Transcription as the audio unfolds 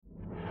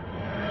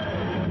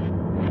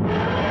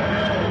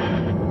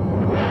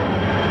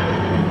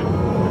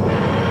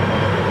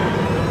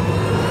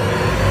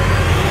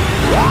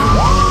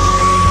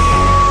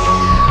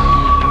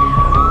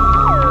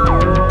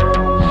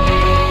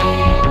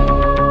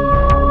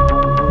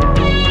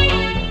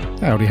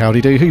Howdy,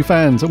 howdy do, Who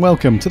fans, and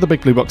welcome to the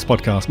Big Blue Box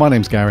podcast. My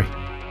name's Gary.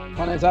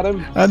 My name's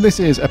Adam. And this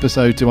is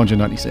episode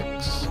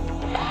 296.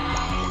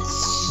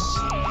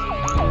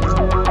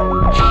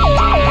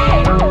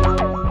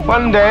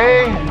 One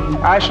day,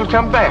 I shall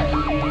come back.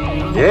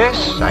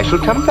 Yes, I shall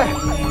come back.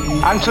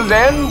 Until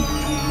then,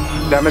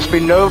 there must be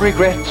no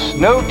regrets,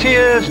 no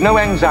tears, no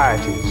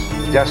anxieties.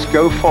 Just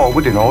go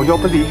forward in all your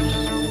beliefs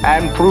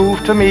and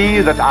prove to me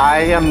that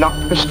I am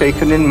not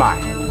mistaken in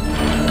mine.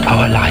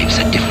 Our lives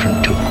are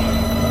different to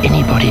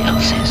anybody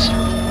else's.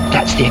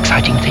 That's the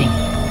exciting thing.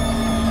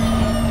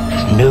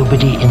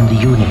 Nobody in the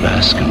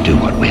universe can do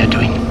what we're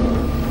doing.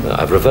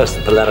 I've reversed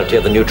the polarity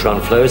of the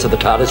neutron flow, so the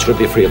TARDIS should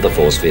be free of the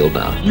force field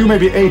now. You may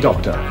be a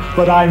doctor,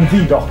 but I'm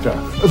the doctor.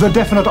 The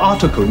definite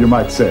article, you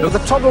might say. The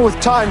trouble with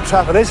time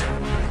travel is,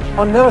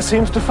 one never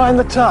seems to find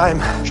the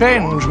time.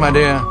 Change, my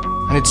dear,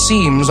 and it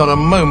seems not a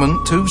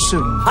moment too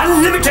soon.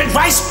 Unlimited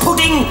rice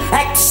pudding,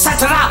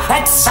 etc.,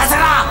 etc.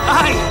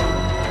 I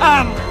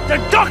am the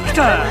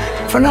doctor!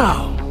 For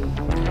now,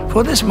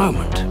 for this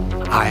moment,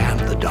 I am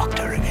the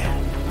doctor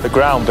again. The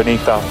ground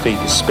beneath our feet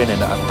is spinning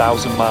at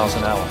 1,000 miles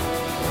an hour.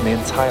 And the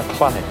entire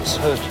planet is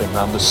hurtling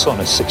around the sun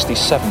at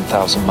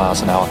 67,000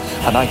 miles an hour.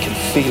 And I can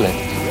feel it.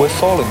 We're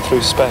falling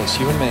through space,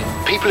 you and me.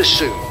 People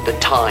assume that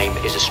time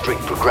is a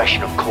strict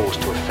progression of cause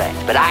to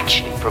effect. But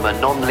actually, from a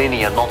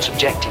non-linear,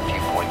 non-subjective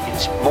viewpoint,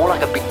 it's more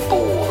like a big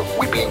ball of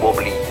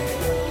wibbly-wobbly,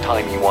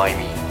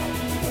 timey-wimey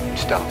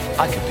stuff.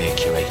 I could be a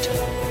curator.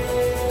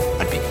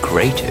 I'd be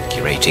great at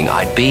curating.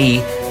 I'd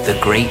be the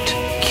great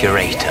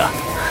curator.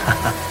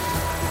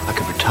 I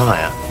could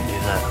retire and do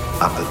that.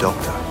 I'm the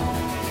doctor.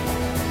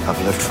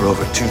 I've lived for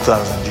over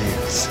 2,000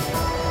 years,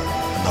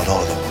 and not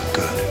all of them were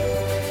good.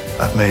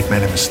 I've made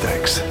many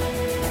mistakes,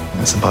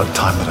 and it's about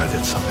time that I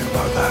did something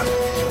about that.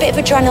 Bit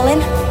of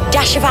adrenaline,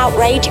 dash of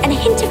outrage, and a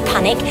hint of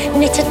panic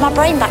knitted my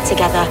brain back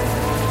together.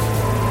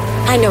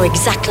 I know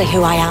exactly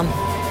who I am.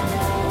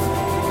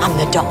 I'm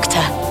the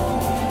Doctor.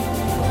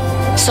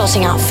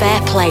 Sorting out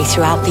fair play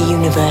throughout the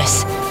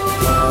universe.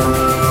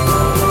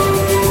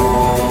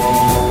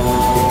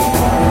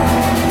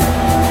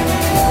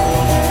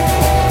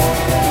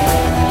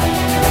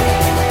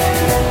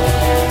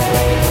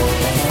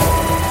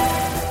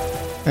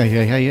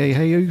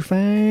 Hey, you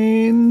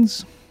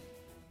fans.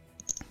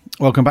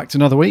 Welcome back to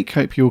another week.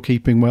 Hope you're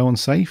keeping well and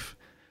safe.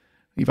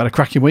 You've had a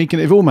cracking week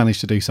and they've all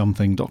managed to do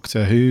something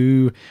Doctor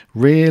Who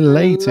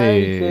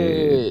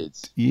related.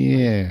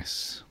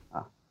 Yes.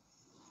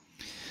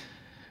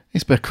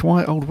 It's been a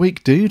quite old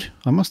week, dude,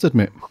 I must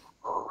admit.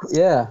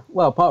 Yeah,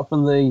 well, apart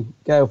from the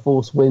gale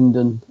force wind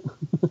and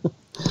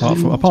apart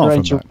from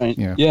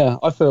that, yeah,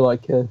 I feel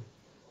like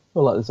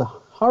there's a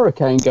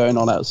hurricane going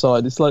on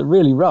outside. It's like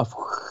really rough.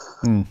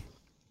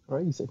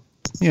 Crazy.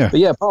 Yeah. But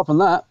yeah, apart from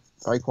that,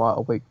 very quiet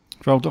a week.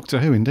 For old Doctor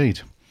Who, indeed.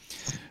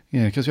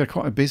 Yeah, because we had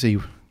quite a busy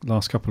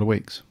last couple of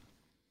weeks.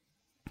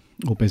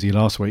 Or busy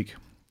last week,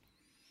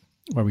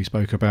 where we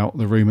spoke about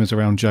the rumours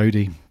around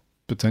Jodie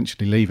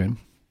potentially leaving.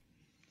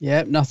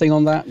 Yeah, nothing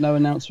on that. No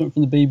announcement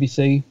from the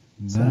BBC.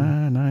 So.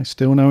 No,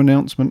 still no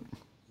announcement.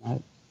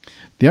 No.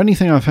 The only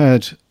thing I've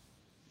heard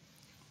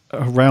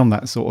around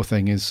that sort of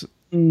thing is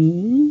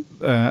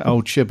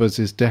old Chibbers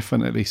is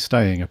definitely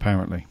staying,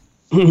 apparently.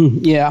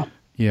 Yeah.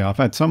 Yeah, I've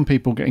had some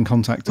people get in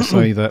contact to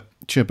say that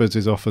Chibbers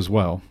is off as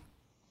well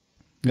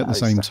at the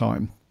same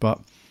time. But,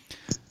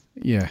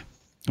 yeah,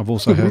 I've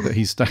also heard that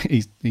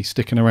he's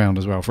sticking around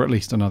as well for at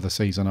least another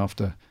season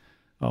after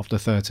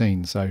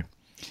 13. So,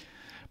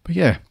 but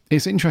yeah,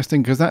 it's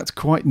interesting because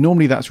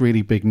normally that's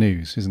really big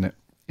news, isn't it?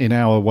 In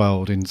our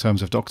world, in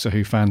terms of Doctor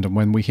Who fandom,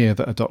 when we hear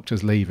that a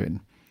Doctor's leaving,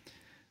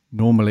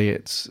 normally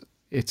it's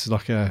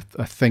like a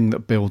thing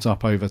that builds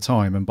up over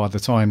time. And by the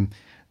time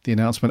the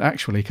announcement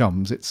actually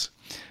comes,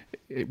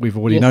 we've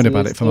already known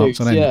about it for months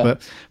on end. Yeah.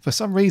 But for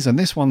some reason,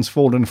 this one's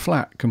fallen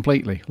flat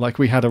completely. Like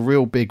we had a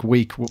real big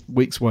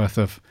week's worth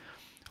of,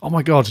 oh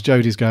my God,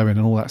 Jodie's going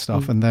and all that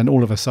stuff. And then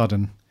all of a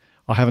sudden,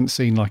 I haven't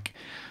seen any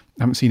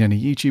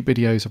YouTube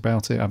videos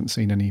about it. I haven't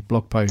seen any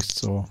blog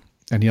posts or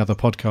any other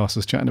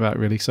podcasters chatting about it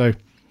really. So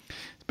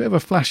it's a bit of a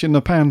flash in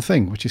the pan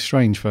thing, which is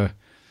strange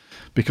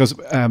because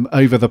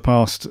over the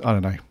past, I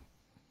don't know,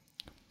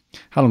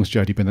 how long has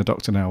Jodie been the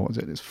Doctor now? What is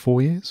it? It's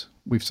 4 years?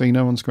 We've seen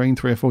her on screen,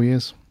 3 or 4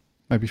 years,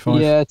 maybe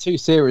 5. Yeah, 2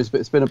 series, but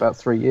it's been about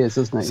 3 years,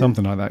 hasn't it?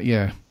 Something like that,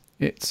 yeah.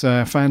 It's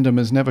fandom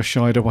has never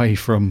shied away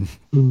from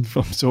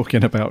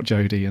talking about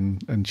Jodie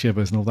and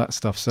Chibbers and all that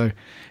stuff. So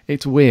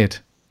it's weird.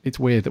 It's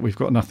weird that we've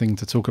got nothing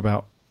to talk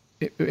about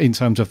in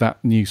terms of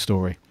that news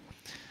story.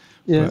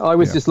 Yeah, but, I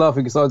was just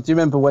laughing because do you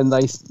remember when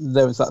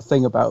there was that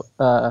thing about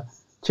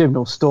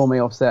Chibnall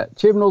storming off set?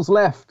 Chibnall's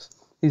left.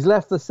 He's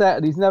left the set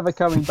and he's never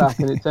coming back,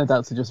 and it turned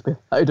out to just be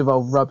a load of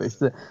old rubbish.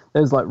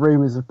 There's like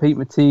rumours of Pete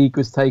Matigue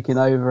was taking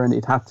over and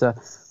he'd had to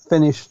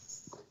finish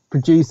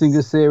producing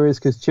the series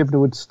because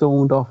Chibnall had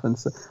stormed off. And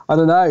so, I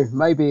don't know,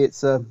 maybe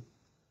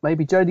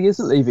maybe Jodie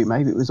isn't leaving.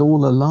 Maybe it was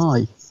all a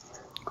lie.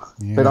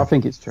 Yeah. But I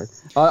think it's true.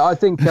 I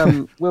think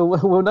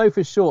we'll know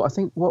for sure. I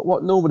think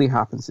what normally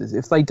happens is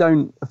if they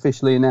don't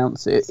officially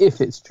announce it, if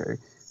it's true,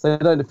 so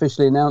they don't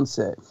officially announce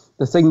it.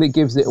 The thing that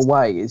gives it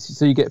away is,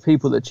 so you get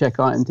people that check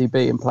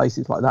IMDb and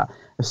places like that.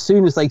 As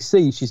soon as they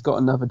see she's got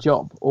another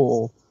job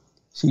or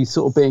she's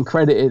sort of being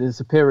credited as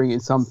appearing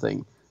in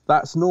something,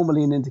 that's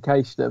normally an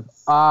indication of,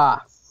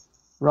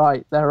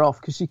 right, they're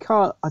off. Because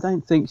I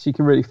don't think she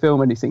can really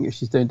film anything if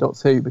she's doing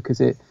Doctor Who,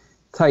 because it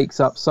takes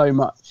up so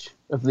much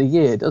of the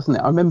year, doesn't it?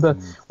 I remember,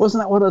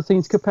 wasn't that one of the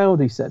things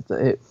Capaldi said,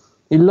 that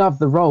he loved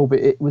the role, but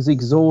it was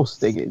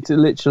exhausting. It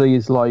literally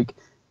is like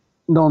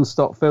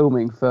non-stop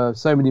filming for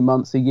so many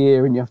months a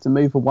year, and you have to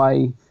move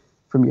away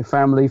from your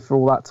family for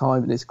all that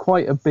time, and it's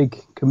quite a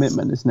big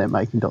commitment, isn't it,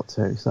 making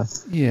Doctor Who? So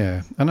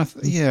yeah, and I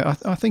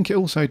think it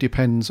also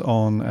depends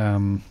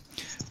on.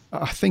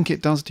 I think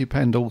it does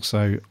depend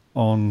also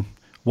on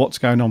what's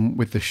going on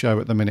with the show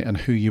at the minute and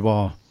who you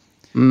are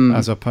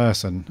as a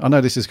person. I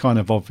know this is kind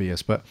of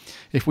obvious, but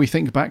if we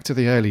think back to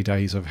the early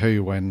days of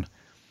Who, when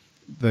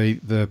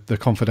the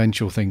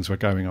confidential things were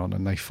going on,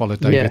 and they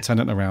followed David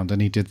Tennant around,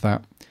 and he did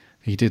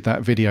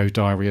that video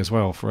diary as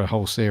well for a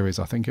whole series,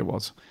 I think it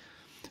was,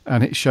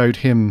 and it showed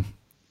him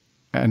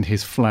and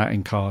his flat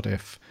in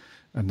Cardiff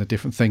and the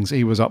different things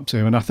he was up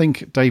to. And I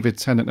think David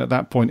Tennant at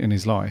that point in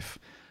his life,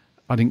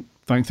 I don't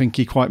think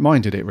he quite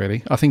minded it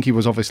really. I think he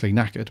was obviously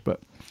knackered, but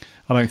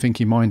I don't think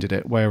he minded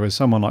it. Whereas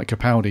someone like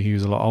Capaldi,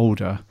 who's a lot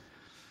older,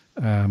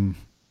 and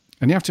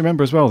you have to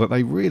remember as well that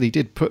they really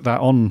did put that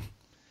on.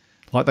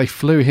 Like, they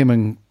flew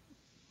him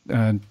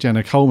and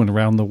Jenna Coleman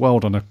around the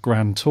world on a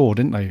grand tour,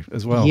 didn't they,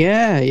 as well?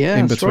 Yeah,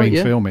 in between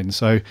filming.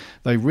 So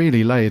they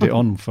really laid it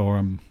on for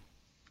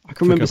I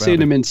can remember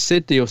seeing him in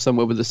Sydney or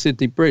somewhere with the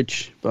Sydney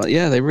Bridge. But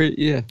yeah, they really,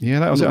 yeah,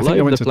 that was it. I think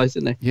they went to place,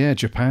 didn't they? Yeah,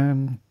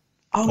 Japan.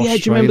 Oh yeah,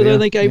 do you remember when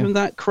they gave him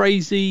that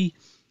crazy?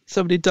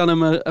 Somebody had done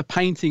him a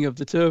painting of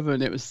the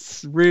turban. It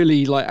was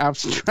really like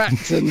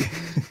abstract, and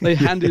they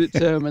handed it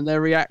to him, and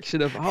their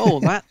reaction of,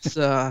 "Oh, that's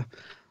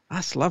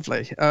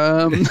lovely."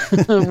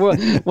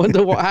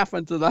 Wonder what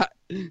happened to that,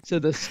 to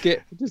the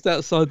skip just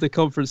outside the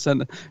conference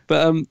centre.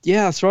 But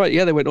yeah, that's right.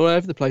 Yeah, they went all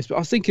over the place. But I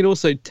was thinking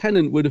also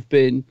Tennant would have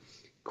been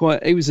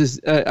quite. He was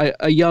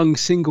a young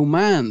single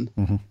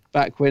man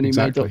back when he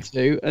made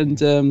Doctor Who,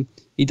 and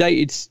he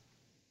dated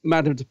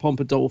Madame de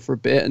Pompadour for a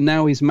bit, and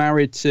now he's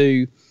married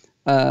to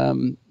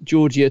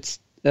Georgia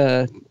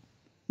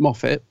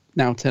Moffat,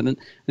 now Tennant,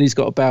 and he's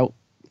got about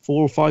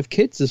 4 or 5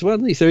 kids as well,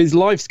 hasn't he? So his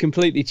life's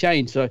completely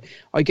changed. So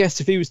I guess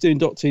if he was doing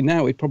Doctor Who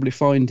now, he'd probably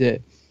find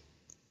it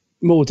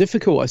more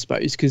difficult, I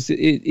suppose, because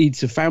he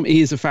is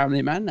a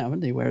family man now,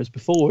 isn't he? Whereas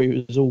before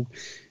he was all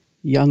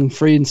young,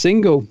 free and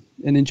single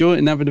and enjoying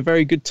and having a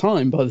very good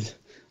time, but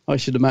I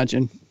should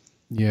imagine.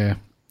 Yeah,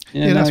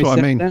 that's what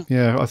I mean. Down.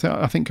 Yeah,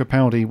 I think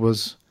Capaldi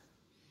was...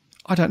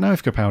 I don't know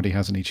if Capaldi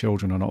has any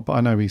children or not, but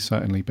I know he's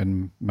certainly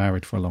been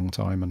married for a long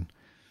time, and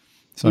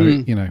so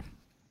you know,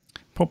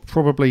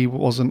 probably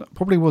was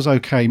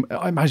okay.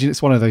 I imagine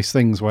it's one of those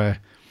things where,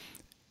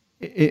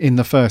 in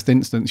the first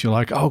instance, you're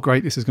like, "Oh,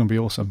 great, this is going to be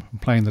awesome. I'm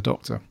playing the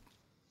Doctor.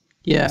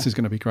 Yeah, this is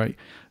going to be great."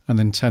 And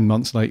then 10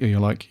 months later, you're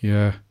like,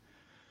 "Yeah,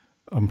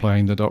 I'm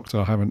playing the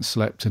Doctor. I haven't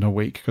slept in a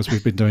week because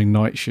we've been doing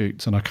night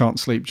shoots, and I can't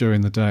sleep during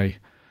the day,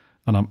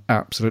 and I'm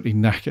absolutely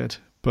knackered,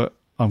 but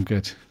I'm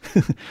good."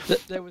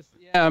 There was.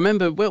 Yeah, I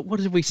remember, what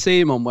did we see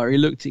him on where he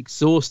looked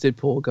exhausted,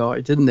 poor guy,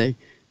 didn't he?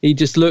 He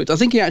just looked, I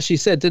think he actually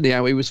said, didn't he,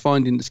 how he was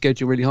finding the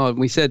schedule really hard. And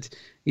we said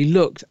he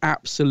looked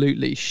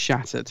absolutely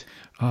shattered.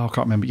 Oh, I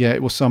can't remember. Yeah,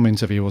 it was some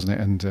interview, wasn't it?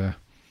 And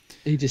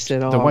he just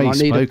said, the way he I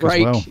need a spoke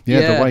break. as well.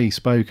 Yeah, the way he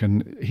spoke.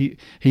 And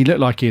he looked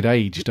like he'd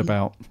aged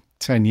about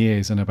 10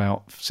 years and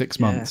about 6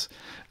 months.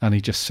 And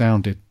he just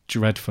sounded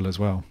dreadful as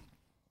well.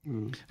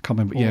 I can't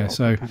remember. Yeah,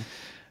 so...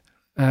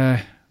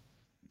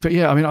 but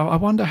yeah, I mean, I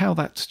wonder how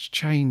that's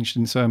changed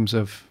in terms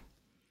of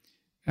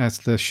as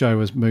the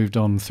show has moved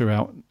on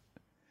throughout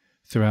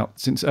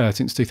since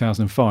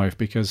 2005,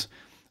 because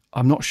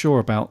I'm not sure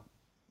about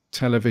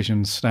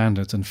television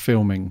standards and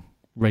filming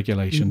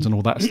regulations and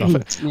all that stuff.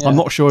 I'm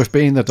not sure if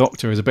being the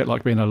Doctor is a bit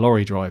like being a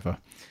lorry driver.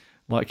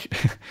 Like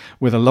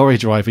with a lorry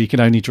driver, you can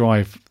only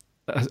drive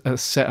a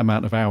set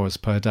amount of hours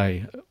per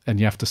day, and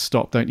you have to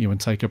stop, don't you,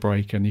 and take a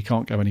break, and you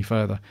can't go any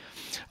further.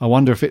 I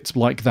wonder if it's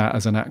like that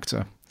as an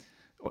actor.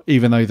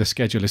 Even though the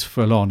schedule is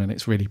full on and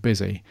it's really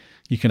busy,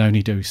 you can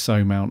only do a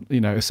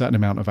certain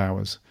amount of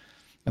hours,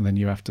 and then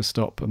you have to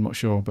stop. I'm not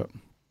sure, but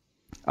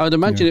I would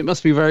imagine it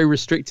must be very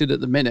restricted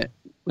at the minute.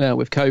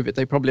 With COVID,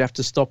 they probably have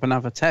to stop and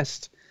have a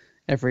test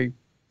every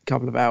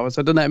couple of hours.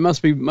 I don't know. It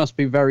must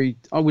be very.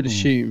 I would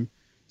assume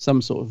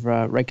some sort of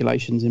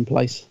regulations in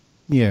place.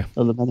 Yeah,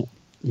 at the minute.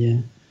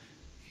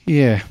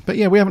 Yeah, but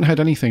we haven't heard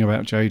anything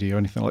about Jodie or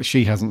anything. Like,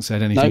 she hasn't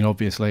said anything.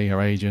 Obviously,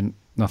 her agent.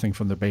 Nothing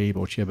from the Beeb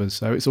or Chibbers,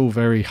 so it's all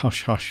very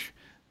hush hush,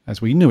 as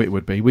we knew it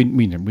would be. We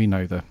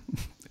know the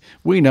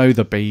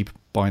Beeb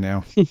by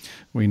now.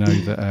 We know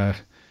that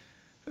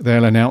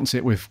they'll announce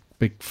it with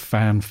big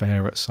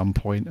fanfare at some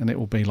point, and it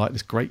will be like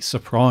this great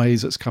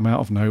surprise that's come out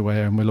of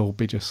nowhere, and we'll all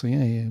be just saying,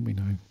 yeah,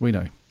 we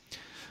know.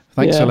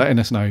 Thanks for letting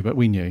us know, but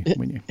we knew.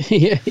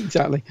 Yeah,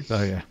 exactly.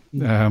 So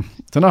yeah,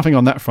 so nothing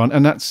on that front,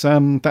 and that's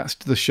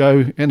the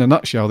show in a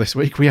nutshell this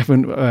week. We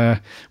haven't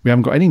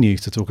got any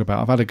news to talk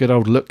about. I've had a good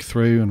old look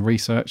through and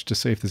research to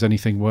see if there's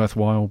anything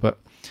worthwhile, but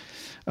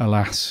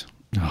alas,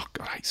 oh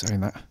God, I hate saying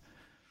that.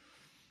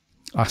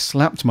 I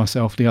slapped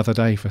myself the other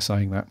day for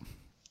saying that.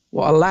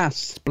 What,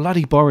 alas?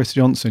 Bloody Boris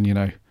Johnson, you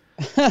know.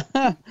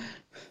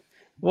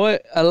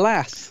 What,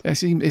 alas?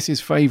 It's his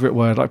favourite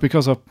word, like,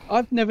 because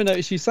I've never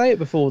noticed you say it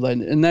before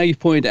then, and now you've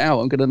pointed it out,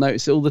 I'm going to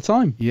notice it all the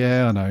time.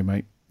 Yeah, I know,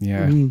 mate.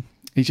 Yeah.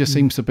 He just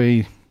seems to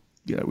be,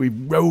 we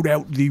rolled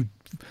out the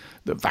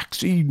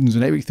vaccines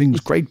and everything's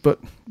great, but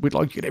we'd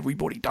like to get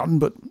everybody done,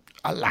 but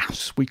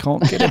alas, we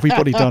can't get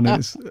everybody done.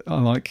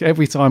 I'm like,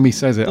 every time he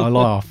says it, I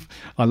laugh.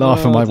 And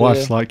my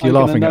wife's like, you're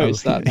laughing at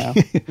us. That now.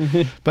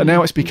 But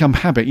now it's become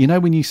habit. You know,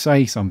 when you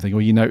say something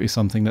or you notice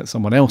something that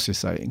someone else is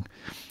saying,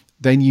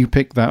 then you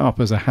pick that up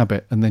as a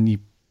habit, and then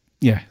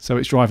so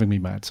it's driving me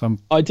mad. So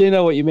I do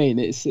know what you mean.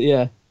 It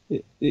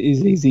is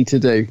easy to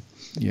do.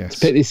 Yes.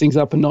 To pick these things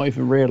up and not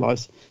even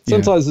realise.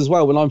 Sometimes as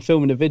well, when I'm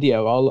filming a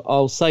video,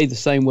 I'll say the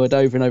same word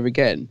over and over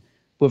again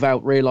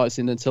without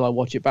realising until I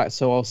watch it back.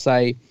 So I'll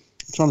say,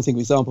 I'm trying to think of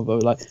an example,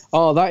 but like,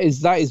 oh, that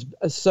is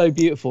so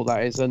beautiful,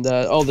 that is. And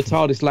the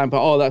TARDIS lamp,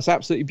 oh, that's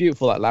absolutely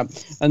beautiful, that lamp.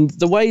 And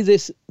the way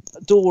this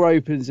door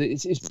opens,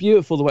 it's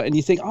beautiful the way, and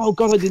you think, oh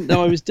God, I didn't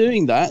know I was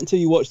doing that, until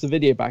you watch the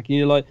video back, and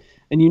you're like,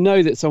 and you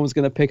know that someone's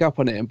going to pick up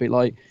on it and be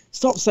like,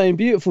 stop saying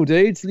beautiful,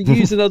 dude,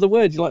 use another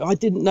word. You're like, I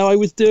didn't know I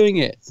was doing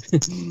it.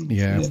 It's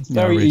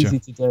very easy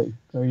to do.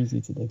 Very easy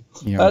to do.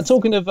 Yeah.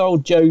 Talking of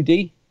old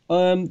Jodie,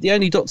 the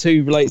only Doctor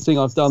Who related thing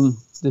I've done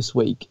this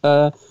week.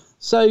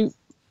 So,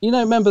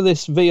 remember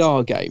this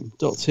VR game,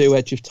 Doctor Who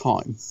Edge of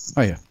Time?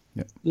 Oh, yeah.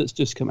 That's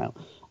just come out.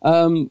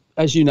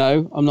 As you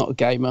know, I'm not a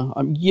gamer.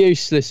 I'm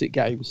useless at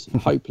games.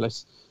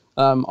 Hopeless.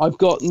 I've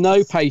got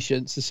no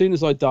patience. As soon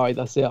as I die,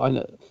 that's it. I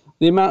know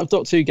the amount of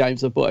Doctor Who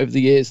games I've bought over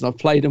the years, and I've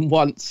played them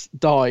once,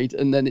 died,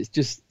 and then it's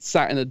just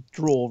sat in a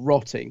drawer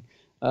rotting.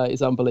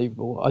 Is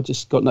unbelievable. I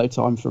just got no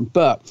time for them.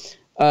 But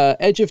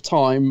Edge of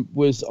Time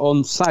was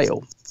on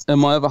sale,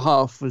 and my other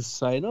half was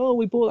saying, "Oh,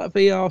 we bought that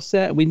VR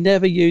set, and we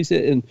never use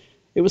it," and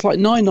it was like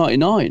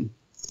 $9.99.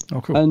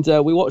 Oh, cool. And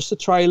we watched the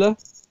trailer.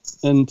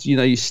 And,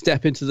 you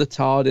step into the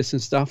TARDIS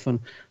and stuff. And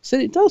I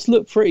said, it does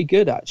look pretty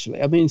good,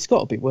 actually. I mean, it's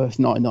got to be worth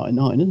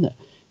 $9.99, isn't it?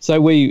 So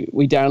we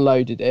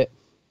downloaded it.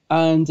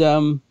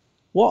 And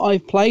what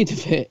I've played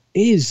of it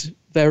is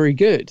very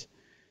good.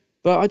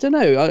 But I don't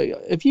know.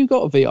 Have you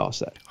got a VR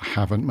set? I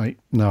haven't, mate.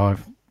 No.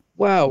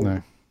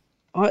 No.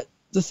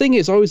 The thing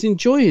is, I was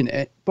enjoying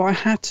it, but I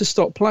had to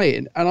stop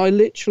playing. And I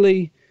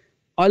literally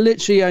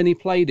only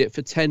played it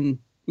for 10,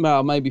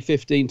 well, maybe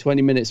 15,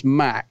 20 minutes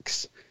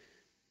max.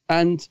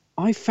 And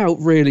I felt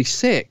really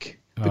sick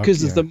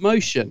because of the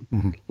motion,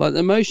 like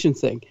the motion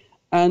thing.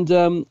 And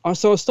so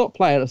I stopped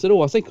playing. I said,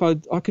 I think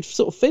I could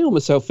sort of feel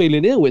myself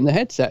feeling ill in the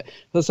headset.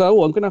 So I said,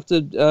 I'm going to have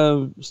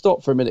to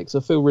stop for a minute because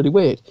I feel really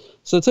weird.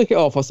 So I took it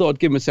off. I thought I'd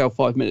give myself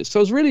 5 minutes. So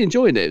I was really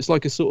enjoying it. It's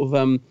like a sort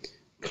of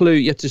clue.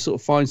 You have to sort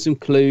of find some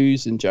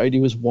clues. And Jodie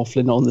was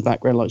waffling on in the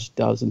background like she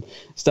does and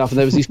stuff. And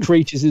there was these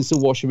creatures in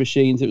some washing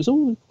machines. It was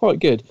all quite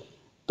good.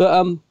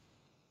 But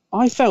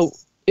I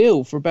felt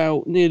ill for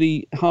about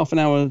nearly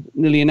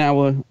an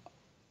hour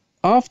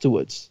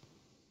afterwards,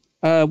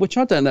 which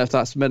I don't know if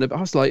that's meant to.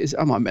 I was like,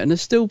 am I meant to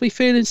still be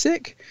feeling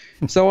sick?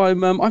 So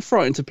I'm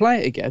frightened to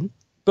play it again.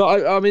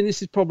 But I mean,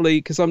 this is probably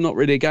because I'm not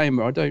really a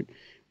gamer. I don't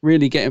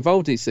really get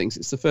involved in these things.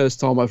 It's the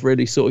first time I've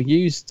really sort of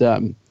used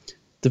the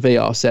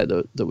VR set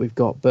that we've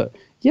got. But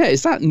yeah,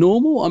 is that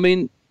normal? I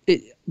mean,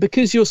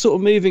 because you're sort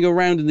of moving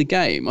around in the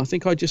game, I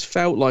think I just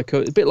felt like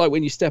a bit like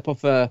when you step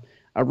off a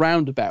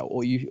roundabout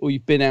or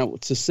you've been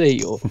out to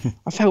sea, or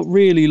I felt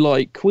really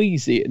like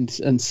queasy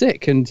and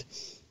sick, and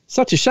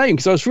such a shame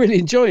because I was really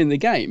enjoying the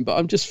game, but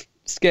I'm just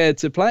scared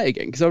to play it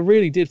again because I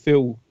really did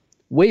feel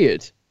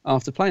weird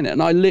after playing it,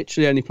 and I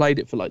literally only played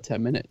it for like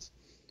 10 minutes.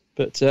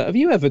 But have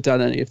you ever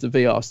done any of the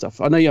VR stuff?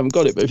 I know you haven't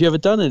got it, but have you ever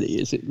done any?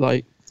 Is it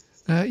like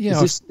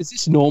is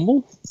this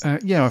normal?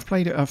 Yeah, I've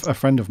played it. A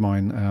friend of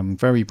mine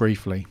very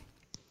briefly.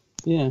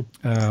 Yeah.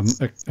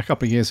 A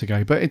couple of years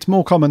ago, but it's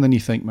more common than you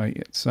think, mate.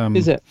 It's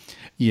is it?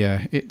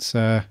 Yeah, it's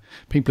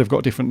people have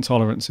got different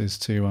tolerances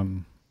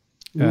to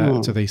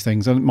these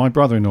things, and my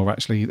brother-in-law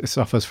actually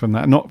suffers from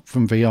that. Not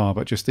from VR,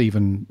 but just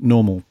even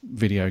normal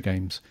video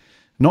games.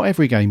 Not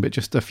every game, but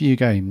just a few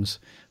games.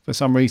 For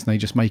some reason, they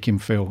just make him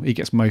feel. He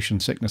gets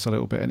motion sickness a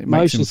little bit, and it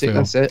makes him feel.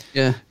 That's it.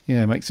 Yeah.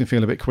 Yeah, it makes him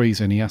feel a bit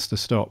queasy, and he has to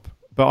stop.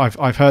 But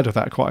I've heard of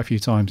that quite a few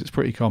times. It's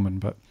pretty common,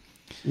 but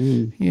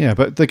yeah.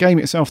 But the game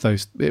itself, though,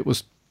 it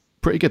was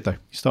pretty good though. You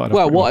started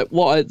off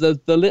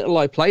the little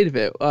I played of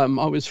it, I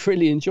was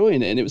really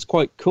enjoying it, and it was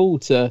quite cool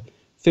to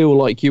feel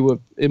like you were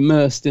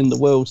immersed in the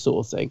world,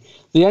 sort of thing.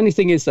 The only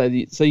thing is though,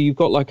 so you've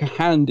got like a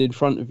hand in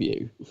front of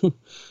you,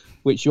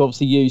 which you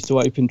obviously use to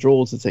open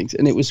drawers and things,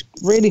 and it was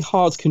really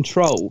hard to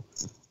control,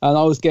 and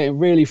I was getting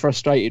really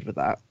frustrated with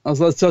that. I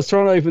was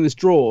trying to open this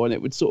drawer, and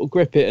it would sort of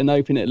grip it and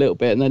open it a little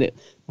bit, and then it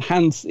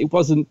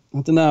wasn't.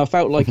 I don't know. I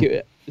felt like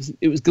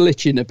it was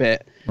glitching a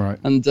bit, right?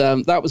 And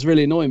that was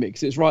really annoying me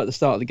because it was right at the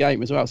start of the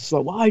game as well. So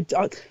it's like,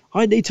 well,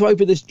 I need to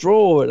open this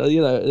drawer,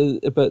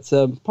 But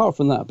apart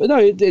from that, but no,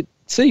 it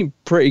seemed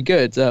pretty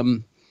good.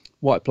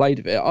 What I played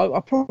of it, I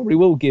probably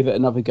will give it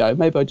another go.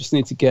 Maybe I just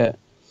need to get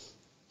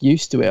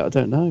used to it. I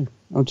don't know.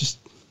 But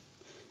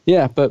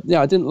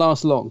I didn't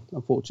last long,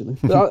 unfortunately.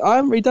 But I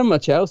haven't really done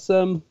much else.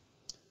 It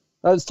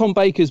was Tom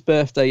Baker's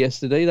birthday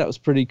yesterday. That was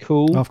pretty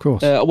cool. Of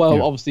course.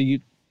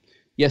 Obviously,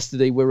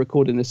 yesterday we're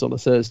recording this on a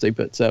Thursday,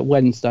 but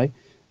Wednesday.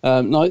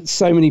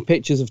 So many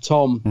pictures of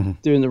Tom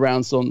doing the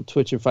rounds on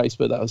Twitter and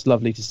Facebook. That was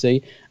lovely to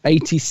see.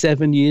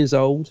 87 years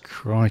old.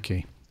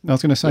 Crikey. I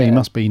was going to say, he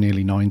must be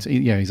nearly 90.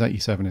 Yeah, he's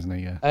 87, isn't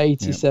he? Yeah.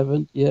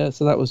 87,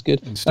 so that was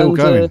good. And still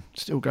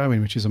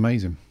going, which is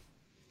amazing.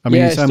 I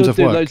mean, in terms of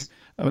work,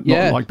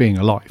 not like being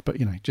alive, but,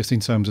 just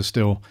in terms of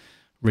still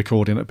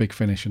recording at Big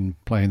Finish and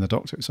playing the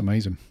Doctor, it's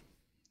amazing.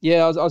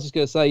 Yeah, I was just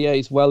going to say,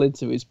 he's well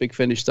into his Big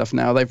Finish stuff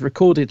now. They've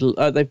recorded,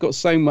 they've got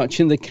so much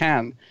in the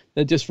can.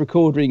 They're just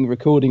recording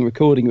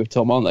with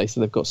Tom, aren't they? So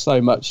they've got so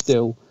much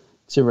still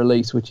to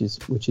release, which is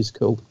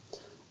cool.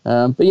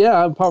 But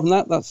apart from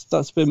that,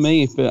 that's been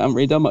me. But I haven't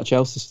really done much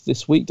else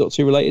this week,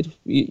 Doctor Who related.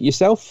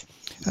 Yourself?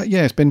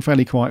 It's been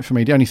fairly quiet for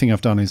me. The only thing I've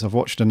done is I've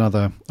watched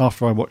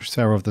after I watched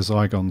Terror of the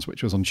Zygons,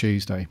 which was on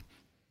Tuesday.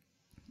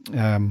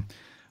 I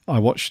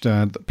watched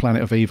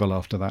Planet of Evil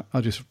after that.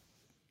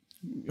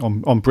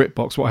 On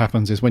BritBox, what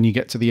happens is when you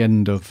get to the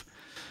end of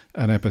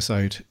an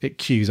episode, it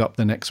queues up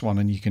the next one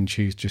and you can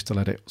choose just to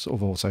let it sort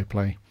of also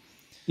play.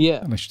 Yeah.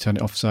 Unless you turn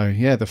it off. So,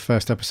 the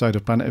first episode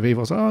of Planet of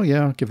Evil, I was like,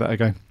 I'll give that a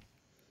go.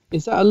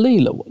 Is that a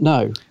Leela?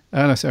 No.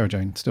 No, Sarah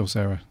Jane. Still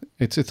Sarah.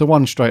 It's the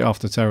one straight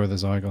after Terror of the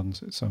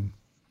Zygons. It's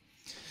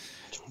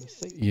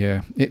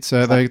it's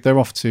they're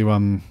off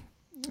to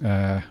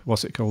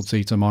what's it called,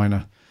 Zeta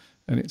Minor,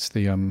 and it's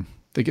the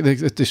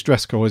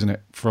distress call, isn't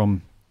it,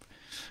 from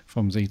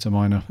Zeta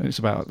Minor? And it's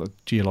about the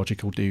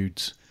geological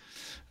dudes.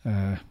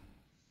 So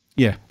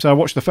I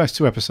watched the first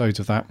 2 episodes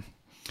of that,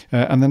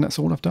 and then that's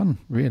all I've done.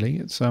 Really,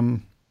 it's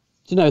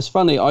it's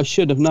funny. I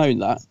should have known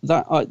that.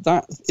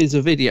 That is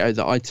a video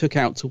that I took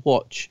out to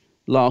watch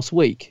last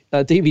week,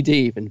 DVD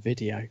even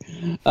video,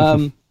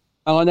 and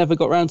I never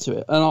got round to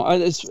it. And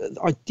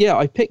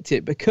I picked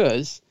it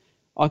because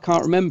I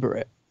can't remember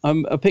it.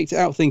 I picked it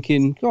out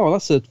thinking,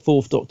 that's a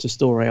Fourth Doctor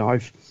story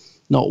I've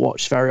not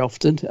watched very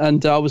often,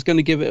 and I was going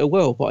to give it a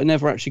whirl, but I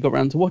never actually got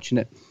round to watching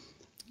it.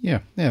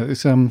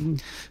 It's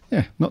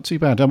not too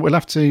bad. We'll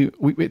have to.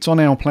 It's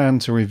on our plan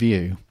to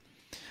review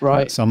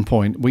at some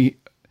point.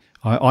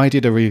 I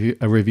did a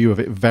review of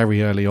it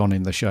very early on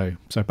in the show,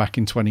 so back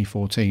in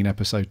 2014,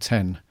 episode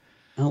 10.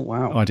 Oh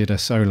wow! I did a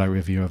solo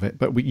review of it,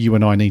 but you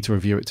and I need to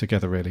review it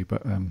together, really.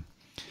 But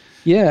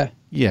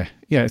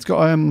it's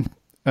got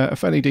a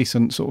fairly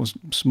decent sort of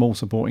small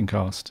supporting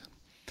cast.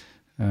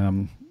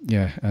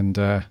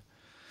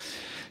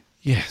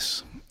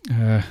 Yes.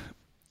 I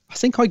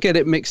think I get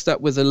it mixed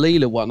up with a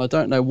Leela one. I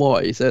don't know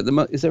why. Is there a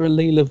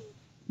Leela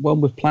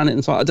one with Planet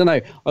and so I don't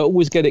know. I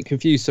always get it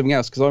confused with something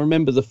else because I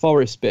remember the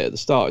forest bit at the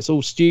start. It's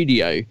all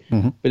studio,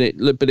 but it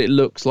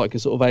looks like a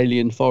sort of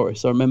alien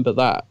forest. I remember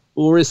that.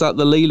 Or is that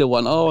the Leela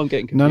one? Oh, I'm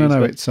getting confused.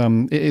 No.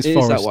 It is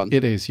forest. That one.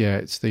 It is. Yeah.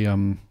 It's the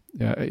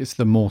it's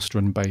the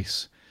Morstron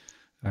base,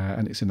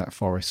 and it's in that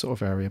forest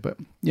sort of area. But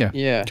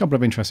a couple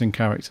of interesting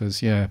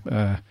characters.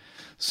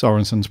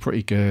 Sorensen's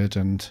pretty good,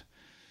 and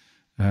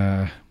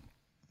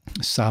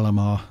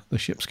Salamar, the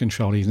ship's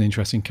control, he's an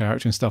interesting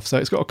character and stuff. So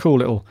it's got a cool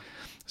little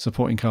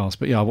supporting cast.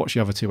 But I'll watch the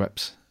other 2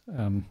 eps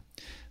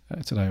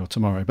today or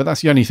tomorrow. But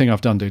that's the only thing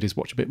I've done, dude, is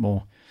watch a bit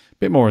more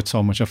of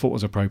Tom, which I thought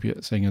was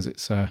appropriate, seeing as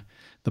it's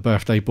the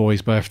birthday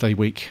boy's birthday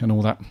week and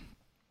all that.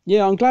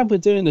 Yeah, I'm glad we're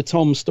doing the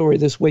Tom story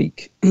this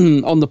week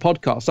on the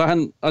podcast.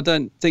 I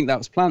don't think that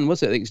was planned,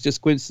 was it? I think it's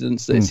just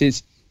coincidence that it's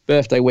his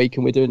birthday week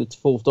and we're doing the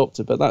Fourth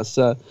Doctor. But that's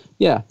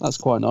that's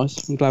quite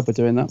nice. I'm glad we're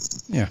doing that.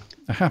 Yeah,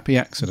 a happy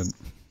accident.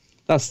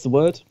 That's the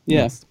word.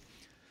 Yeah. Yes.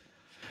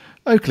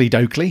 Oakley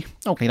dokley.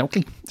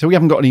 So we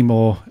haven't got any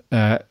more. We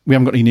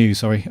haven't got any news.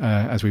 Sorry,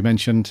 as we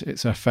mentioned,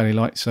 it's fairly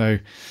light. So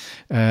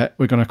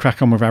we're going to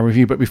crack on with our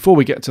review. But before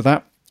we get to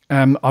that,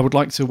 I would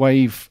like to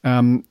wave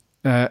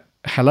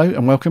hello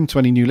and welcome to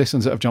any new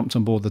listeners that have jumped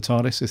on board the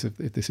TARDIS. If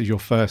this is your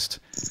first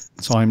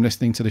time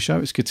listening to the show,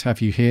 it's good to have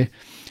you here.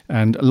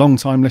 And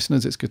long-time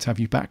listeners, it's good to have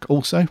you back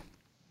also,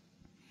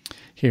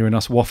 hearing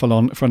us waffle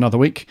on for another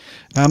week.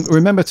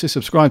 Remember to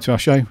subscribe to our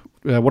show,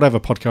 whatever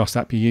podcast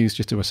app you use,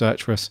 just do a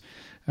search for us,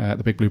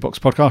 the Big Blue Box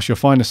Podcast. You'll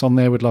find us on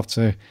there. We'd love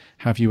to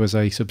have you as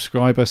a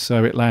subscriber,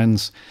 so it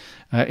lands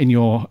in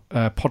your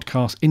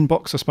podcast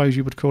inbox, I suppose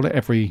you would call it,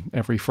 every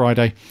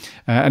Friday.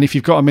 And if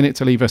you've got a minute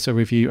to leave us a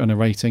review and a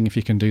rating, if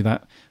you can do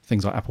that,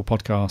 things like Apple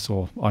Podcasts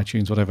or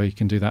iTunes, whatever, you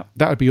can do that.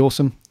 That would be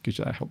awesome,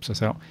 because that helps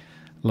us out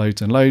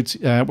loads and loads.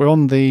 We're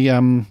on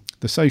the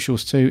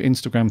socials too,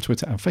 Instagram,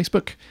 Twitter and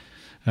Facebook.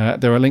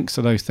 There are links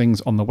to those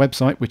things on the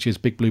website, which is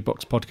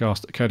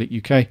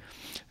bigblueboxpodcast.co.uk.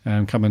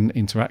 Come and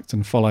interact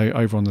and follow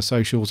over on the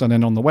socials. And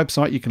then on the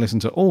website, you can listen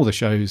to all the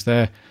shows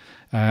there.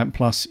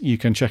 Plus, you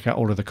can check out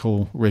all of the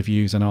cool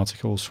reviews and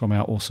articles from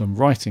our awesome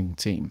writing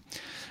team.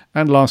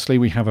 And lastly,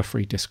 we have a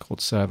free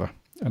Discord server,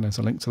 and there's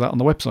a link to that on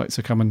the website.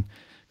 So come and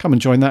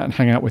join that and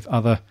hang out with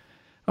other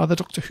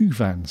Doctor Who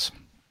fans.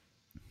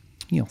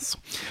 Yes.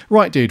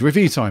 Right, dude,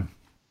 review time.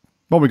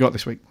 What we got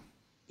this week?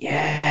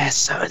 Yeah,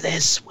 so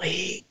this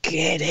week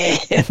it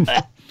is.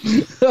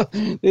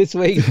 This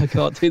week I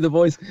can't do the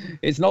voice.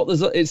 It's not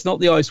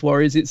the Ice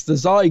Warriors. It's the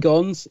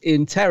Zygons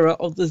in Terror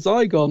of the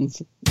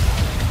Zygons.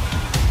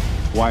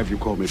 Why have you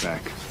called me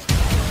back?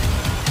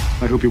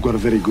 I hope you've got a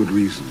very good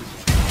reason.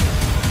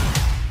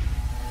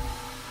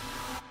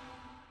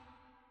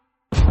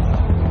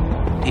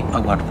 Take my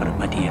word for it,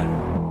 my dear.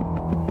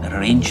 There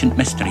are ancient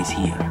mysteries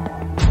here.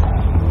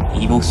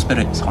 Evil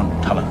spirits haunt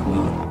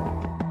Talachmur.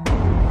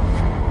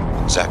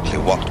 Exactly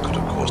what could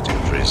have caused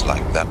injuries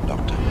like that,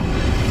 Doctor?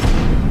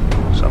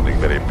 Something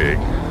very big,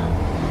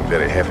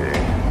 very heavy,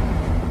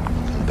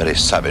 and very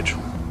savage.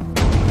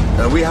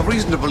 We have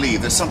reason to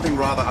believe there's something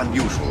rather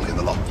unusual in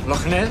the Loch.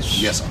 Loch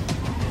Ness? Yes, sir.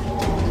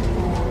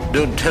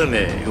 Don't tell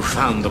me you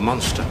found the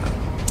monster.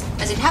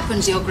 As it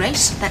happens, Your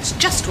Grace, that's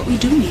just what we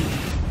do need.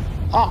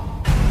 Ah.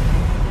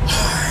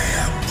 I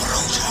am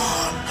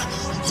Proton,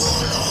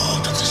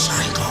 warlord of the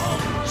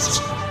Zygons.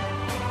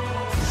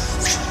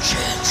 We shall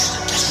change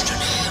the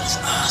destiny of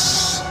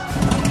Earth.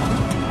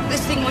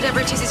 This thing,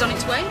 whatever it is on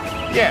its way?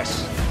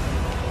 Yes.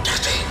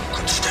 Nothing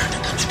could stand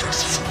against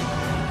us.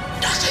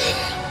 Nothing.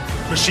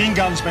 Machine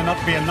guns may not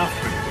be enough,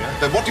 Brigadier.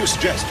 Then what do you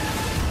suggest? You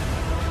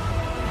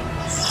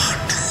are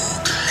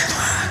too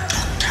clever,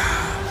 Doctor.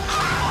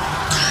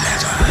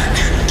 Clever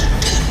and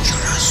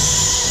dangerous.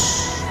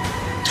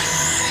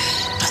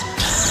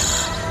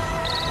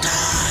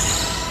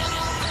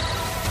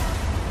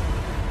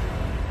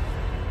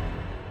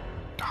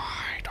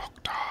 Die, Doctor. Die,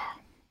 Doctor.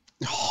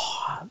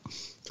 Oh,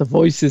 the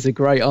voices are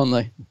great, aren't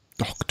they?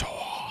 Doctor.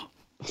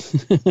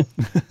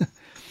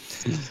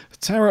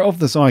 Terror of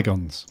the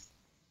Zygons.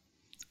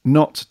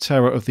 Not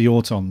Terror of the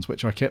Autons,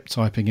 which I kept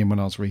typing in when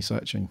I was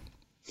researching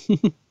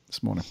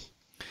this morning.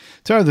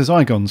 Terror of the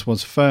Zygons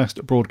was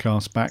first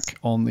broadcast back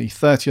on the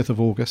 30th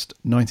of August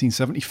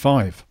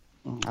 1975.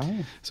 Oh.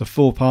 It's a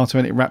 4-parter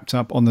and it wrapped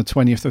up on the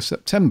 20th of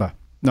September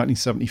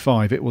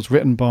 1975. It was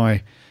written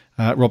by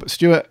Robert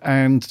Stewart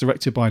and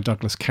directed by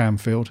Douglas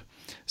Camfield.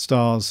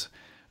 Stars,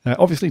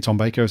 obviously, Tom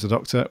Baker as the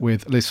Doctor,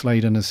 with Liz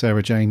Sladen as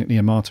Sarah Jane,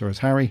 Ian Marter as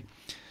Harry.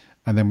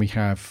 And then we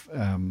have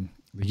the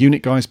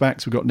unit guys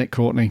back. So we've got Nick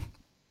Courtney,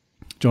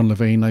 John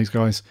Levine, those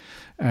guys,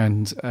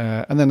 and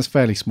then a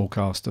fairly small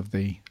cast of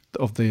the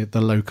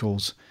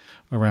locals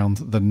around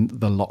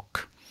the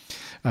loch.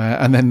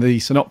 And then the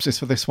synopsis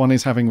for this one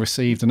is: having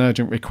received an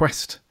urgent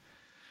request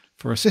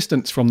for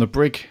assistance from the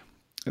brig,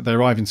 they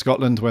arrive in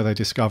Scotland, where they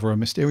discover a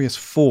mysterious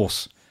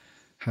force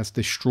has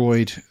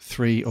destroyed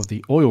 3 of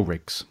the oil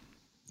rigs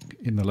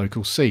in the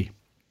local sea.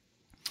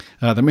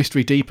 The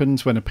mystery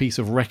deepens when a piece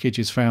of wreckage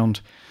is found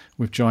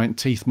with giant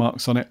teeth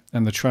marks on it,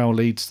 and the trail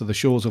leads to the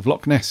shores of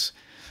Loch Ness,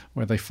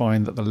 where they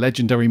find that the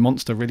legendary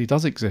monster really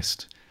does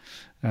exist,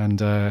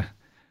 and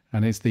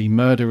is the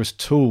murderous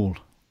tool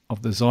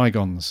of the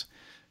Zygons,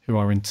 who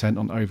are intent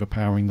on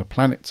overpowering the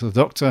planet. So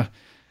the Doctor,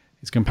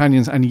 his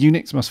companions and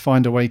units must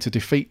find a way to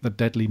defeat the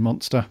deadly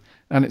monster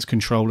and its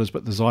controllers,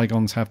 but the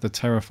Zygons have the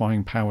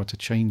terrifying power to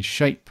change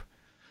shape.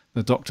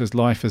 The Doctor's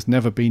life has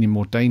never been in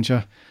more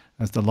danger,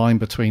 as the line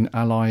between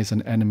allies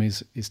and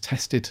enemies is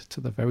tested to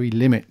the very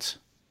limit.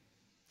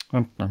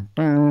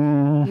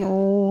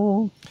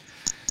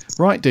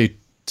 Right, dude.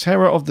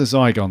 Terror of the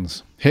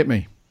Zygons. Hit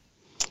me.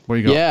 What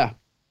you got? Yeah.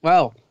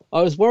 Well,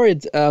 I was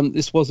worried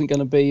this wasn't going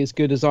to be as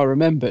good as I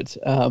remembered,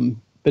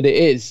 but it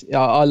is.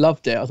 I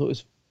loved it. I thought it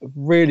was a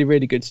really,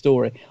 really good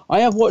story. I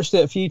have watched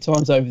it a few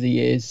times over the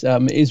years.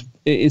 It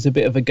is a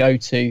bit of a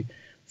go-to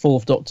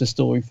Fourth Doctor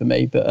story for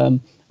me. But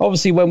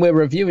obviously, when we're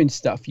reviewing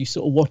stuff, you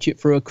sort of watch it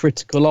through a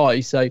critical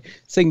eye. So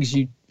things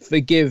you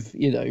forgive,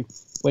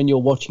 when you're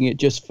watching it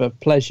just for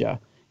pleasure,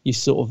 you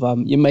sort of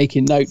you're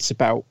making notes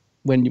about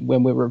when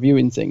we're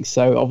reviewing things.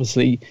 So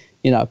obviously,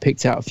 I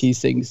picked out a few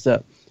things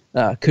that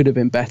could have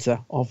been better,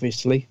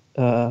 obviously.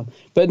 But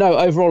no,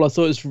 overall, I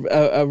thought it was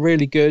a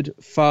really good,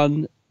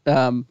 fun,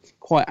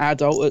 quite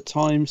adult at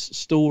times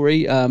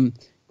story.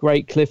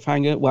 Great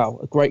cliffhanger. Well,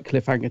 a great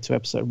cliffhanger to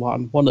episode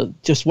 1. One of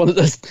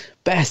the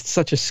best.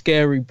 Such a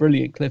scary,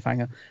 brilliant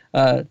cliffhanger.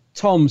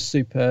 Tom's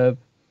superb.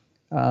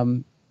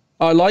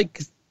 I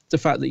like the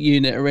fact that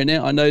Unit are in it.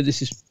 I know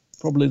this is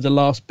probably the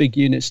last big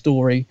Unit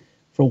story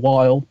for a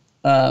while.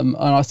 And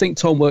I think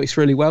Tom works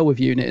really well with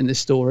Unit in this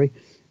story,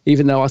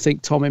 even though I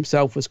think Tom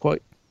himself was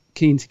quite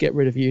keen to get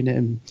rid of Unit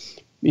and,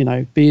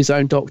 be his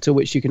own Doctor,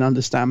 which you can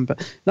understand.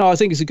 But no, I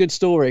think it's a good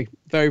story.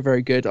 Very,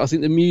 very good. I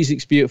think the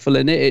music's beautiful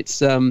in it.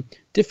 It's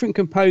different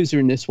composer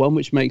in this one,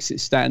 which makes it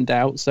stand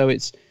out. So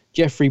it's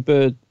Jeffrey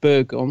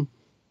Burgon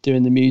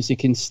doing the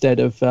music instead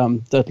of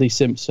Dudley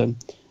Simpson.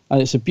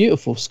 And it's a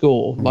beautiful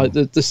score. Like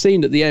the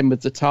scene at the end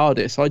with the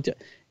TARDIS,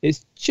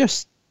 it's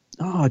just,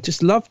 I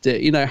just loved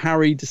it.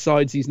 Harry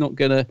decides he's not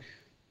going to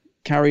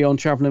carry on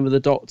traveling with the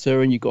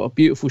Doctor, and you've got a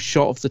beautiful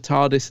shot of the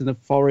TARDIS in the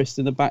forest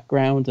in the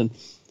background, and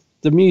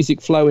the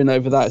music flowing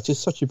over that. It's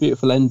just such a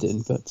beautiful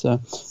ending. But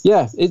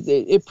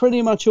it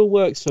pretty much all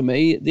works for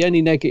me. The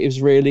only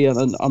negatives really,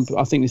 and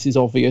I think this is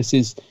obvious,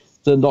 is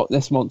the Loch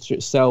Ness Monster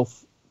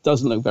itself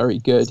doesn't look very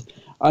good.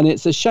 And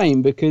it's a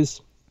shame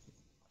because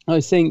I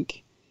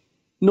think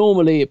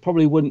normally it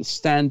probably wouldn't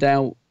stand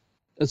out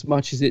as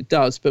much as it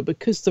does, but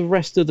because the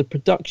rest of the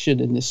production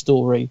in this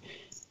story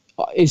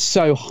is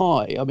so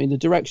high. I mean, the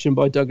direction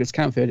by Douglas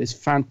Camfield is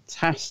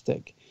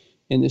fantastic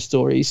in this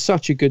story. He's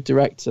such a good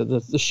director.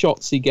 The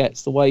shots he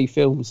gets, the way he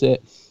films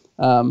it,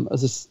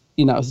 as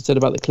I said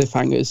about the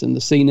cliffhangers and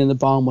the scene in the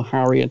barn with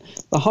Harry, and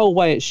the whole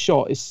way it's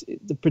shot,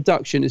 the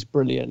production is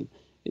brilliant.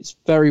 It's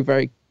very,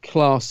 very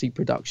classy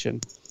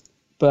production,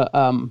 but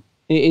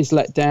it is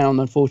let down,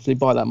 unfortunately,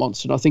 by that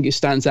monster. And I think it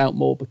stands out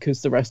more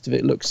because the rest of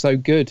it looks so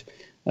good,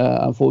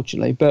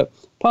 unfortunately. But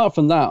apart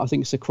from that, I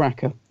think it's a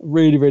cracker.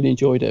 Really, really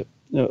enjoyed it.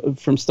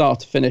 From start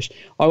to finish.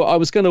 I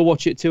was going to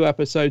watch it 2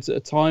 episodes at a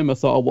time. I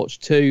thought I'd watch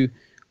 2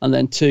 and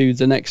then 2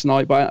 the next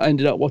night, but I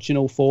ended up watching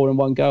all 4 in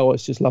one go. I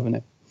was just loving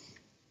it.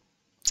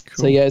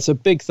 Cool. So yeah, it's a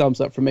big thumbs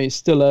up for me.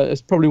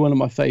 It's probably one of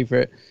my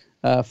favourite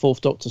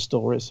Fourth Doctor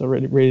stories. I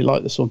really, really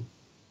like this one.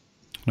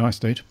 Nice,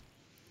 dude.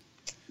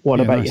 What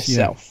about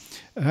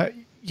yourself? Yeah.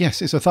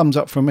 Yes, it's a thumbs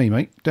up from me,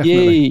 mate.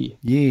 Definitely.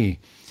 Yeah.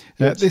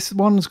 This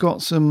one's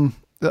got some...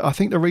 I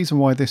think the reason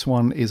why this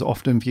one is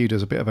often viewed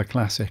as a bit of a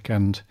classic,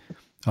 and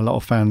a lot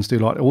of fans do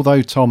like it,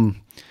 although Tom,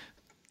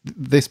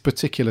 this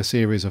particular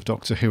series of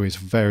Doctor Who is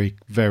very,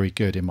 very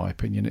good in my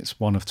opinion. It's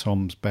one of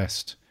Tom's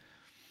best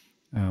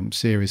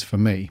series for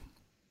me,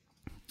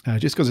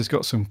 just because it's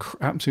got some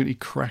absolutely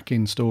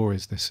cracking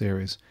stories, this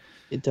series.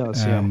 It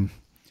does, yeah.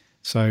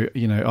 So,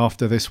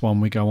 after this one,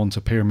 we go on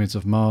to Pyramids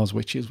of Mars,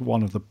 which is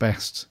one of the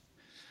best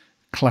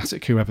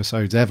classic Who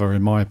episodes ever,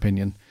 in my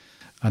opinion.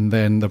 And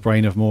then The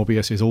Brain of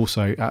Morbius is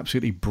also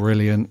absolutely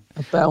brilliant.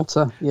 A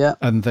belter, yeah.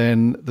 And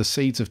then The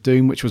Seeds of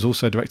Doom, which was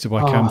also directed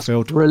by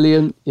Camfield.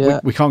 Brilliant,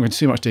 yeah. We can't go into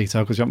too much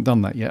detail because we haven't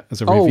done that yet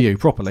as a review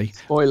properly.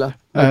 Spoiler.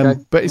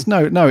 Okay. But it's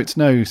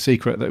no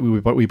secret that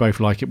we both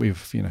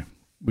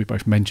we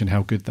both mentioned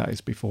how good that is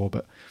before.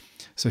 But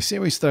so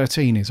Series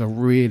 13 is a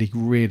really,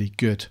 really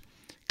good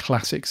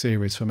classic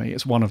series for me.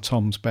 It's one of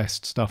Tom's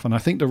best stuff. And I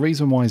think the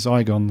reason why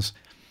Zygons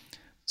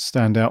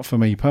stand out for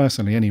me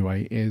personally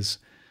anyway is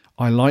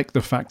I like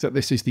the fact that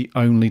this is the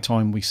only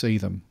time we see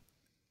them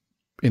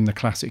in the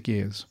classic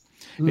years.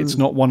 It's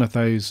not one of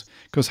those,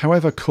 because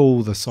however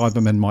cool the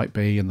Cybermen might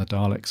be and the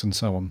Daleks and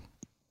so on,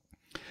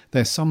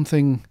 there's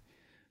something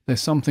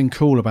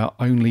cool about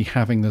only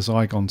having the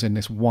Zygons in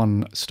this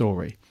one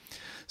story.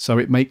 So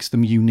it makes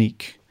them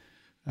unique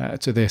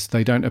to this.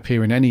 They don't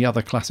appear in any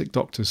other classic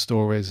Doctor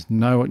stories.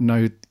 No,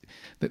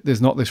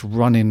 there's not this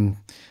running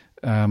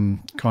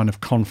kind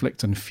of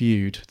conflict and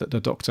feud that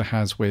the Doctor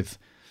has with...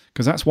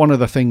 Because that's one of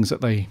the things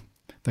that they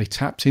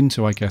tapped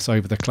into, I guess,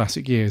 over the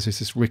classic years, is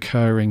this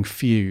recurring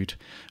feud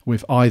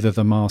with either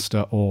the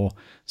Master or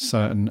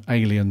certain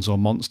aliens or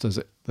monsters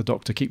that the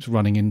Doctor keeps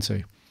running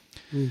into.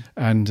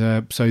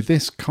 And so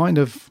this kind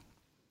of...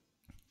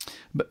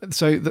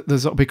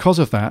 because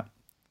of that,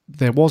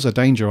 there was a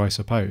danger, I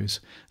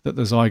suppose, that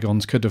the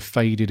Zygons could have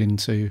faded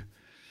into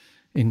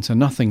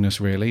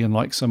nothingness, really, and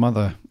like some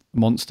other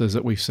monsters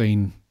that we've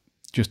seen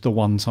just the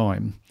one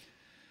time,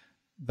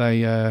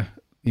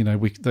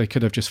 they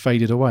could have just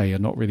faded away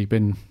and not really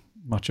been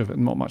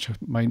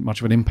made much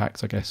of an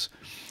impact, I guess.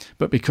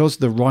 But because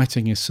the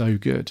writing is so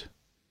good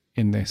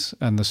in this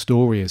and the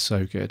story is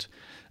so good,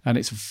 and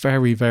it's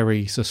very,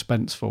 very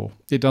suspenseful,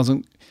 it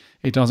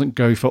doesn't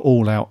go for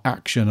all out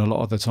action a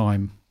lot of the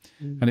time,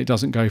 and it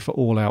doesn't go for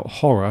all out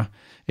horror.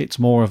 It's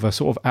more of a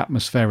sort of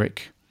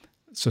atmospheric,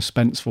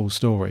 suspenseful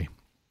story,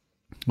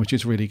 which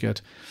is really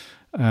good.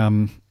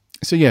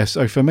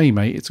 So for me,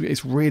 mate,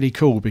 it's really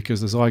cool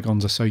because the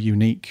Zygons are so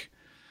unique.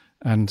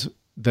 And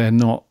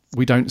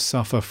we don't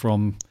suffer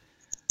from,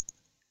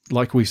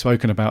 like we've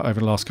spoken about over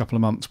the last couple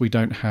of months, we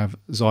don't have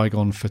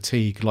Zygon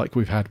fatigue like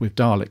we've had with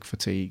Dalek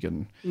fatigue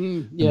and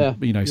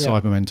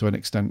Cybermen to an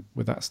extent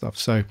with that stuff.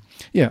 So,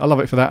 yeah, I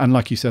love it for that. And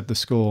like you said, the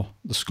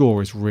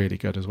score is really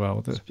good as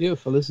well. It's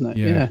beautiful, isn't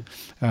it?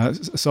 Yeah.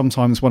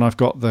 Sometimes when I've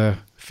got the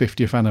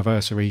 50th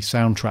anniversary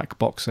soundtrack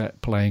box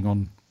set playing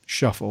on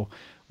shuffle,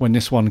 when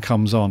this one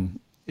comes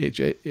on, it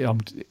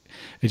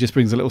just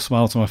brings a little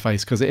smile to my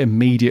face because it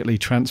immediately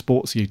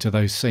transports you to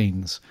those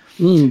scenes.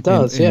 It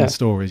does, in the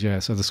stories, yeah.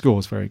 So the score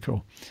is very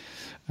cool.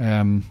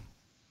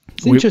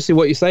 It's interesting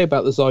what you say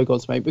about the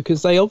Zygons, mate,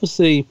 because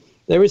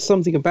there is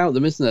something about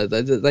them, isn't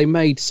there? They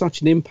made such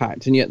an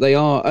impact, and yet they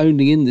are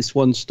only in this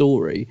one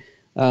story,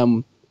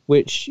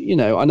 which,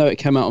 I know it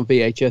came out on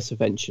VHS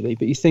eventually,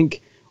 but you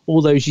think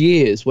all those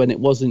years when it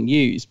wasn't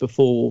used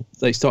before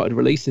they started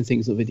releasing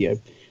things on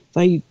video,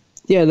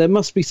 there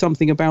must be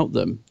something about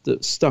them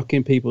that stuck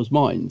in people's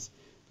minds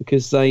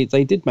because they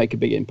did make a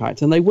big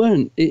impact, and they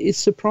weren't. It's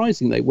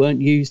surprising they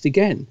weren't used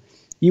again.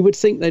 You would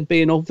think they'd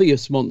be an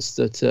obvious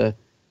monster to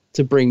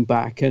bring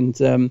back,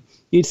 and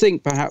you'd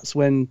think perhaps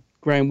when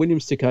Graham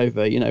Williams took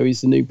over,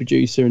 he's the new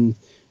producer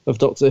of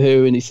Doctor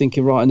Who, and he's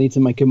thinking, right, I need to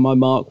make my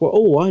mark.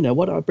 Well, I know,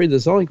 why don't I bring the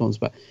Zygons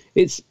back?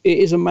 It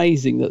is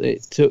amazing that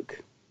it took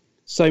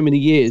so many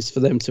years for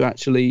them to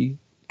actually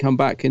come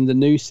back in the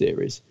new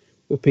series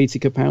with Peter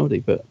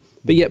Capaldi, but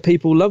yet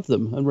people love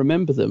them and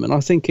remember them, and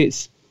I think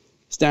it's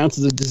down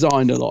to the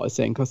design a lot. I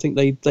think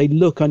they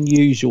look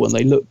unusual and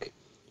they look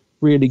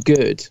really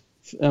good.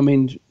 I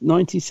mean,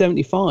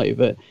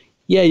 1975,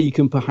 you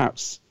can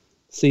perhaps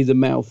see the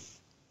mouth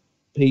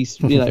piece,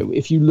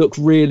 if you look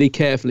really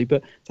carefully,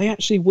 but they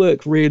actually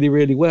work really,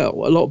 really well.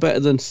 A lot better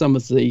than some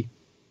of the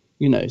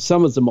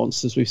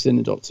monsters we've seen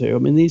in Doctor Who. I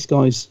mean, these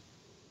guys,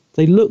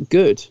 they look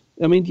good.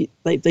 I mean,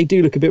 they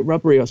do look a bit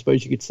rubbery, I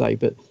suppose you could say,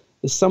 but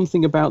there's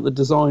something about the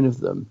design of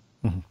them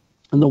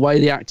and the way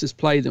the actors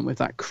play them with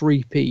that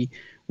creepy,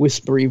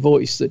 whispery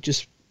voice that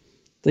just,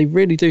 they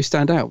really do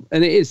stand out.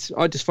 And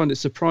I just find it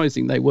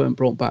surprising they weren't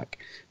brought back.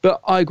 But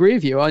I agree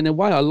with you. In a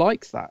way, I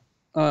like that.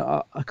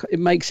 It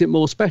makes it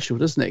more special,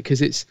 doesn't it?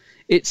 Because it's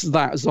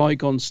that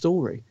Zygon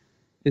story.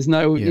 There's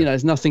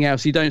there's nothing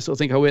else. You don't sort of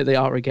think, oh, here they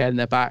are again,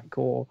 they're back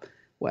or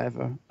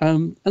whatever.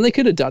 And they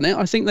could have done it.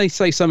 I think they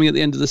say something at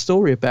the end of the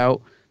story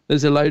about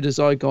there's a load of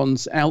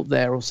Zygons out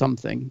there or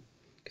something,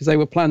 because they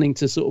were planning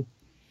to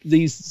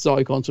these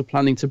Zygons were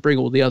planning to bring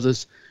all the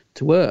others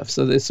to Earth.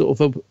 So there's sort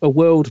of a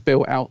world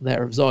built out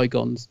there of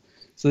Zygons.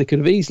 So they could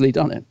have easily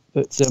done it.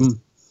 But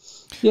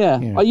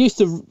I used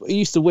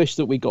to wish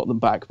that we got them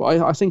back,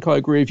 but I think I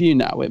agree with you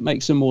now. It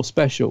makes them more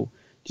special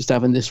just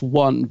having this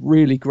one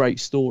really great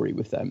story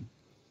with them.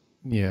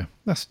 Yeah,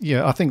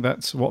 I think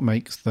that's what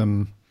makes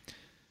them,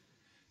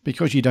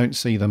 because you don't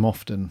see them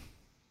often.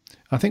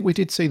 I think we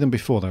did see them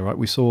before, though, right?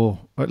 We saw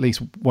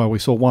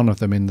one of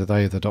them in The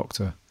Day of the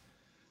Doctor,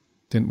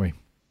 didn't we?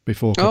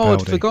 Before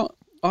Capaldi.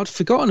 I'd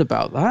forgotten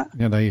about that.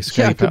 Yeah, they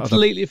escape. I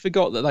completely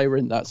forgot that they were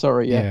in that.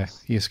 Sorry. Yeah,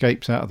 he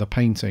escapes out of the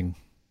painting.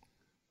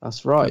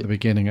 That's right. At the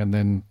beginning, and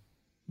then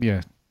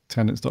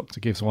Tennant's Doctor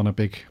gives one a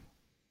big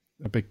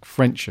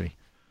Frenchie.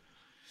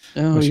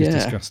 Oh, which is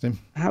disgusting.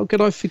 How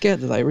could I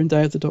forget that they were in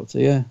Day of the Doctor?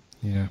 Yeah.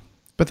 Yeah.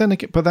 But then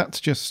again,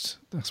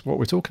 that's what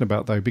we're talking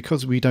about, though,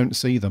 because we don't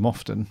see them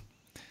often.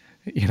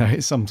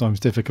 It's sometimes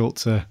difficult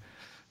to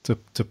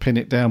pin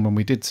it down when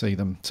we did see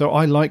them. So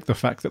I like the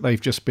fact that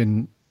they've just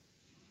been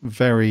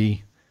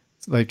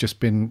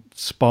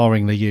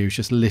sparingly used,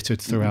 just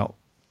littered throughout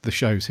the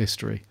show's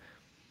history.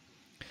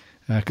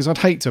 Because I'd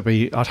hate to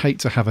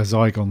have a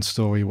Zygon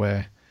story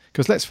where,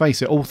 because let's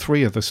face it, all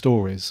three of the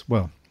stories,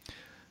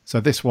 so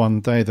this one,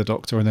 Day of the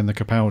Doctor, and then the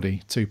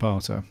Capaldi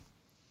two-parter,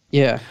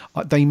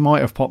 they might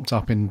have popped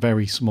up in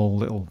very small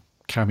little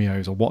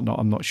cameos or whatnot,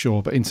 I'm not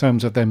sure, but in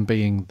terms of them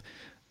being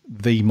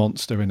the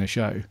monster in a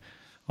show,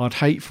 I'd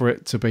hate for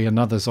it to be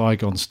another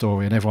Zygon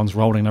story and everyone's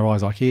rolling their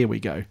eyes like, here we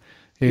go,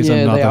 here's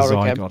another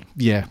Zygon.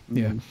 Yeah.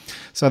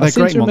 So they're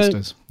great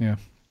monsters.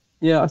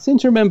 Yeah, I seem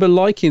to remember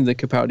liking the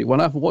Capaldi one.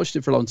 I haven't watched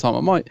it for a long time.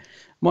 I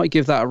might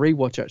give that a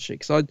rewatch, actually,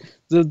 because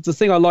the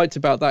thing I liked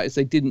about that is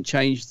they didn't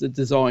change the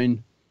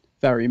design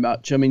very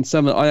much. I mean,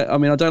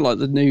 I don't like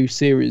the new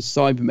series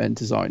Cybermen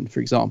design, for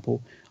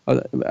example.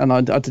 The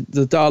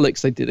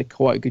Daleks, they did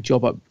quite a good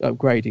job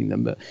upgrading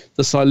them, but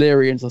the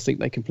Silurians, I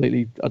think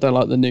I don't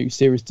like the new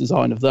series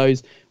design of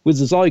those. With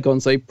the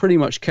Zygons, they pretty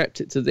much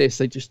kept it to this.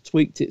 They just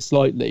tweaked it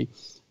slightly,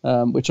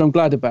 which I'm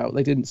glad about.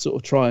 They didn't sort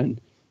of try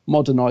and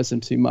modernize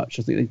them too much,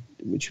 I think,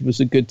 which was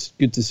a good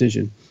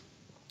decision.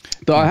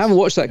 But I haven't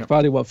watched that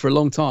Capaldi one for a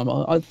long time.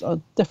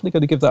 I'm definitely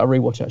going to give that a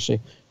rewatch,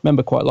 actually.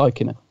 Remember quite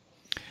liking it.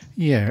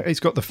 Yeah, it's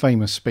got the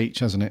famous speech,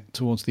 hasn't it,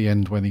 towards the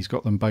end when he's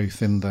got them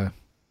both in the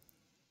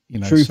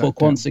Truth or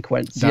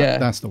Consequence.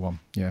 That's the one.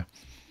 Yeah,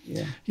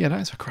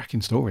 that's a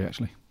cracking story,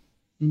 actually.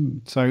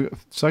 So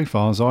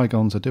far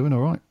Zygons are doing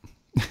all right.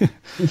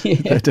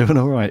 They're doing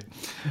all right.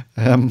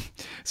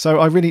 So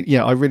I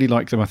really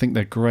like them. I think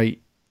they're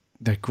great.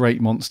 They're great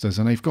monsters,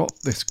 and they've got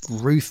this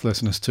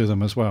ruthlessness to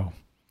them as well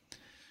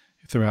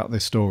throughout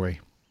this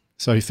story.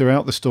 So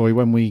throughout the story,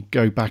 when we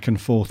go back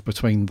and forth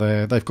between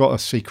they've got a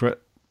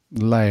secret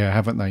lair,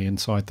 haven't they,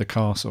 inside the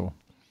castle?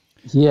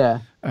 Yeah,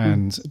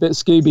 and a bit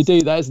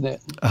Scooby-Doo, that, isn't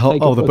it?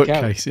 The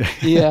bookcase.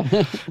 Yeah.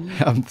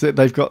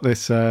 They've got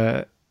this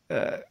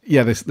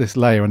this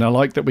layer, and I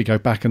like that we go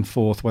back and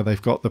forth where they've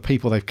got the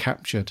people they've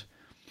captured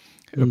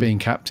who are being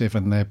captive,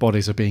 and their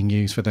bodies are being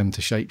used for them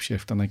to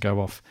shapeshift, and they go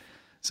off.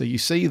 So you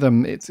see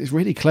them. It's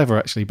really clever,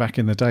 actually, back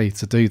in the day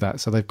to do that.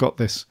 So they've got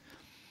this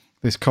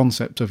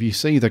concept of, you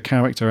see the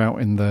character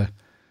out in the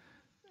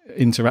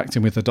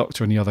interacting with the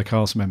Doctor and the other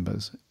cast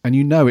members, and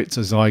it's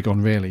a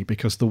Zygon, really,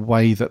 because the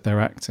way that they're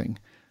acting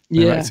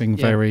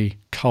very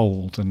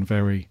cold and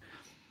very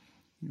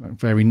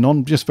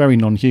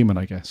non-human,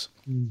 I guess.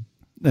 And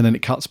then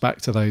it cuts back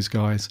to those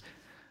guys,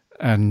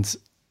 and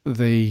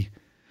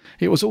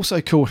it was also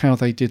cool how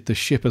they did the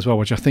ship as well,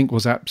 which I think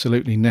was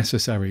absolutely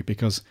necessary,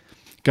 because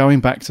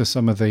going back to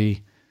some of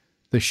the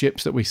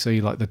ships that we see,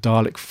 like the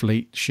Dalek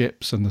fleet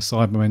ships and the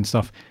Cybermen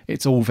stuff,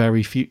 it's all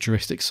very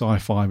futuristic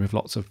sci-fi with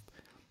lots of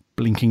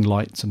blinking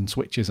lights and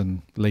switches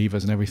and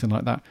levers and everything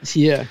like that.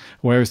 Yeah.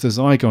 Whereas the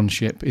Zygon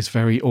ship is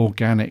very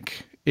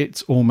organic.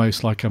 It's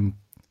almost like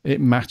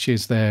it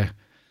matches their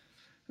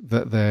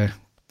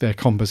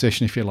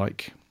composition, if you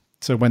like.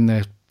 So when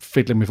they're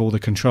fiddling with all the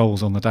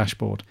controls on the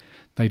dashboard,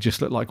 they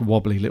just look like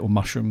wobbly little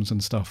mushrooms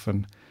and stuff,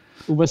 and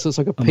almost looks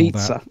like a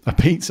pizza. A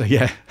pizza,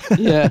 yeah.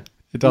 Yeah.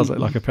 It does look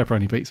like a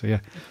pepperoni pizza,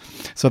 yeah.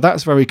 So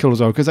that's very cool as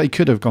well, because they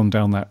could have gone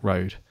down that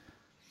road.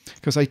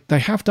 Because they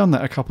have done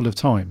that a couple of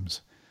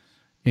times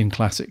in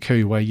Classic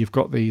Who, where you've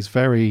got these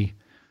very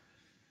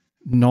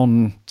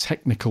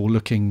non-technical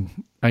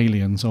looking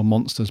aliens or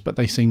monsters, but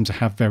they seem to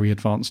have very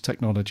advanced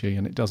technology,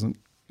 and it doesn't...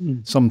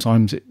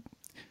 Sometimes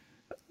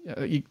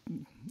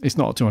it's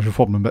not too much of a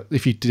problem, but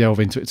if you delve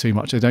into it too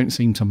much, they don't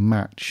seem to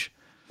match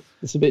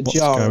it's a bit what's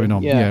jarring, going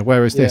on. yeah.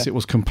 Whereas this, it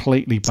was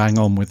completely bang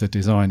on with the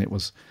design.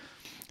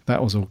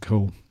 That was all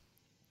cool.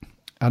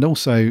 And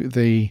also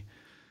the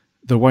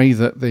way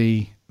that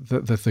the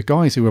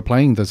guys who were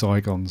playing the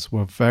Zygons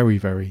were very,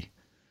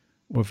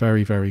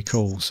 very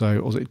cool.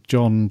 So was it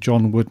John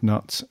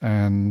Woodnut,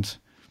 and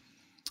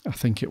I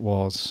think it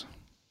was,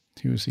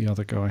 who was the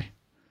other guy?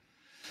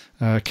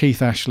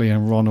 Keith Ashley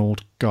and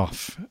Ronald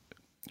Guff,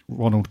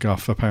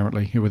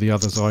 apparently, who were the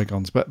other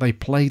Zygons, but they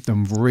played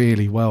them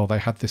really well. They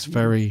had this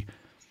very,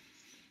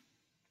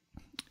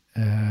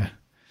 I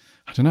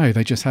don't know,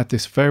 they just had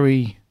this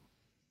very,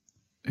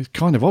 it's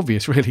kind of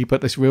obvious really,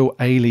 but this real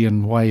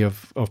alien way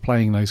of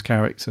playing those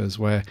characters,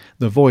 where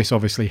the voice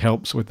obviously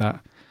helps with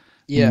that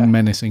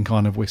menacing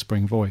kind of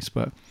whispering voice,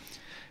 but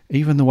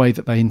even the way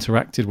that they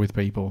interacted with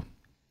people,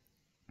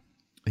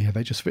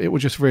 it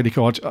was just really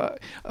cool.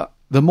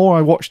 The more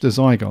I watch the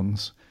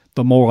Zygons,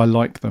 the more I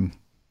like them.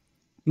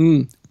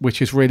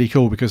 Which is really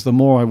cool, because the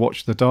more I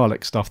watch the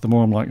Dalek stuff, the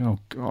more I'm like, oh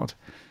God,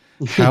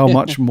 how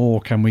much more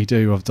can we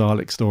do of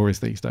Dalek stories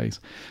these days?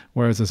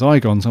 Whereas the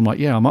Zygons, I'm like,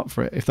 yeah, I'm up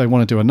for it. If they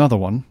want to do another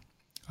one,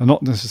 I'm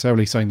not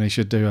necessarily saying they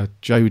should do a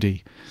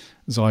Jodie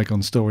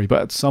Zygon story,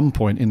 but at some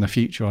point in the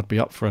future, I'd be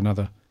up for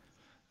another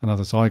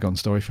Zygon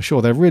story for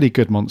sure. They're really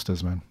good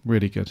monsters, man.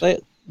 Really good.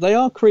 They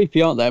are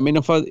creepy, aren't they? I mean,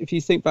 if you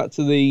think back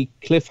to the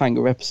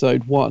cliffhanger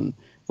episode 1,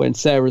 when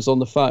Sarah's on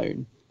the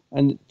phone,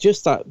 and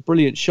just that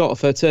brilliant shot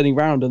of her turning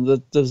around and the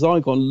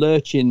Zygon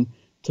lurching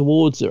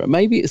towards her. And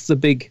maybe it's the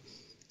big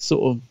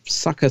sort of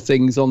sucker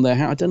things on their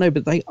hand. I don't know,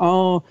 but they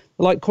are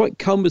like quite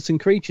cumbersome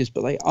creatures,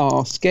 but they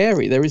are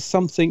scary. There's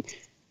something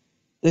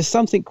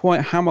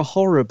quite Hammer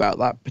horror about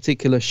that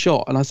particular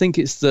shot. And I think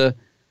it's the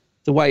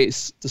way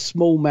it's the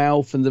small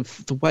mouth and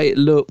the way it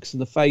looks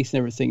and the face and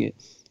everything.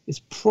 It's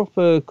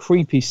proper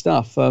creepy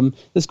stuff.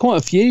 There's quite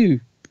a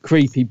few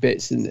creepy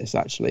bits in this,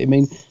 actually. I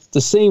mean,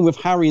 the scene with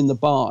Harry in the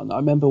barn, I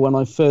remember when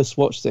I first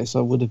watched this, I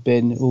would have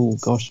been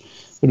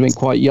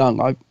quite young.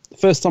 The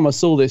first time I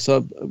saw this,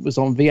 I was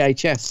on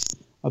VHS.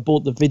 I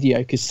bought the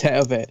video cassette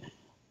of it,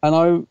 and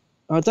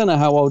I don't know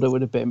how old I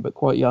would have been, but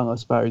quite young, I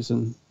suppose.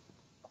 And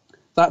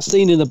that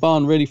scene in the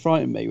barn really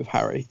frightened me with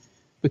Harry,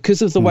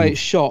 because of the way it's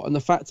shot and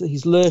the fact that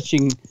he's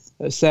lurching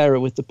at Sarah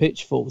with the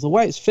pitchfork. The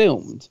way it's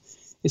filmed,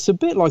 it's a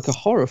bit like a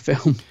horror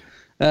film.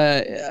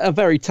 A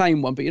very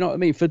tame one, but you know what I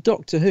mean? For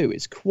Doctor Who,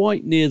 it's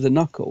quite near the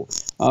knuckle.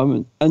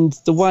 And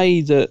the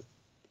way that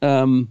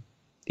Ian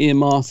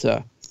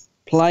Marter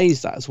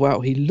plays that as well,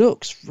 he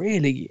looks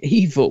really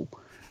evil,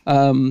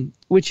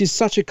 which is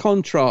such a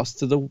contrast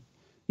to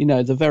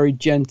the very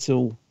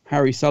gentle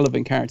Harry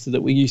Sullivan character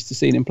that we used to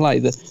see him play.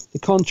 The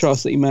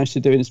contrast that he managed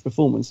to do in his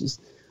performance is,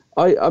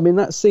 I mean,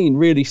 that scene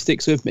really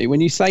sticks with me.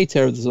 When you say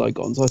Terror of the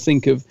Zygons, I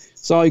think of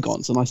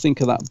Zygons, and I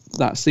think of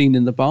that scene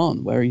in the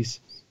barn where he's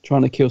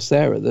trying to kill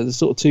Sarah. They're the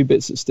sort of two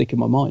bits that stick in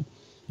my mind.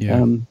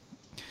 Yeah.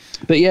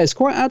 But yeah, it's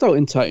quite adult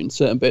in tone,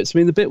 certain bits. I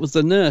mean, the bit with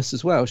the nurse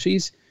as well,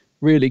 she's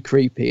really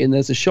creepy. And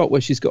there's a shot where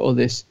she's got all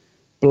this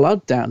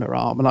blood down her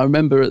arm. And I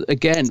remember,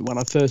 again, when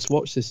I first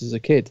watched this as a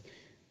kid,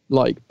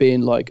 like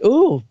being like,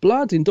 oh,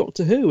 blood in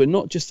Doctor Who, and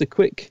not just a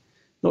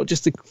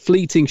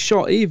fleeting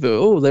shot either.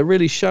 Oh, they're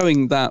really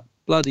showing that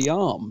bloody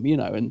arm,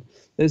 and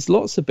there's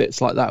lots of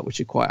bits like that which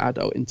are quite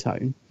adult in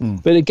tone.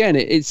 But again,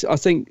 I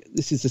think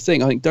this is the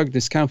thing. I think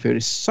Douglas Camfield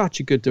is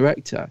such a good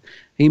director.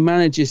 He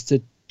manages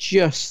to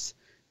just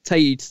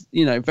take,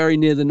 very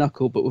near the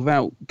knuckle, but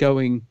without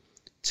going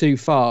too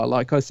far.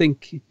 Like, I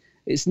think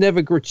it's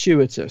never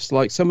gratuitous.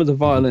 Like some of the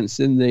violence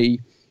in the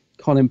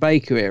Colin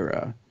Baker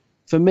era,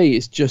 for me,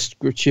 it's just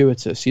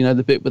gratuitous.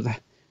 The bit with the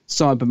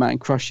Cyberman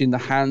crushing the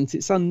hands,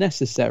 it's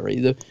unnecessary.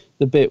 The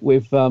bit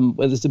with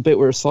where there's a bit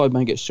where a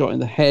Cyberman gets shot in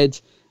the head,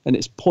 and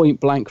it's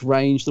point blank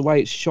range. The way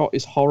it's shot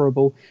is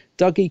horrible.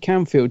 Dougie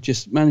Camfield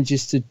just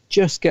manages to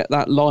just get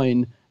that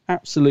line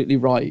absolutely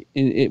right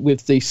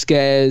with the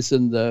scares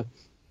and the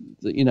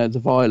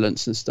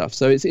violence and stuff.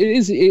 So it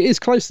is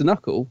close to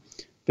knuckle,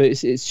 but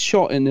it's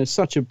shot in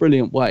such a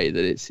brilliant way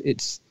that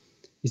it's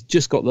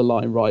just got the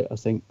line right, I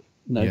think.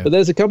 Yeah. But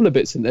there's a couple of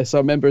bits in this. I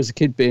remember as a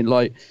kid being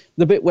like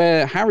the bit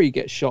where Harry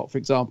gets shot, for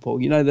example.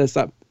 There's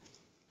that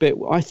bit.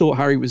 I thought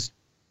Harry was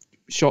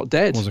shot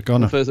dead. Was a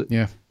gunner.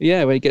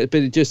 Yeah. When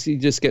he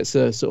just gets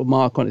a sort of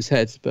mark on his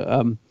head.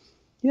 But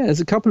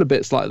there's a couple of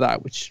bits like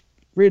that which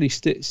really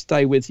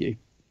stay with you.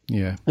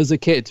 Yeah. As a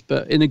kid,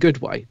 but in a good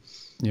way.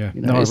 Yeah.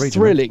 You know, it's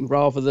thrilling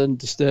rather than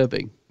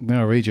disturbing.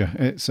 No, I read you.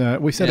 It's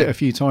we've said it a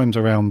few times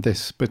around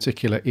this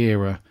particular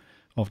era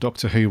of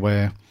Doctor Who,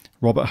 where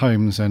Robert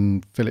Holmes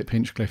and Philip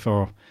Hinchcliffe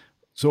are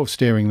sort of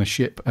steering the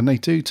ship, and they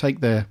do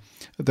take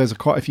there's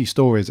quite a few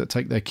stories that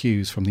take their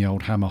cues from the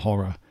old Hammer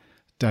horror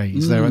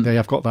days. They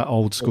have got that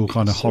old school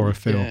kind of horror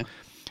feel,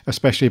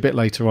 especially a bit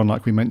later on,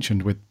 like we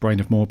mentioned with Brain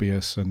of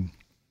Morbius and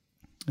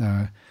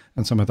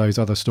some of those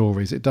other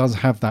stories. It does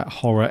have that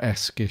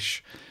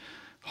horror-esque-ish.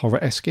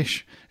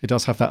 It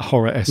does have that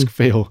horror-esque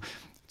feel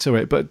to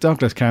it. But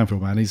Douglas Campbell,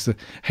 man,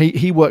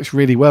 he works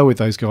really well with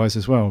those guys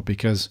as well,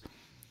 because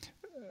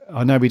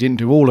I know we didn't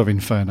do all of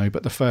Inferno,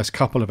 but the first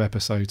couple of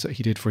episodes that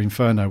he did for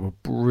Inferno were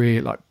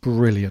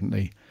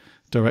brilliantly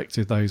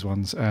directed, those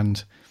ones.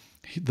 And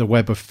The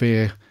Web of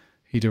Fear,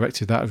 he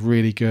directed that, was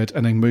really good.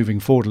 And then moving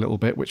forward a little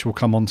bit, which we'll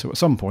come on to at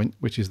some point,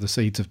 which is The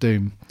Seeds of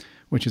Doom,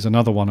 which is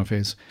another one of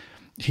his.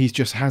 He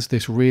just has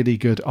this really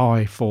good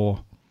eye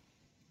for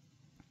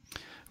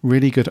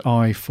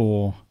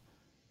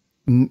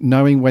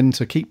knowing when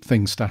to keep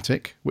things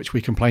static, which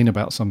we complain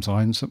about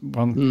sometimes,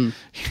 and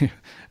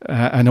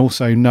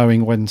also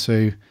knowing when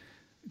to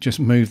just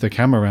move the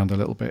camera around a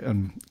little bit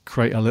and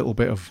create a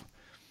bit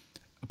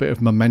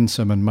of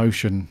momentum and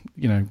motion,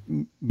 you know,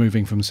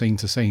 moving from scene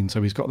to scene.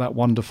 So he's got that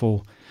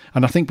wonderful,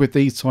 and I think with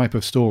these type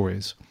of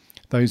stories,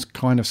 those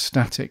kind of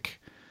static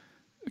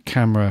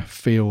camera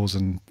feels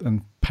and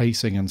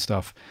pacing and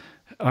stuff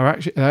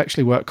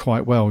actually work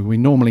quite well. We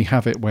normally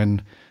have it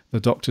when the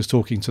Doctor's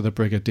talking to the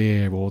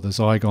Brigadier, or the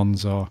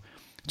Zygons are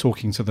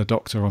talking to the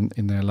Doctor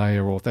in their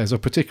lair, or there's a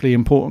particularly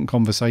important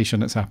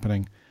conversation that's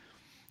happening,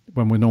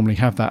 when we normally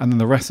have that. And then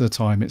the rest of the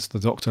time it's the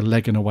Doctor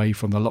legging away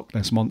from the Loch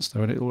Ness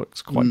Monster, and it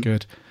looks quite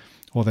good.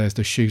 Or there's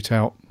the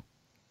shootout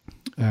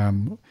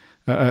when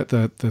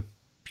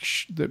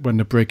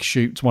the brig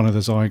shoots one of the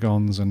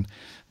Zygons, and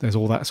there's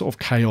all that sort of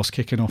chaos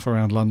kicking off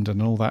around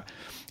London and all that.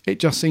 It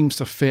just seems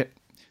to fit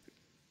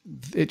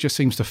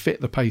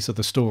the pace of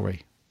the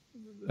story.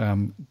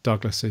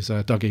 Douglas's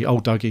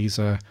Dougie's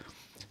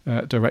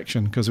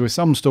direction, because there were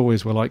some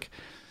stories where, like,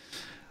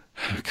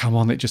 come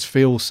on, it just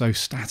feels so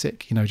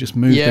static, you know, just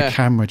move the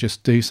camera,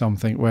 just do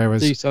something.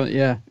 Whereas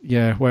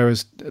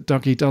whereas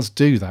Dougie does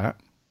do that,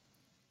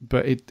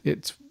 but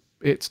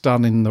it's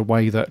done in the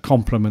way that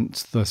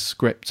complements the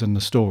script and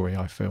the story,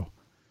 I feel.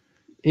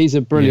 He's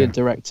a brilliant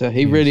director.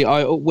 He really,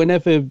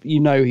 whenever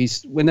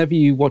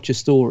you watch a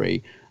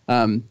story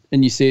and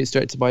you see it's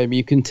directed by him,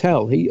 you can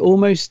tell he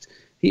almost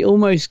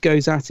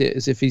goes at it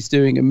as if he's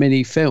doing a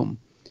mini film.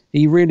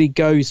 He really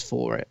goes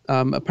for it.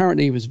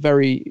 Apparently he was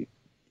very,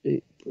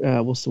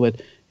 what's the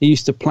word? He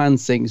used to plan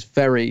things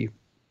very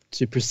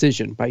to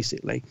precision,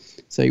 basically.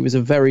 So he was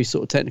a very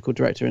sort of technical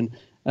director,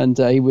 and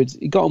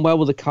he got on well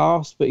with the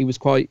cast, but he was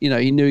quite, you know,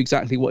 he knew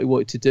exactly what he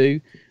wanted to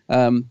do.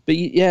 But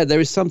there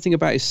is something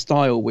about his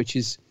style which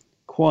is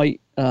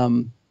quite,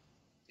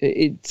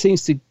 it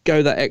seems to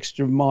go that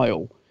extra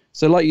mile.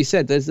 So like you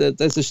said, there's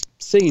a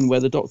scene where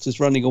the Doctor's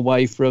running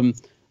away from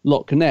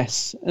Loch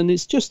Ness, and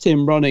it's just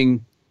him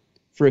running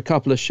for a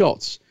couple of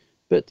shots.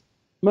 But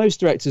most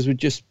directors would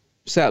just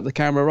set up the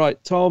camera,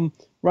 right, Tom,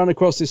 run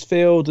across this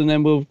field, and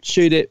then we'll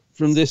shoot it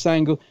from this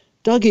angle.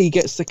 Dougie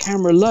gets the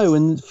camera low,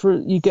 and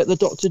you get the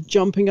Doctor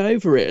jumping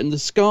over it and the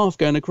scarf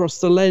going across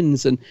the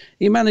lens, and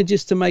he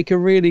manages to make a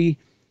really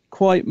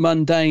quite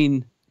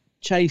mundane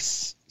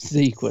chase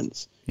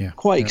sequence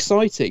quite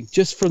exciting,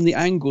 just from the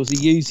angles he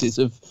uses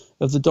of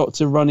the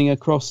Doctor running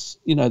across,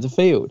 you know, the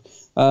field.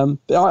 But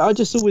I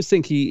just always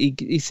think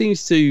he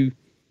seems to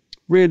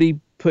really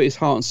put his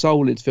heart and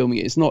soul into filming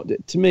it. It's not,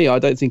 to me, I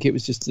don't think it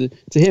was just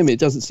to him, it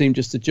doesn't seem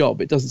just a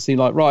job. It doesn't seem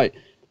like, right,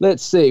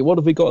 let's see, what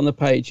have we got on the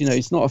page? You know,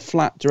 he's not a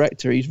flat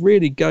director. He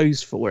really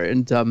goes for it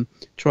and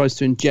tries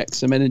to inject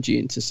some energy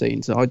into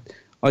scenes. I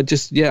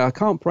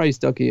can't praise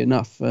Dougie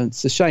enough.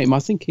 It's a shame. I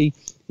think he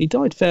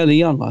died fairly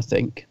young, I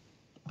think.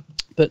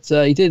 But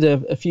he did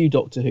a few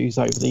Doctor Who's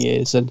over the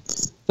years, and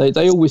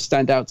they always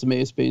stand out to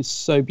me as being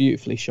so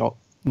beautifully shot.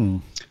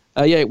 Well,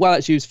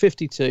 actually, he was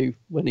 52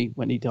 when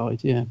he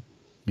died.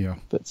 Yeah.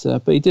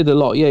 But he did a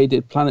lot. Yeah, he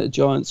did Planet of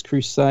Giants,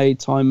 Crusade,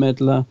 Time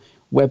Meddler,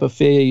 Web of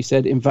Fear. You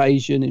said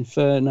Invasion,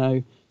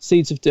 Inferno,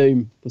 Seeds of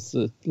Doom was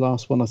the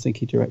last one I think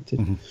he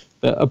directed. Mm-hmm.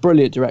 But a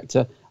brilliant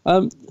director.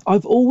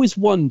 I've always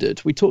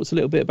wondered. We talked a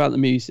little bit about the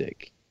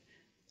music.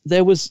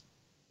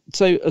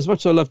 So as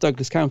much as I love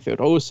Douglas Camfield,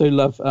 I also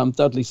love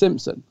Dudley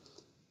Simpson.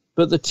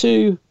 But the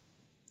two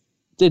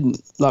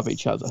didn't love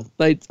each other.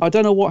 I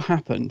don't know what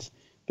happened,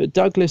 but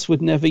Douglas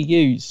would never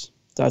use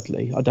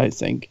Dudley, I don't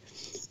think.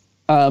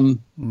 And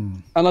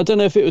I don't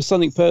know if it was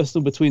something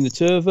personal between the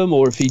two of them,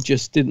 or if he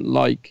just didn't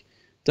like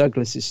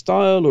Douglas's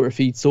style, or if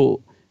he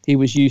thought he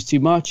was used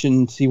too much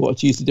and he wanted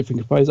to use a different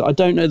composer. I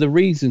don't know the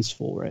reasons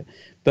for it,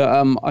 but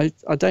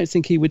I don't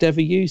think he would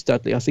ever use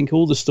Dudley. I think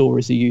all the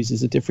stories he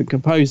uses a different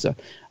composer.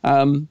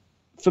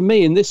 For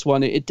me, in this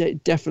one, it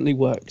definitely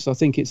works. I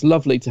think it's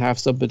lovely to have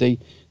somebody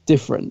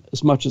different,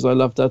 as much as I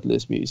love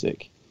Dudley's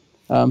music.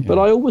 But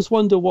I always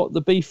wonder what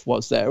the beef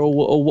was there,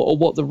 or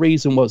what the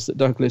reason was that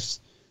Douglas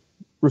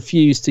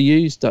refused to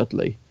use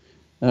Dudley.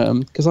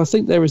 Because I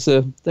think there is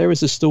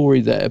a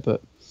story there,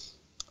 but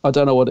I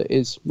don't know what it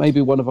is.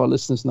 Maybe one of our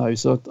listeners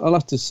knows, so I'll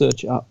have to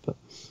search it up. But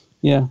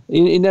yeah,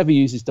 he never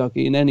uses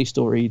Dougie in any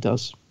story he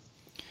does.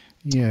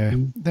 Yeah,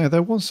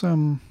 there was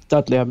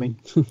Dudley. I mean,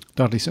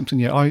 Dudley Simpson.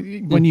 Yeah,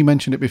 when you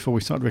mentioned it before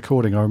we started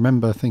recording, I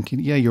remember thinking,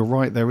 yeah, you're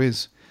right. There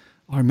is.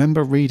 I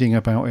remember reading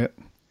about it.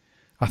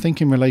 I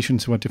think in relation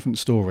to a different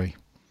story.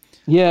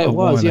 Yeah, it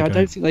was. Yeah, ago. I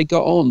don't think they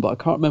got on, but I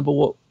can't remember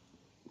what.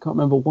 Can't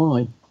remember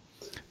why.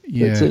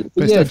 Yeah,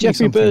 but yeah,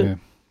 Jeffrey Bird.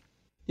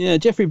 Yeah,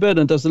 Jeffrey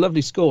Burden does a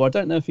lovely score. I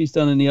don't know if he's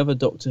done any other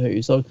Doctor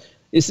Who. So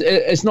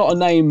it's not a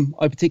name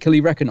I particularly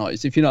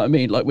recognise, if you know what I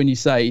mean. Like when you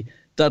say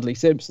Dudley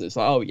Simpson, it's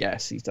like, oh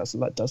yes, he does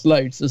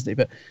loads, doesn't he?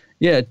 But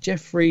yeah,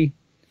 Jeffrey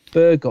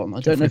Burgon. I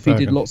don't know if he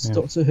did lots of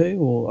Doctor Who,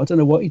 or I don't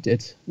know what he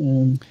did.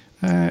 Well,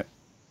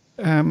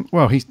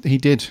 he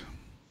did.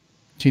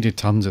 He did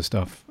tons of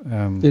stuff.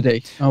 Did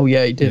he? Oh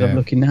yeah, he did. Yeah. I'm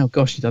looking now.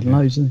 Gosh, he did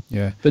loads, didn't he?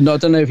 Yeah. But no, I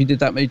don't know if he did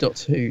that many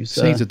Doctor Who's.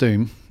 Seeds of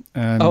Doom.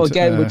 And,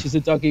 again, which is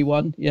a Dougie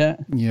one. Yeah.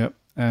 Yeah.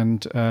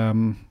 And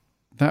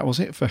that was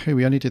it for Who.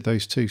 He only did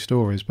those 2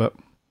 stories, but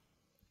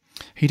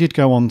he did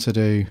go on to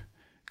do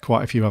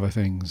quite a few other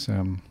things.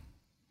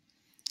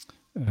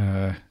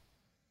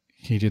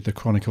 He did the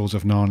Chronicles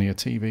of Narnia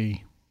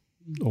TV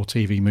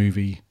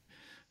movie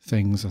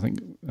things. I think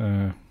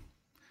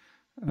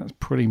that's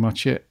pretty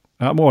much it.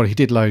 Well, he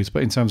did loads,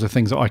 but in terms of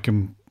things that I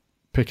can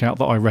pick out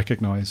that I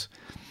recognise,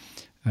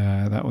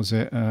 that was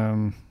it.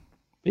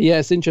 But yeah,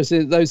 it's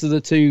interesting. Those are the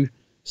 2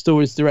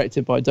 stories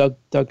directed by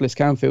Douglas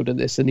Camfield in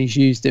this, and he's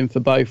used him for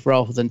both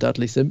rather than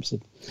Dudley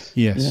Simpson.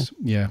 Yes,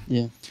 yeah.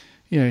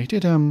 He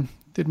did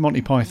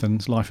Monty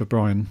Python's Life of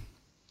Brian.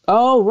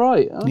 Oh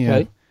right, okay.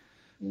 Yeah,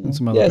 and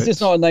some other bits. It's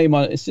just not a name.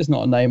 It's just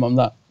not a name I'm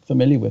that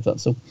familiar with.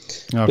 That's all.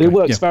 Okay, but it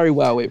works very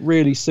well. It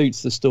really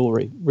suits the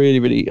story. Really,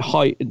 really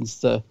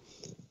heightens the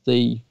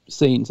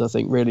scenes. I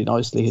think really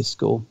nicely. His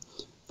score.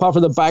 Apart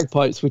from the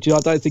bagpipes, which I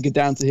don't think are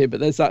down to him, but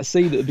there's that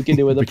scene at the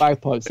beginning where the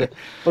bagpipes are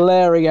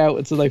blaring out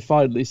until they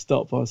finally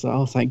stop. I was like,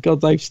 oh, thank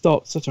God they've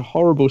stopped. Such a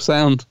horrible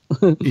sound.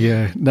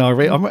 Yeah, no,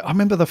 I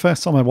remember the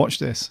first time I watched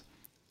this,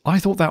 I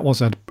thought that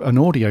was an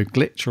audio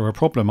glitch or a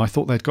problem. I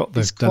thought they'd got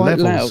the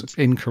levels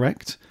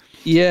incorrect.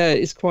 Yeah,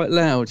 it's quite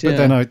loud. Yeah. But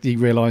then you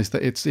realise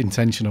that it's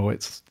intentional.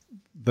 It's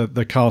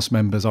the cast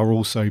members are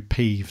also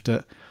peeved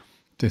at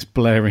this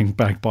blaring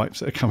bagpipes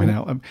that are coming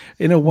out.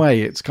 In a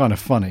way, it's kind of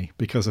funny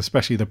because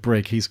especially the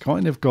brig, he's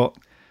got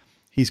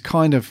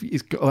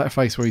that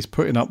face where he's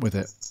putting up with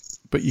it.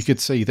 But you could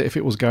see that if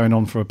it was going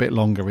on for a bit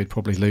longer, he'd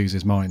probably lose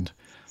his mind.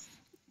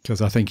 Because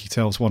I think he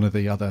tells one of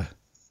the other,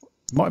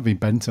 might have been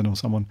Benton or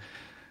someone,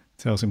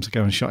 tells him to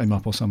go and shut him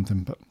up or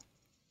something. But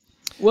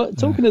well,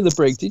 talking of the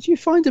brig, did you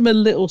find him a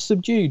little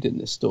subdued in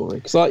this story?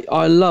 Because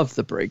I love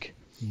the brig.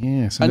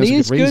 Yes, and he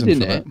is good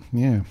in it.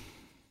 Yeah.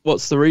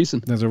 What's the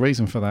reason? There's a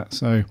reason for that.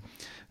 So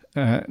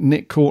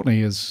Nick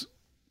Courtney has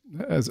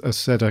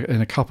said in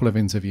a couple of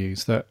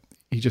interviews that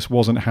he just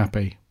wasn't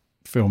happy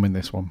filming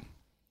this one.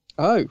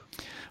 Oh.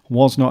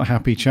 Was not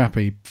happy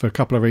chappy for a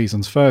couple of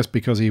reasons. First,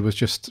 because he was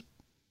just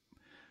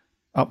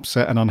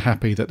upset and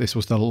unhappy that this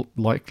was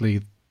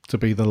likely to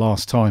be the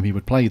last time he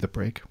would play the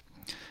brig,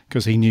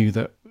 because he knew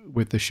that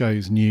with the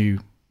show's new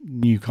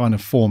kind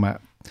of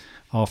format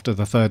after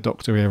the Third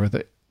Doctor era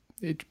that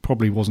it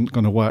probably wasn't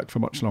going to work for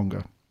much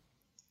longer.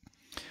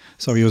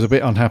 So he was a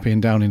bit unhappy and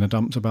down in the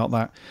dumps about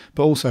that.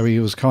 But also he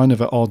was kind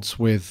of at odds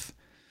with...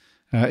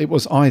 it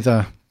was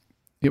either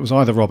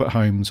Robert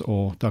Holmes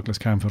or Douglas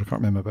Camfield, I can't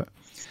remember, but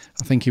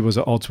I think he was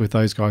at odds with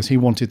those guys. He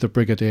wanted the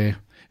Brigadier...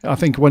 I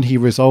think when he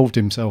resolved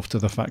himself to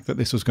the fact that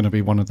this was going to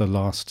be one of the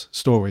last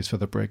stories for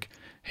the brig,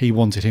 he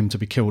wanted him to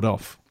be killed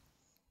off.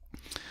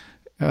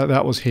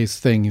 That was his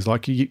thing. He's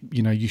like,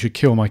 you should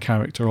kill my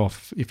character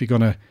off. If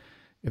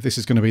this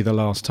is going to be the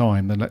last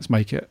time, then let's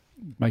make it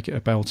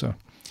a belter.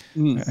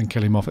 And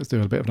kill him off. Let's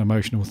do a bit of an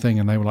emotional thing.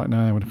 And they were like,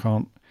 no, we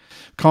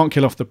can't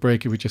kill off the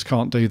brig. We just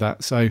can't do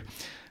that. So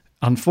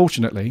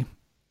unfortunately,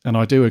 and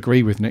I do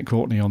agree with Nick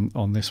Courtney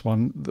on this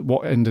one,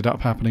 what ended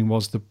up happening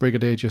was the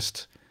Brigadier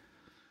just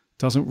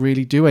doesn't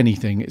really do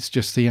anything. It's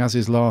just he has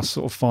his last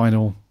sort of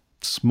final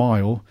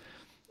smile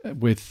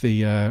with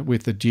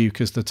the Duke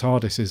as the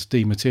TARDIS is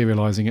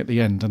dematerialising at the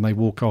end, and they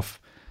walk off.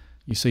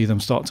 You see them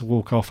start to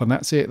walk off, and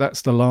that's it.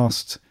 That's the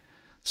last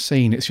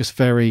scene. It's just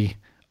very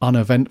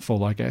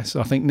uneventful, I guess.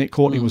 I think Nick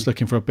Courtney was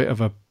looking for a bit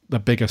of a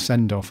bigger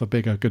send-off, a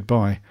bigger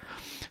goodbye.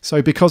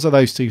 So because of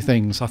those 2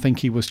 things, I think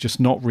he was just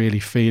not really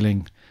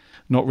feeling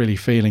it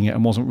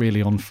and wasn't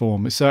really on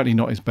form. It's certainly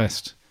not his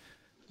best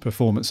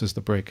performance as the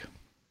brig.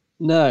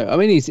 No, I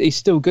mean, he's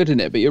still good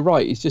in it, but you're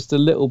right. He's just a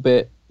little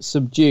bit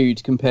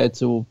subdued compared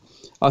to...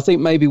 I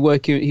think maybe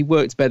he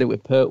worked better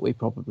with Pertwee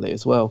probably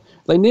as well.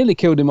 They nearly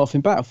killed him off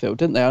in Battlefield,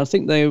 didn't they? I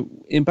think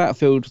in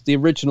Battlefield, the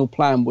original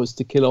plan was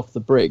to kill off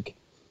the brig,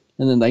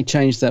 and then they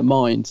changed their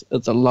mind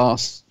at the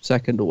last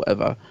second or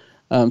whatever.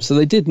 So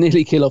they did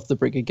nearly kill off the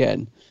brig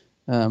again.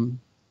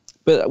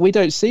 But we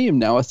don't see him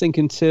now, I think,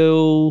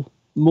 until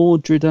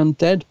Mordred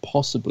Undead,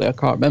 possibly. I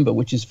can't remember,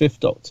 which is Fifth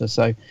Doctor,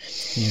 so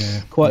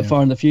quite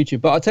far in the future.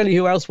 But I'll tell you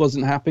who else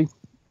wasn't happy.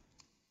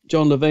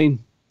 John Levine.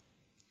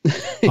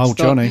 Oh,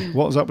 Johnny.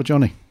 What was up with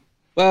Johnny?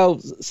 Well,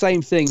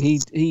 same thing.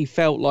 He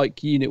felt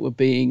like UNIT were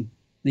being...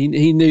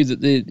 He knew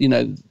that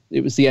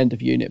it was the end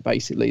of UNIT,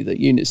 basically, that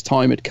UNIT's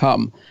time had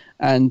come.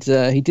 And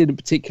he didn't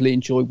particularly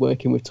enjoy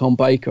working with Tom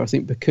Baker, I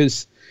think,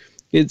 because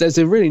there's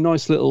a really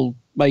nice little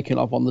making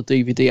of on the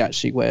DVD,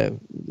 actually, where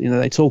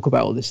they talk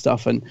about all this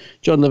stuff. And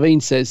John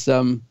Levine says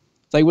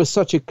they were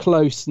such a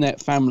close-knit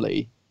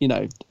family,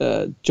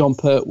 John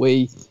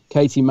Pertwee,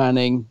 Katie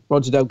Manning,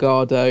 Roger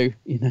Delgado,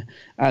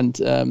 and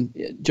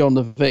John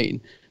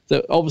Levine,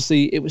 that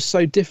obviously it was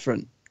so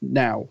different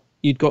now.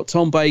 You'd got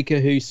Tom Baker,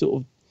 who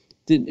sort of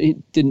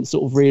didn't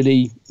sort of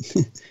really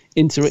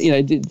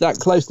that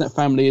close-knit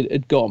family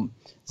had gone.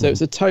 So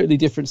it's a totally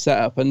different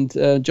setup. And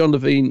John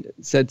Levine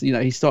said,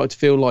 he started to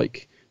feel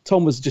like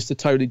Tom was just a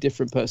totally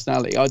different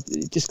personality.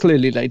 Just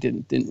clearly they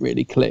didn't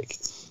really click.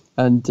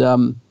 And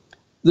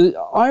the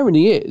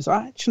irony is,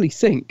 I actually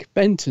think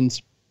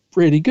Benton's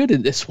really good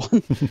in this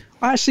one.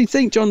 I actually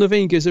think John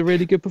Levine gives a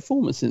really good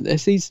performance in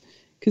this.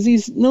 Because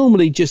he's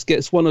normally just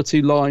gets one or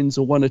two lines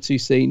or one or two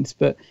scenes,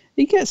 but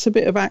he gets a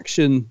bit of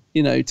action,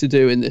 to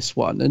do in this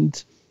one.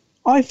 And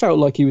I felt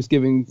like he was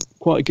giving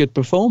quite a good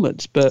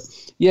performance. But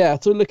yeah,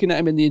 so looking at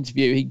him in the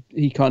interview,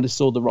 he kind of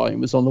saw the writing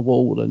was on the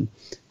wall, and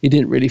he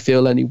didn't really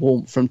feel any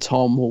warmth from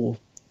Tom or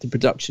the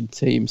production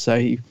team. So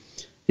he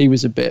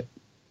was a bit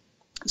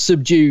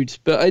subdued.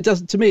 But it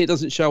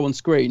doesn't show on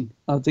screen.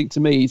 I think to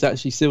me, he's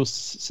actually still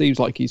seems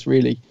like he's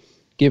really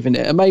giving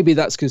it. And maybe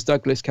that's because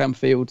Douglas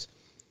Camfield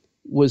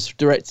was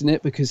directing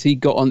it, because he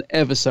got on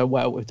ever so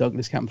well with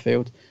Douglas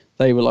Camfield.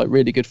 They were like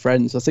really good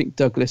friends. I think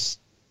Douglas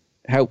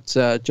helped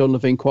John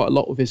Levine quite a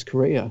lot with his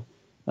career,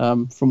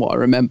 from what I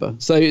remember.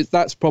 So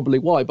that's probably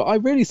why. But I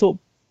really thought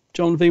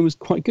John Levine was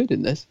quite good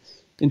in this,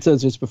 in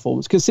terms of his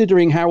performance,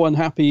 considering how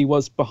unhappy he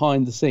was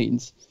behind the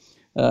scenes.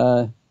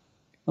 I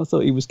thought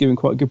he was giving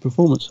quite a good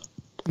performance.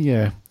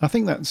 Yeah, I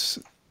think that's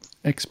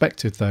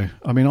expected, though.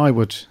 I mean, I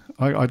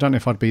don't know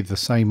if I'd be the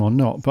same or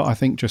not, but I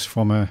think just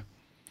from a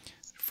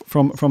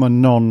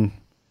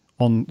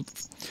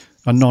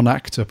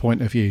non-actor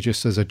point of view,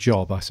 just as a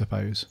job, I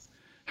suppose,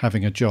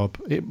 having a job,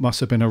 it must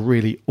have been a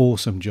really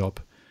awesome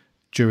job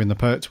during the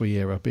Pertwee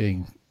era,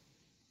 being,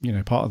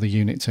 part of the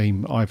UNIT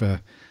team,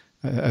 either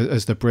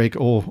as the Brig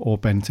or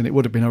Benton. It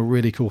would have been a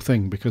really cool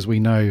thing, because we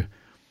know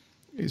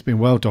it's been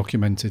well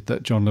documented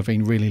that John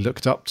Levine really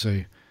looked up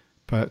to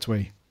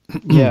Pertwee.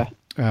 Yeah.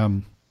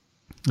 And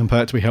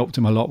Pertwee helped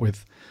him a lot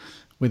with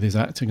his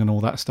acting and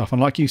all that stuff.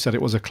 And like you said,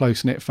 it was a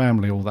close-knit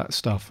family, all that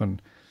stuff.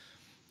 And,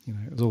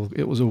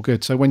 it was all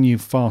good. So when you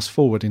fast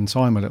forward in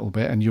time a little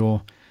bit, and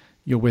you're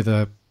with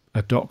a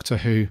doctor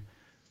who,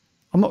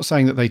 I'm not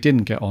saying that they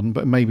didn't get on,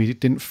 but maybe it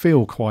didn't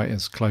feel quite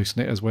as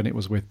close-knit as when it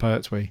was with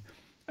Pertwee.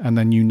 And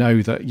then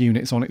that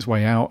UNIT's on its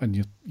way out and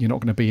you're not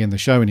going to be in the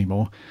show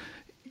anymore.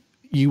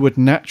 You would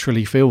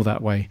naturally feel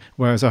that way.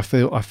 Whereas I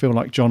feel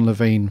like John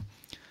Levine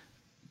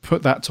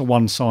put that to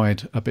one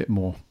side a bit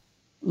more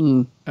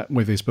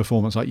with his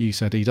performance. Like you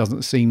said, he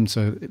doesn't seem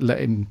to be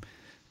letting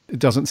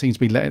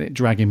it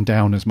drag him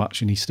down as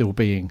much, and he's still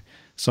being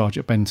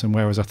Sergeant Benton.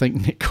 Whereas I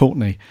think Nick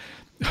Courtney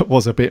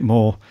was a bit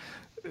more,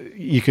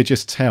 you could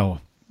just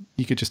tell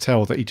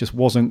that he just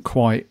wasn't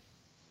quite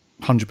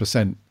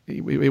 100%.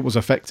 It was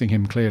affecting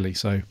him clearly.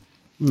 So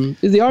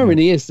the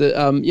irony is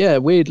that,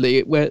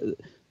 weirdly,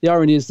 the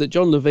irony is that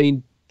John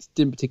Levine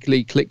didn't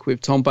particularly click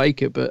with Tom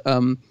Baker, but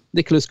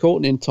Nicholas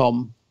Courtney and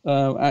Tom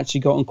actually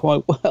got on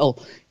quite well.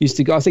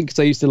 I think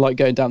they used to like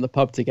going down the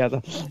pub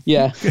together.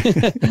 Yeah.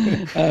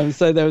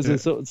 So there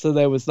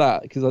was that,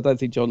 because I don't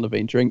think John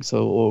Levine drinks,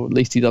 or at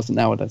least he doesn't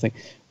now, I don't think.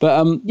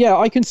 But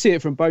I can see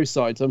it from both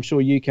sides. I'm sure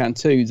you can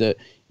too, that,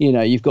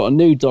 you've got a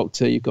new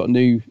Doctor, you've got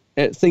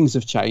things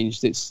have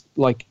changed. It's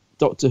like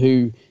Doctor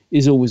Who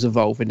is always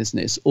evolving, isn't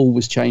it? It's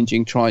always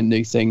changing, trying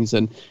new things.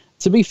 And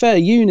to be fair,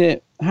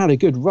 UNIT had a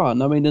good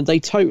run. I mean, and they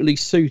totally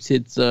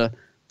suited the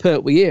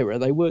Pertwee era.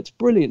 They worked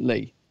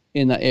brilliantly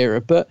in that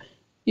era. But,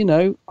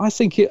 I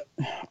think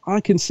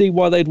I can see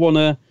why they'd want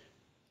to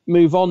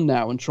move on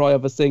now and try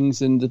other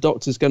things. And the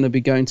Doctor's going to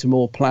be going to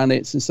more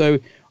planets. And so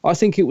I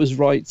think it was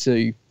right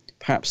to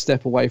perhaps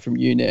step away from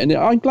UNIT. And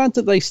I'm glad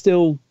that they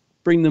still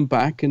bring them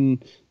back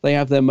and they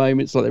have their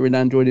moments, like they're in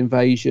Android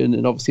Invasion.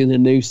 And obviously in the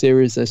new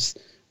series,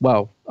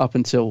 up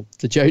until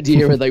the Jodie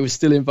era, they were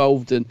still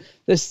involved, and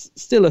there's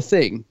still a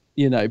thing,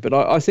 but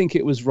I think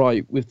it was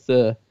right with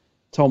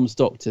Tom's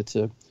Doctor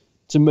to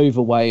move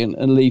away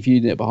and leave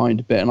UNIT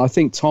behind a bit. And I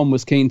think Tom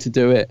was keen to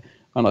do it.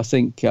 And I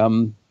think,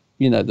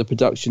 the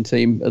production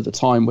team at the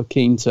time were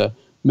keen to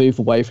move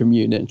away from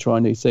UNIT and try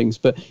new things.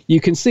 But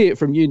you can see it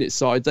from UNIT's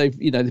side. They've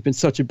been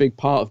such a big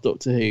part of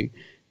Doctor Who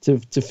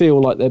to feel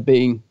like they're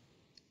being,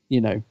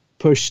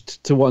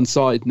 pushed to one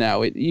side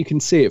now. You can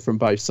see it from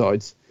both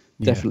sides.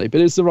 Definitely, but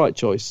it's the right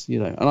choice,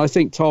 And I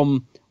think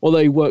Tom,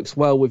 although he works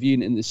well with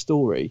UNIT in this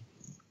story,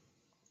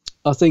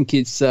 I think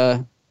it's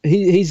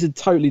he's a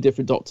totally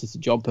different Doctor to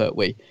John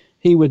Pertwee.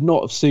 He would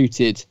not have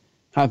suited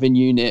having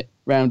unit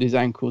round his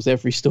ankles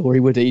every story,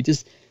 would he?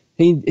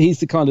 He's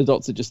the kind of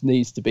Doctor just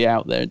needs to be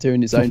out there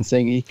doing his own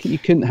thing. You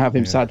couldn't have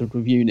him saddled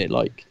with unit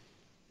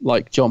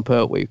like John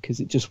Pertwee, because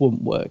it just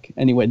wouldn't work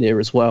anywhere near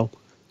as well.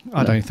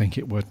 I don't think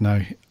it would,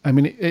 no. I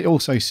mean, it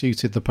also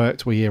suited the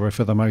Pertwee era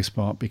for the most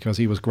part because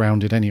he was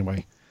grounded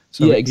anyway.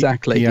 So yeah,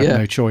 exactly. He had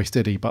no choice,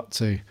 did he, but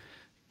to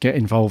get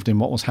involved in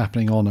what was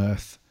happening on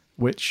Earth,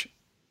 which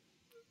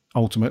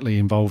ultimately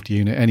involved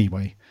unit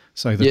anyway.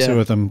 So the two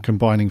of them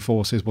combining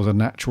forces was a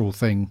natural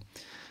thing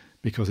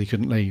because he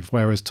couldn't leave.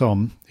 Whereas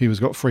Tom, who has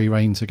got free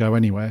reign to go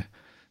anywhere,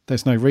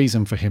 there's no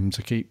reason for him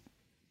to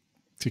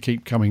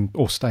keep coming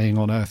or staying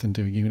on Earth and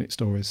doing unit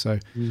stories. So,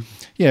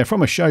 yeah,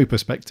 from a show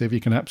perspective, you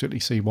can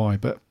absolutely see why.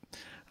 But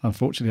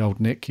unfortunately,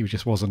 old Nick, he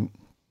just wasn't.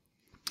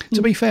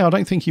 To be fair, I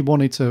don't think he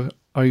wanted to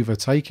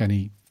overtake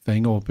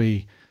anything or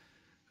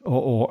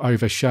or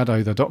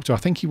overshadow the Doctor. I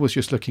think he was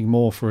just looking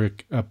more for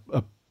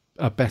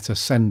a better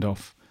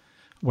send-off.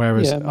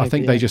 Whereas I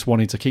think they just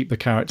wanted to keep the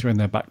character in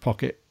their back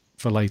pocket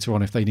for later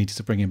on if they needed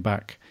to bring him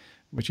back,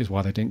 which is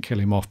why they didn't kill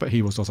him off. But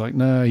he was like,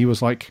 no, he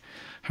was like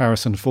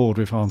Harrison Ford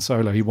with Han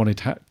Solo. He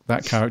wanted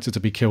that character to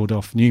be killed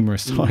off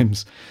numerous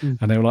times. And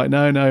they were like,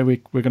 no,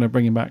 we're going to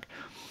bring him back.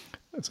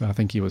 So I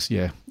think he was,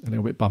 a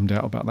little bit bummed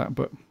out about that.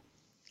 But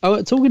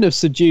talking of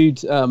subdued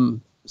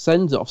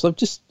send-offs,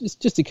 it's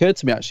just occurred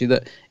to me actually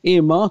that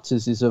Ian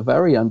Marters is a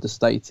very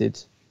understated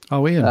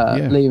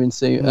leaving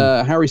scene.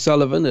 Harry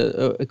Sullivan,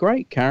 a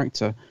great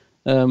character.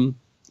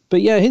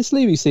 But yeah, his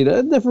leaving scene,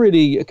 it never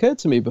really occurred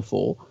to me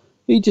before.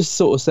 He just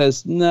sort of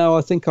says, no,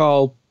 I think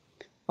I'll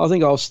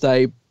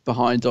stay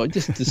behind. I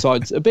just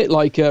decides a bit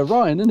like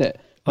Ryan, isn't it?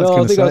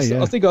 I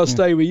think I'll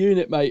stay with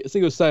unit, mate. I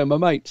think I'll stay with my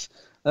mates.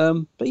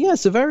 But yeah,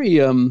 it's a very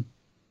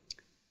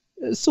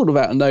sort of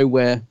out of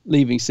nowhere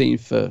leaving scene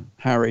for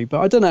Harry.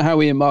 But I don't know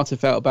how Ian Martin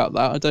felt about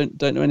that. I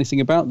don't know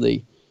anything about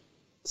the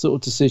sort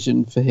of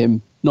decision for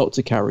him not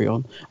to carry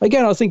on.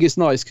 Again, I think it's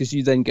nice because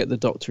you then get the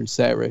Doctor and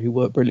Sarah who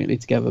work brilliantly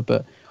together.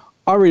 But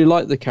I really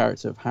like the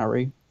character of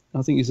Harry.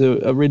 I think he's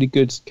a really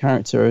good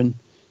character. And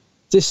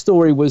this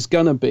story was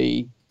going to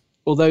be,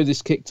 although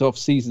this kicked off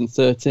season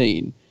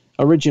 13,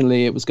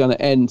 originally it was going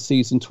to end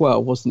season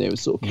 12, wasn't it? It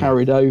was sort of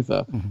carried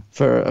over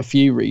for a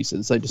few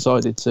reasons. They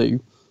decided to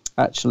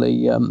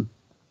actually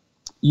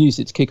use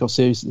it to kick off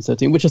season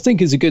 13, which I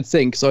think is a good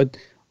thing because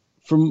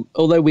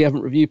although we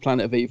haven't reviewed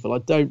Planet of Evil, I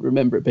don't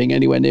remember it being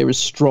anywhere near as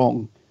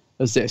strong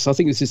as this. I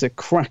think this is a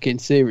cracking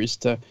series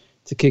to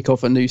kick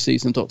off a new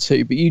season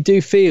 .2, but you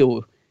do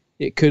feel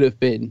it could have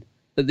been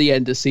at the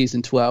end of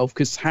season 12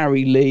 because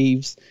Harry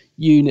leaves,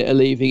 unit are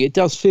leaving. It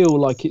does feel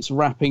like it's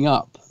wrapping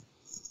up.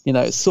 You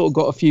know, it's sort of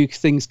got a few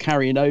things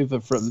carrying over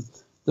from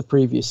the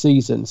previous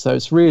season. So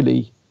it's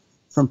really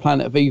from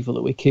Planet of Evil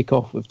that we kick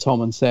off with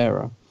Tom and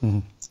Sarah.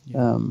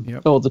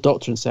 Or the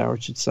Doctor and Sarah, I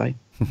should say.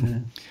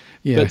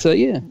 But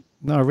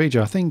No,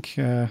 Rija, I think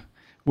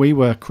we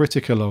were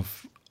critical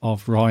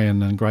of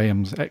Ryan and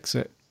Graham's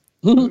exit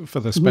for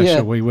the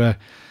special.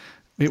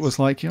 It was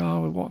like,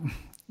 what?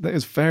 That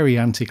is very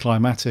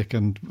anticlimactic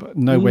and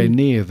nowhere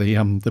near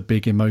the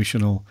big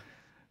emotional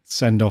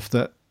send off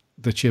that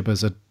the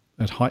Chibbers had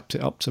hyped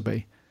it up to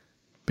be,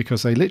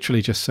 because they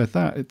literally just said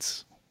that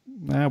it's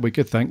we're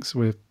good, thanks.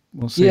 We'll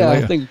see you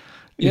later. I think,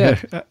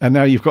 and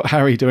now you've got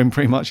Harry doing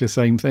pretty much the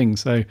same thing.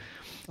 So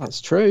that's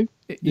true.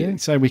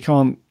 So we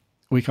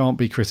can't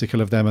be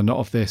critical of them and not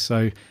of this.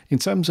 So in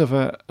terms of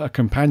a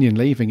companion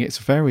leaving, it's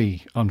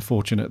very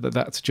unfortunate that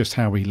that's just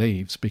how he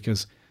leaves,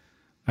 because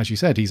as you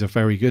said, he's a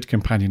very good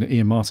companion.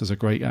 Ian Marter's a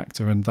great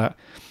actor, and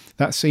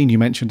that scene you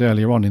mentioned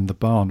earlier on in the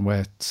barn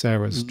where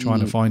Sarah's trying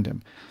to find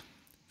him,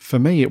 for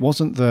me, it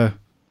wasn't the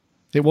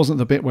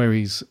bit where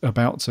he's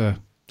about to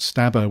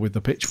stab her with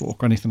the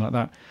pitchfork or anything like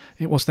that.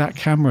 It was that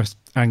camera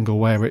angle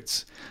where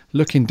it's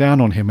looking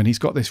down on him and he's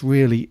got this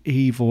really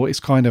evil, it's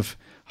kind of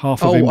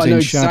half of him's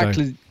in shadow.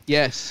 Exactly.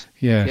 Yes.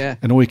 Yeah.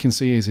 And all you can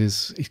see is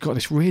he's got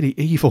this really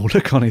evil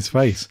look on his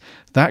face.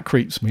 That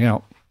creeps me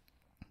out.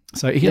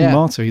 So Ian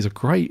Marter, he's a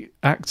great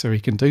actor. He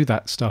can do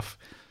that stuff,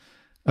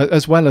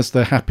 as well as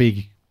the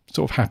happy,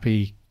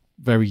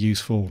 very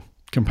useful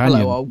companion.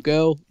 Hello, old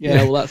girl.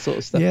 All that sort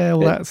of stuff.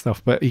 That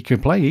stuff. But he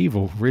can play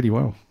evil really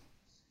well.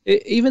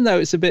 Even though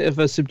it's a bit of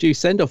a subdued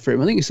send-off for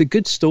him, I think it's a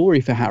good story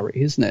for Harry,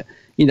 isn't it?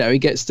 You know, he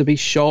gets to be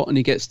shot and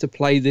he gets to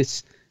play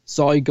this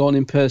Zygon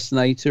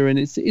impersonator, and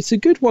it's a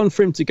good one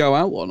for him to go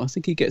out on. I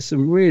think he gets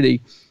some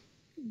really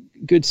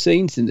good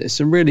scenes in this,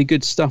 some really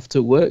good stuff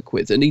to work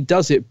with, and he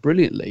does it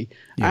brilliantly,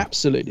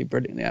 absolutely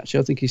brilliantly.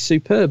 Actually, I think he's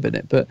superb in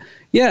it. But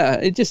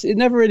it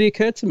never really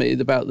occurred to me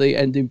about the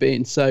ending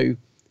being so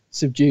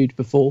subdued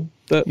before,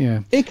 but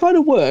it kind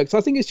of works.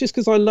 I think it's just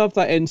because I love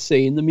that end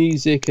scene, the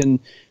music, and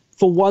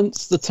for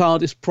once the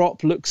TARDIS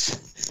prop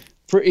looks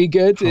pretty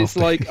good. It's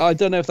like, I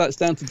don't know if that's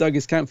down to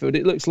Douglas Camfield.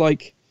 It looks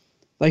like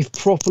they've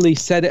properly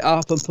set it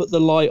up and put the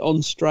light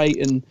on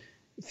straight, and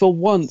for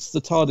once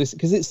the TARDIS,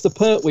 because it's the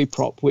Pertwee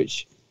prop,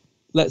 which,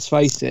 let's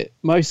face it,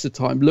 most of the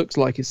time looks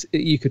like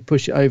you could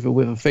push it over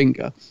with a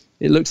finger.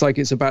 It looks like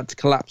it's about to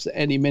collapse at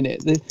any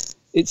minute.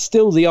 It's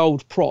still the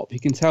old prop. You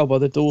can tell by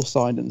the door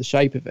sign and the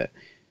shape of it.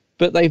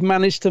 but they've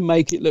managed to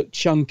make it look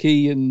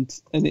chunky and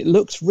it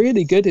looks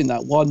really good in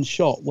that one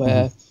shot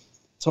where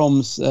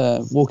Tom's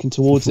walking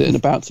towards it and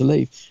about to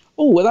leave.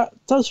 Oh, well, that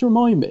does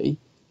remind me.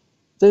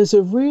 There's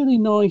a really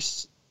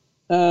nice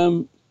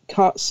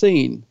cut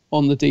scene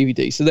on the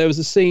DVD. So there is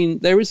a scene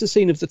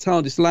of the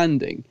TARDIS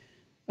landing,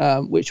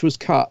 which was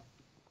cut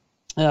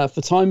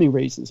for timing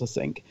reasons, I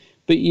think.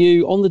 But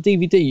on the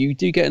DVD, you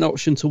do get an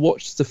option to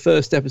watch the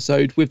first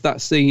episode with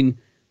that scene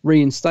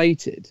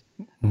reinstated.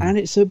 And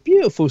it's a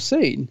beautiful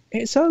scene.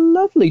 It's a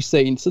lovely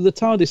scene. So the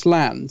TARDIS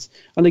lands.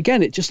 And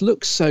again, it just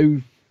looks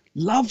so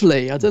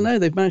lovely. I don't know.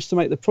 They've managed to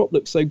make the prop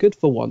look so good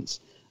for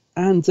once.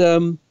 And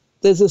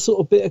there's a sort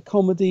of bit of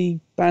comedy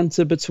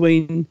banter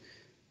between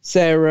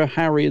Sarah,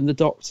 Harry and the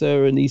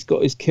Doctor, and he's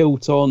got his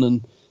kilt on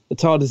and the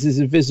TARDIS is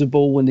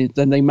invisible and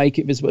then they make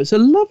it visible. It's a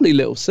lovely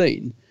little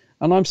scene.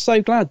 And I'm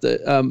so glad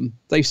that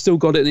they've still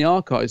got it in the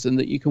archives and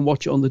that you can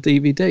watch it on the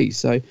DVD.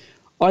 So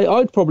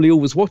I'd probably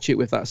always watch it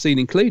with that scene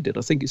included.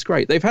 I think it's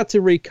great. They've had to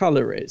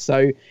recolor it,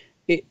 so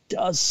it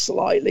does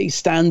slightly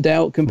stand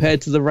out compared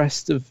to the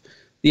rest of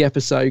the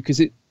episode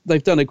because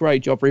they've done a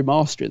great job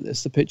remastering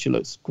this. The picture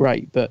looks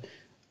great, but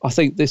I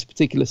think this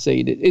particular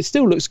scene, it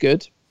still looks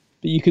good,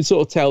 but you can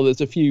sort of tell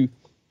there's a few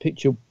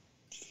picture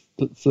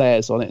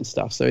flares on it and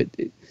stuff. So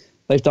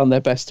they've done their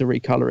best to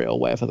recolor it or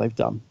whatever they've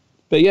done.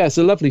 But yeah, it's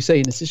a lovely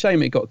scene. It's a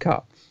shame it got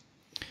cut.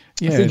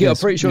 Yeah, I'm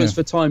pretty sure it's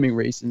for timing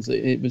reasons.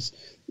 It was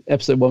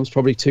episode 1 was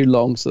probably too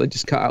long, so they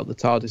just cut out the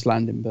TARDIS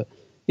landing. But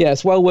yeah,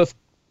 it's well worth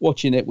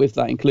watching it with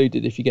that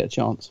included if you get a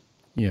chance.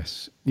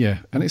 Yes, yeah,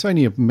 and it's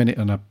only a minute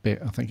and a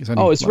bit. I think it's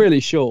only. It's really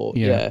short.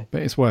 Yeah,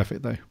 but it's worth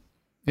it though.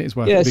 It is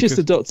worth it. Yeah, it's just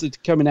the Doctor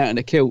coming out in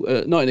a kilt,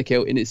 not in a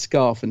kilt, in his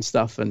scarf and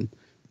stuff, and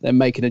they're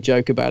making a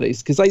joke about it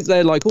because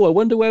they're like, "Oh, I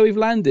wonder where we've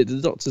landed." And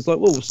the Doctor's like,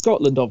 "Well,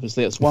 Scotland,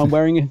 obviously. That's why I'm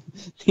wearing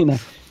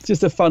it."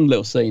 Just a fun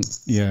little scene.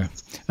 Yeah,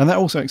 and that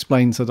also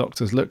explains the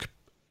Doctor's look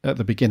at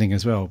the beginning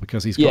as well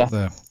because he's got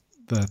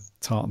the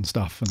tartan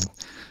stuff and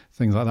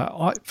things like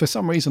that. For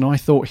some reason, I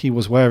thought he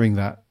was wearing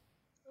that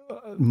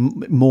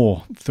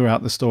more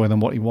throughout the story than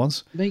what he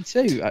was. Me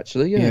too,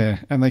 actually. Yeah,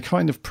 and they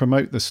kind of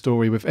promote the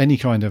story with any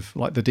kind of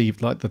like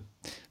the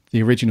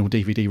original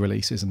DVD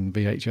releases and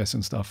VHS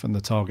and stuff and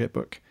the Target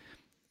book.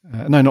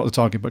 No, not the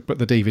Target book, but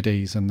the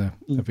DVDs and the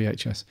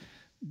VHS.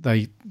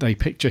 They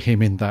picture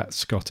him in that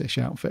Scottish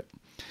outfit,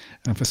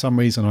 and for some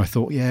reason, I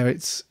thought,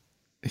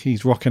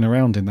 he's rocking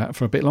around in that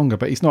for a bit longer,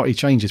 but he's not. He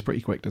changes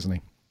pretty quick, doesn't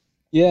he?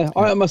 Yeah,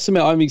 I must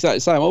admit, I'm exactly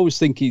the same. I always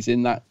think he's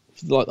in that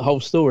like the whole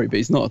story, but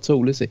he's not at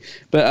all, is he?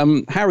 But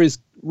Harry's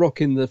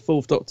rocking the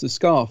Fourth Doctor's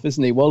scarf,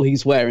 isn't he? While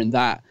he's wearing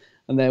that,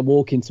 and they're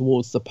walking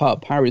towards the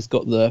pub. Harry's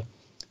got the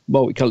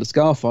multicoloured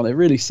scarf on. It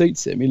really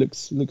suits him. He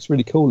looks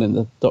really cool in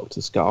the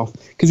Doctor's scarf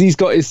because he's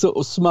got his sort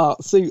of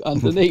smart suit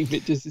underneath.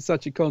 It just is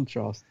such a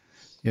contrast.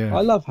 Yeah,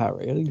 I love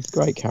Harry. I think he's a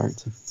great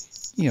character.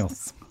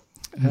 Yes.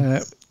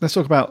 Let's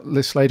talk about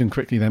Liz Sladen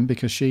quickly then,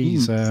 because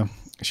she's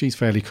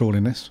fairly cool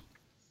in this.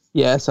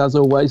 Yes, as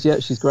always. Yeah,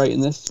 she's great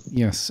in this.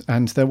 Yes,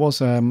 and there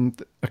was a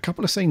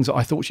couple of scenes that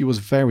I thought she was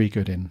very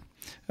good in.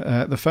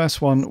 The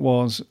first one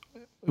was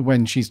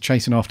when she's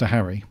chasing after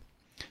Harry.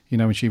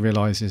 When she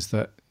realises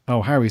that,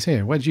 oh, Harry's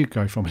here. Where did you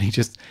go from? And he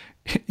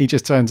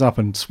just turns up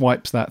and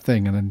swipes that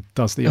thing and then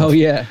does the. Oh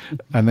yeah.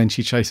 And then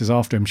she chases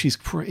after him. She's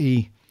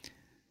pretty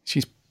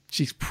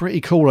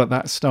cool at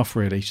that stuff,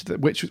 really,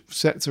 which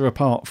sets her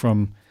apart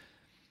from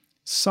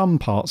some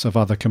parts of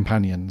other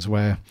companions,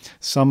 where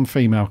some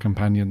female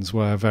companions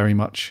were very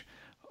much,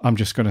 I'm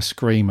just going to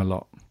scream a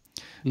lot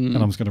and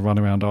I'm just going to run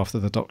around after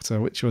the Doctor,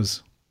 which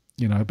was,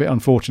 a bit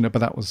unfortunate, but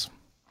that was,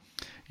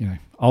 very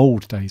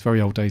old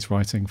days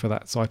writing for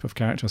that type of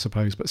character, I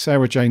suppose. But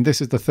Sarah Jane,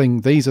 these are the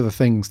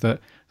things that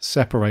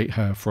separate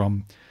her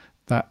from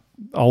that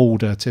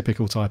older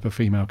typical type of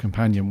female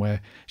companion,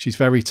 where she's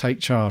very take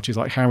charge. She's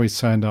like, Harry's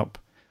turned up,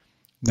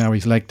 now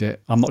he's legged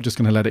it, I'm not just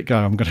going to let it go,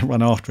 I'm going to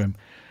run after him.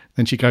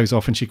 Then she goes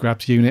off and she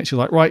grabs Unit. She's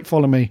like, right,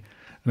 follow me.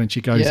 And then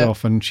she goes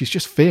off and she's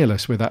just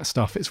fearless with that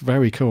stuff. It's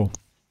very cool.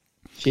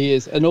 She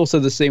is. And also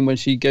the scene when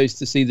she goes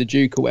to see the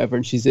Duke or whatever,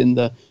 and she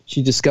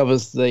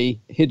discovers the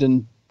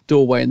hidden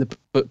doorway in the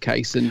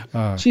bookcase, and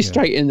she's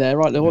straight in there,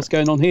 right? What's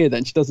going on here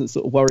then? She doesn't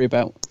sort of worry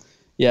about.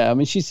 Yeah, I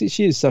mean, she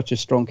is such a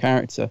strong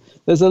character.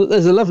 There's a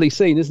lovely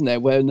scene, isn't there,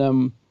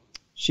 when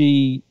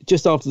she,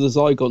 just after the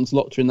Zygons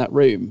locked her in that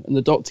room, and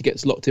the Doctor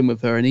gets locked in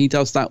with her, and he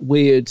does that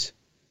weird.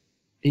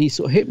 He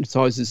sort of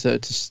hypnotizes her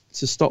to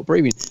stop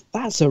breathing.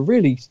 That's a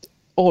really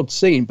odd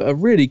scene, but a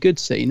really good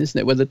scene, isn't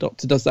it? Where the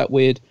Doctor does that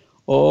weird,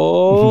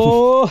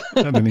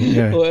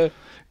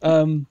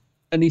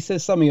 and he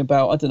says something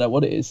about, I don't know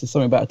what it is. It's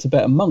something about a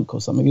Tibetan monk or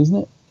something, isn't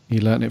it? He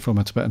learned it from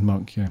a Tibetan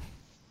monk, yeah.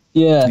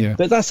 Yeah,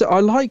 but I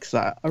like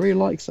that. I really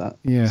like that.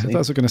 Yeah, that's what I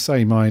was going to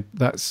say.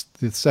 That's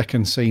the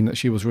second scene that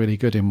she was really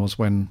good in, was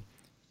when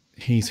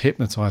he's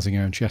hypnotizing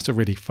her and she has to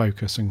really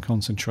focus and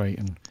concentrate.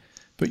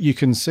 But you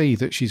can see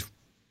that she's.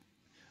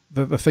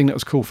 The thing that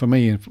was cool for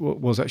me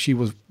was that she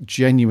was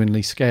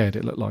genuinely scared,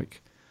 it looked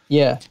like.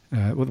 Yeah.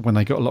 When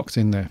they got locked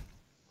in there.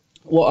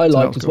 What I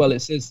liked as well, it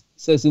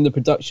says in the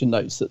production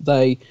notes that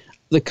they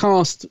the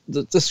cast,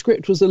 the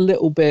script was a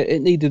little bit,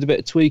 it needed a bit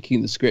of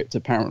tweaking, the script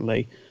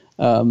apparently.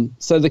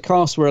 So the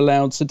cast were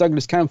allowed, so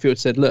Douglas Camfield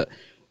said, look,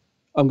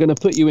 I'm going to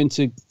put you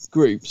into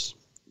groups.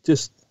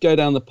 Just go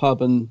down the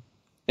pub and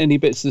any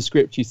bits of the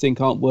script you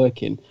think aren't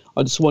working,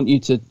 I just want you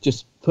to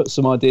just put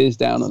some ideas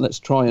down and let's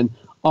try and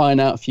iron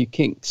out a few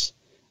kinks.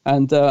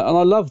 And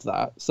I love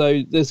that.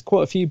 So there's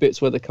quite a few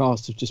bits where the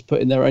cast have just put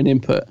in their own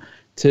input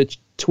to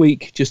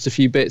tweak just a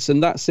few bits.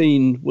 And that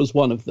scene was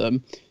one of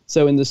them.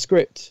 So in the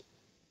script,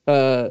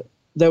 there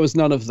was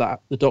none of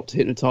that. The Doctor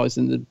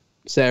hypnotising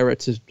Sarah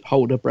to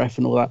hold her breath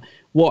and all that.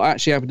 What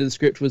actually happened in the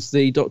script was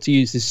the Doctor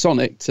used his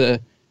sonic to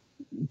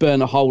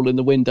burn a hole in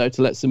the window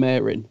to let some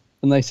air in.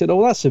 And they said,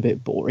 oh, that's a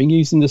bit boring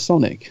using the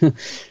sonic.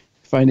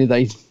 If only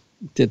they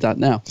did that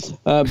now.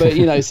 But,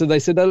 you know, so they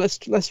said, oh,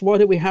 let's why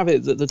don't we have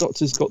it that the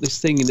Doctor's got this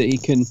thing that he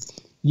can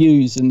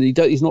use and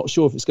he's not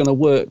sure if it's going to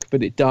work,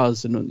 but it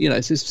does. And, you know,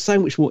 so it's so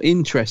much more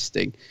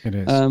interesting. It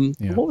is.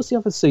 Yeah. What was the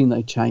other scene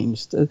they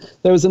changed?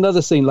 There was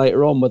another scene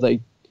later on where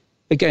they,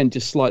 again,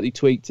 just slightly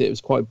tweaked it. It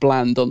was quite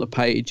bland on the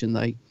page and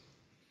they,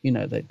 you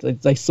know,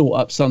 they thought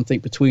up something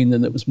between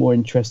them that was more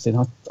interesting.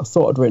 I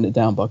thought I'd written it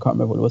down, but I can't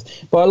remember what it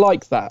was. But I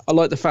like that. I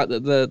like the fact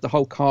that the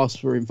whole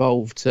cast were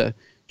involved to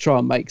try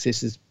and make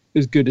this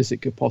as good as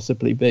it could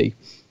possibly be.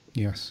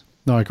 Yes.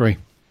 No, I agree.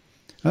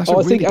 That's a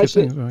really good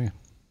thing as well, yeah.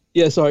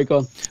 Yeah, sorry, go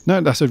on.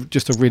 No, that's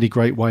just a really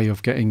great way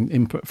of getting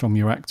input from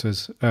your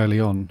actors early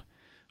on,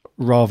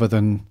 rather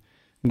than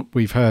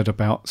we've heard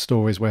about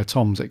stories where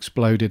Tom's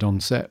exploded on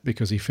set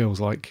because he feels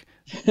like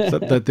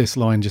that this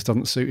line just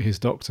doesn't suit his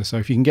Doctor. So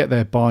if you can get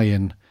their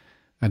buy-in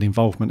and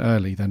involvement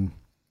early, then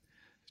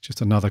it's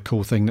just another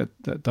cool thing that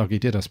Dougie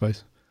did, I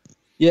suppose.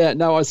 Yeah,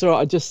 no, I saw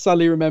it. I just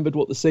suddenly remembered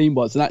what the scene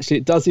was. And actually,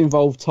 it does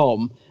involve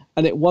Tom.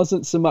 And it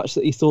wasn't so much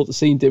that he thought the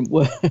scene didn't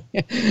work.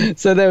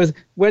 So there was,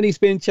 when he's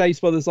being chased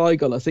by the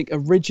Zygon, I think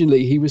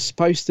originally he was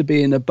supposed to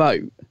be in a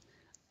boat.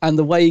 And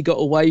the way he got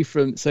away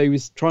from, so he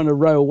was trying to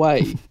row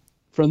away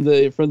from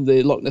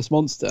the Loch Ness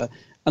Monster.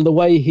 And the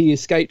way he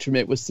escaped from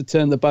it was to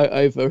turn the boat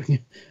over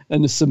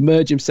and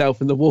submerge himself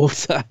in the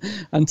water.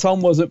 And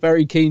Tom wasn't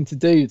very keen to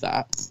do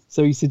that.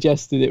 So he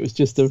suggested it was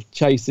just a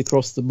chase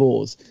across the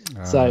moors.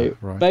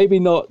 Maybe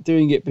not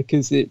doing it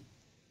because it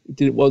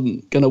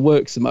wasn't going to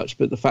work so much,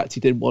 but the fact he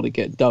didn't want to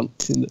get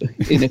dunked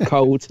in a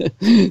cold.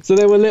 So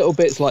there were little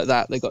bits like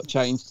that got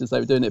changed as they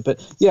were doing it. But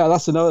yeah,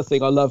 that's another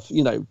thing I love.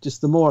 You know, just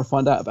the more I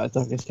find out about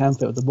Douglas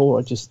Camfield, the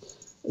more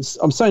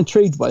I'm so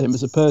intrigued by him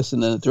as a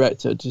person and a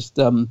director.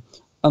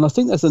 And I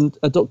think there's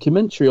a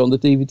documentary on the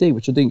DVD,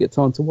 which I didn't get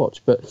time to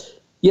watch. But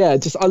yeah,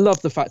 I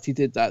love the fact he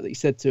did that he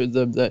said to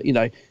them that, you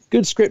know,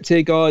 good script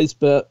here, guys,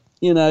 but,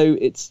 you know,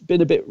 it's been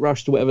a bit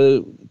rushed or whatever.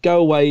 Go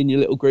away in your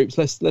little groups.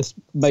 Let's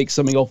make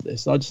something of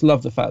this. I just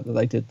love the fact that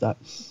they did that.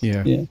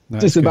 Yeah.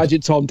 Just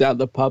imagine Tom down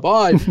the pub.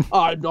 I'm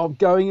not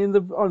going in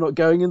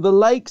the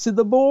lakes in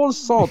the moors.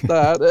 Sod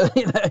that.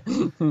 You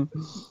know?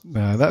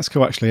 No, that's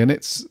cool actually, and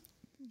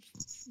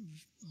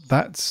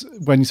that's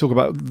when you talk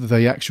about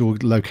the actual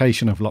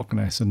location of Loch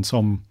Ness and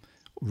Tom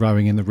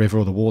rowing in the river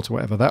or the water,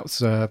 whatever.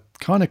 That's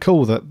kind of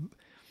cool that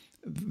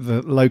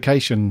the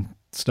location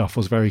stuff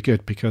was very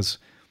good because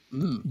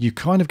you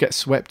kind of get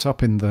swept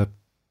up in the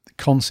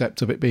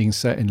concept of it being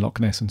set in Loch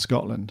Ness in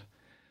Scotland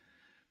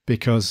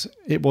because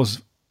it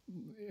was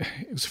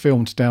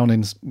filmed down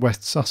in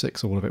West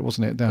Sussex, all of it,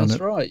 wasn't it? Down at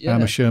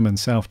Amersham and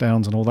South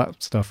Downs and all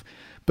that stuff.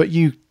 But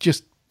you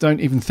just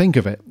don't even think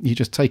of it. You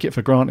just take it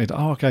for granted.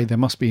 Oh, okay, there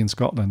must be in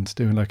Scotland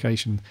doing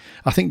location.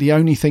 I think the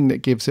only thing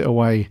that gives it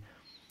away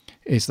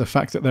is the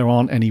fact that there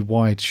aren't any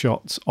wide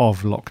shots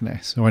of Loch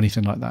Ness or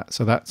anything like that.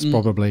 So that's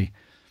probably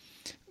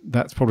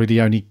the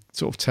only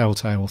sort of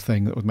telltale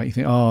thing that would make you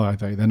think, oh,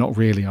 they're not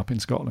really up in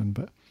Scotland.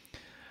 But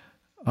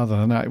other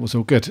than that, it was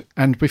all good.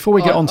 And before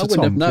we get on to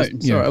Tom...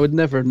 I would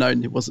never have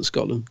known it wasn't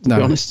Scotland, to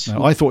be honest.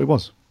 No, I thought it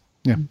was.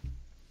 Yeah.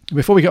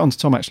 Before we get on to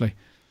Tom, actually,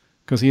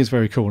 because he is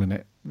very cool in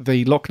it,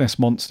 the Loch Ness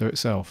Monster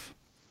itself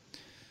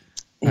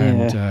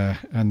and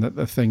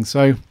the thing.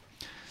 So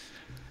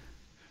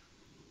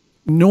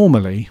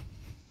normally,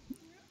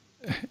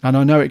 and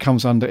I know it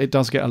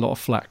does get a lot of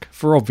flack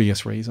for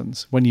obvious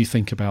reasons when you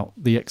think about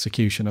the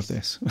execution of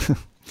this.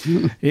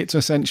 It's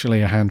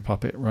essentially a hand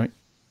puppet, right?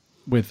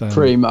 With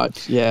pretty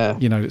much, yeah.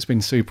 You know, it's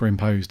been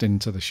superimposed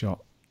into the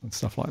shot and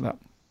stuff like that.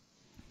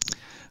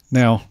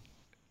 Now,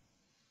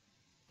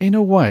 in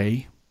a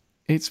way,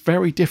 it's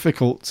very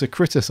difficult to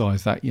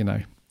criticize that, you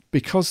know,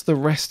 because the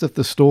rest of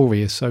the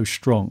story is so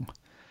strong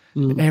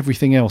and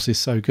everything else is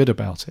so good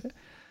about it.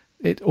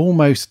 It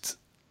almost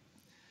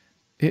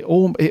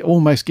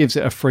gives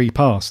it a free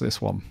pass,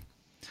 this one,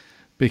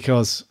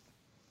 because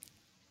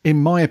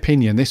in my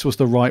opinion, this was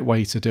the right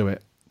way to do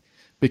it,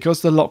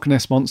 because the Loch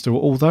Ness Monster,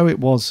 although it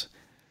was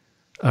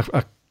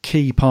a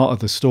key part of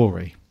the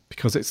story,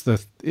 because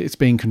it's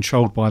being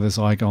controlled by the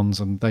Zygons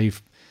and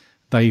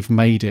they've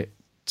made it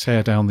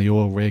tear down the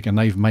oil rig and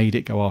they've made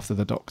it go after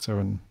the Doctor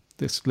and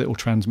this little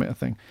transmitter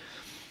thing.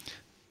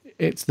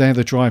 They're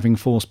the driving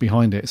force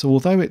behind it. So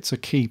although it's a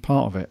key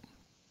part of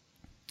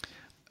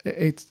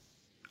it,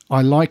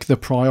 I like the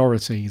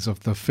priorities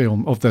of the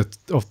film,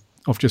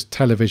 of just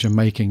television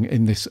making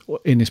in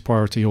this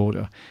priority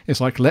order. It's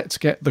like, let's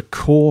get the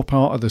core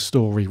part of the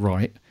story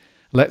right.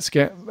 Let's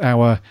get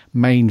our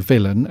main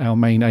villain, our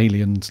main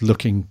aliens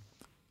looking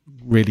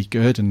really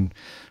good and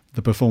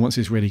the performance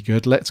is really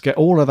good. Let's get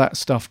all of that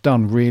stuff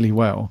done really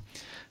well.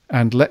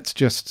 And let's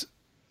just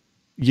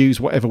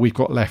use whatever we've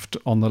got left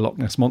on the Loch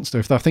Ness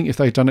Monster. I think if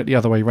they'd done it the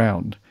other way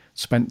round,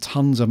 spent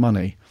tons of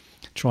money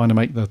trying to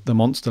make the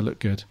monster look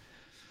good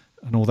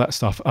and all that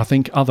stuff, I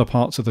think other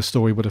parts of the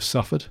story would have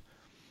suffered.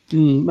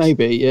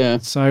 Maybe, yeah.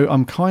 So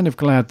I'm kind of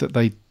glad that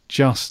they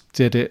just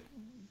did it,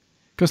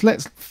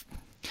 because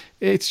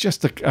it's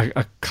just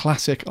a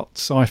classic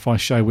sci-fi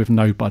show with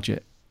no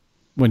budget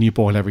when you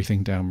boil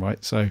everything down,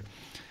 right? So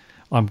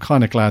I'm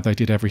kind of glad they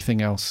did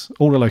everything else.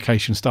 All the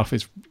location stuff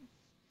is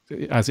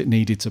as it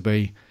needed to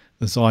be.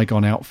 The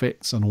Zygon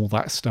outfits and all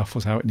that stuff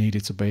was how it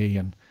needed to be,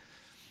 and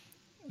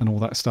all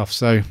that stuff.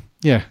 So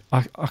yeah,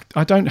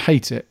 I don't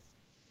hate it,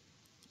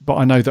 but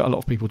I know that a lot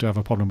of people do have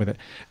a problem with it.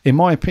 In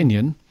my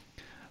opinion,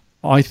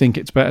 I think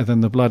it's better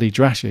than the bloody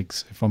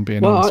Drashigs, if I'm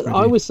being honest with you.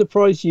 I was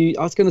surprised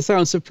I was going to say,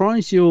 I'm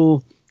surprised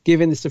you're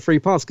giving this a free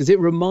pass, because it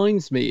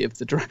reminds me of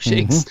the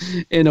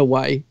Drashigs in a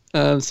way.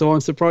 So I'm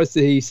surprised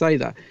to hear you say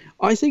that.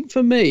 I think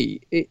for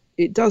me,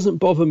 it doesn't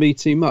bother me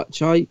too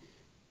much.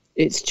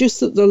 It's just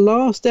that the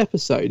last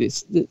episode,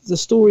 the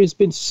story has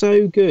been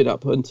so good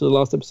up until the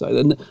last episode,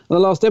 and the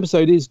last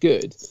episode is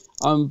good.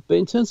 But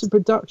in terms of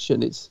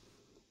production,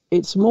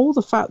 it's more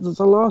the fact that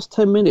the last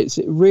 10 minutes,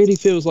 it really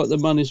feels like the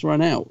money's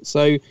run out.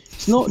 So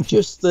it's not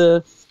just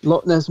the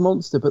Loch Ness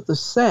Monster, but the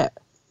set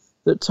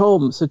that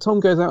Tom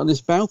goes out on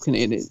this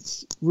balcony, and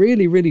it's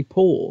really, really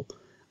poor.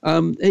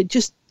 It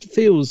just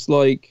feels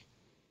like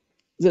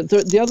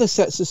the other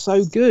sets are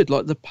so good.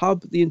 Like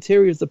the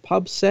interior of the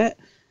pub set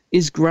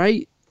is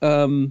great.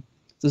 The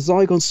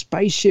Zygon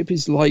spaceship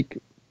is like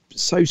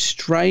so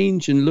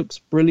strange and looks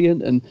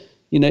brilliant, and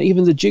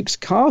even the Duke's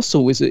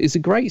castle is a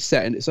great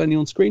set, and it's only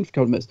on screen for a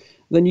couple of minutes.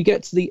 And then you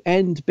get to the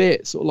end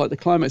bit, sort of like the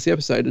climax of the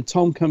episode, and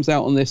Tom comes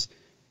out on this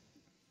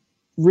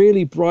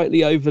really brightly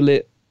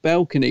overlit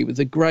balcony with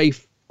the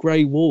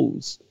grey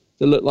walls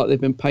that look like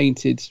they've been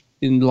painted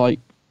in I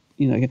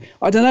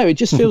don't know. It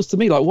just feels to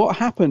me like what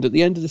happened at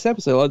the end of this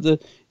episode.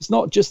 Like it's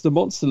not just the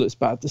monster looks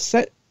bad. The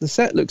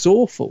set looks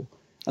awful,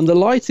 and the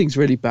lighting's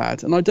really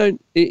bad. And it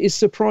is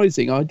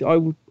surprising. I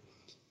don't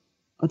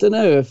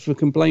know if I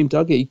can blame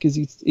Dougie, because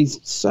he's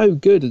so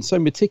good and so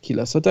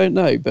meticulous. I don't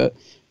know, but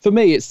for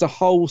me, it's the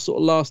whole sort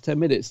of last 10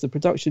 minutes. The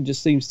production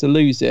just seems to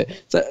lose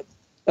it. So,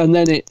 and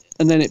then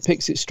it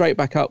picks it straight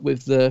back up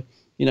with the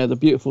the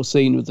beautiful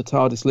scene with the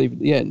TARDIS leaving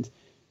at the end.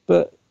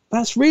 But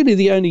that's really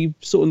the only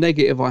sort of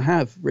negative I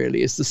have.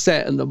 Really, is the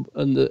set and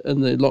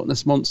the Loch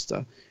Ness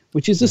Monster,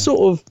 which is a sort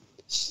of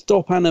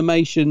stop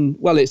animation.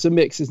 Well, it's a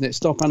mix, isn't it?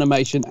 Stop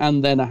animation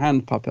and then a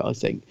hand puppet. I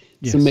think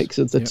it's a mix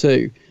of the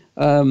two.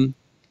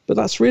 But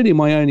that's really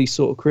my only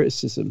sort of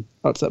criticism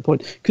up to that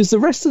point, because the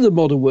rest of the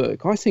model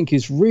work I think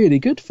is really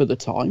good for the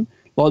time.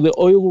 Like the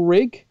oil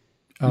rig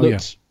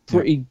looks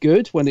pretty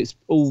good when it's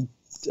all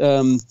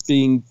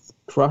being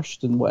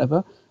crushed and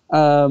whatever.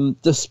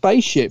 The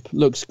spaceship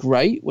looks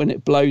great when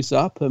it blows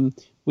up, and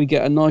we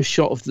get a nice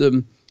shot of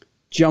them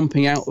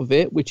jumping out of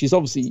it, which is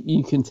obviously,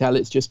 you can tell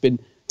it's just been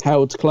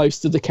held close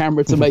to the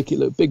camera to make it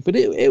look big, but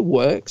it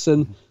works,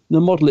 and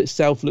the model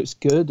itself looks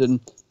good, and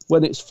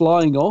when it's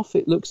flying off,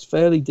 it looks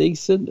fairly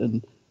decent,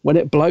 and when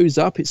it blows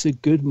up, it's a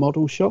good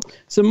model shot.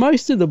 So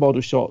most of the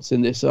model shots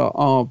in this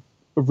are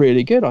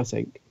really good, I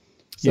think.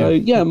 So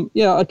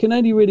yeah, I can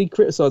only really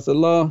criticise the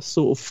last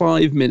sort of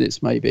 5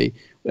 minutes maybe,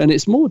 and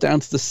it's more down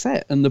to the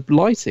set and the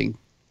lighting.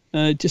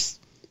 It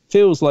just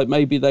feels like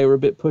maybe they were a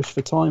bit pushed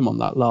for time on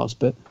that last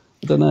bit.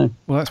 I don't know.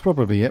 Well, that's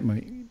probably it,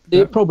 mate.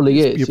 It probably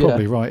is. You're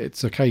probably right.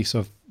 It's a case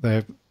of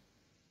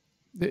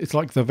it's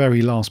like the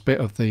very last bit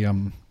of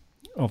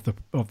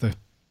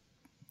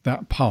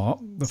that part,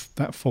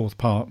 that fourth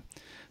part.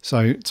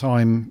 So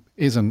time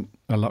isn't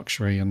a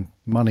luxury, and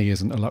money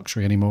isn't a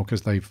luxury anymore,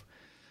 because they've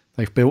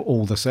built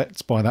all the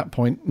sets by that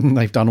point, and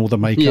they've done all the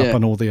makeup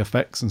and all the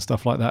effects and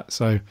stuff like that.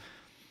 So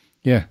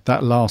yeah,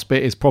 that last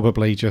bit is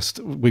probably just,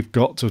 we've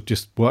got to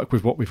just work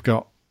with what we've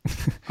got.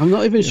 I'm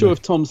not even sure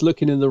if Tom's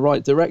looking in the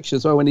right direction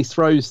as well when he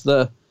throws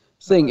the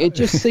thing. It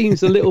just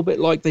seems a little bit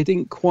like they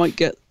didn't quite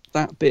get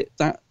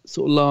that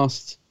sort of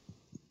last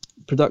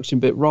production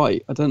bit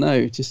right. I don't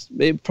know.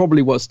 It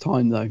probably was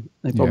time though.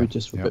 They probably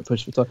just were a bit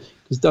pushed for time,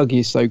 because Dougie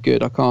is so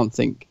good. I can't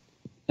think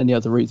any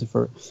other reason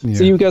for it. Yeah.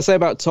 So you were going to say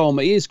about Tom,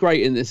 he is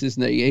great in this,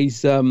 isn't he?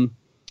 He's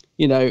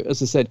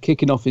as I said,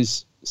 kicking off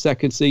his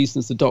second season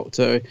as the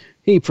Doctor.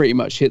 He pretty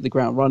much hit the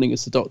ground running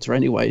as the Doctor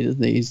anyway,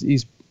 didn't he?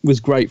 He's was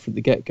great from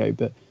the get-go,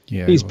 but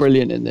he's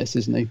brilliant in this,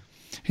 isn't he?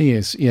 He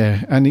is,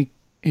 yeah. And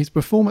his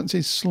performance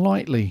is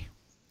slightly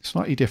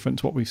different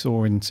to what we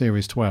saw in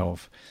Series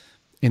 12,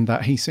 in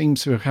that he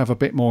seems to have a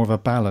bit more of a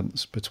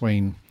balance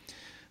between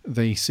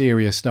the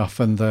serious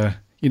stuff and the,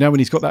 when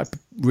he's got that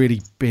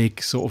really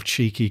big sort of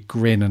cheeky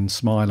grin and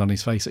smile on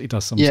his face that he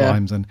does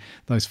sometimes, and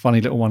those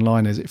funny little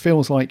one-liners. It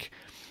feels like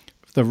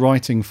the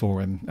writing for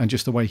him and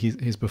just the way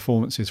his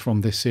performances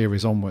from this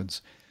series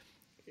onwards,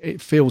 it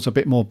feels a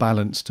bit more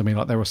balanced to me.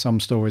 Like there were some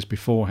stories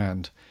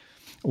beforehand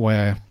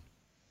where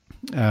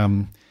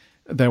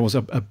there was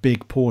a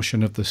big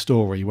portion of the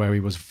story where he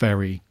was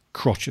very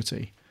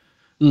crotchety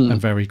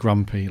and very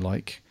grumpy,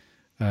 like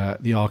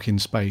the Ark in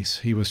Space.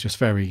 He was just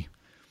very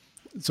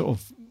sort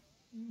of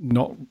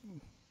not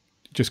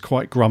just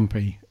quite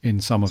grumpy in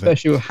some of it.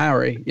 Especially with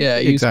Harry. Yeah,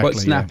 he was quite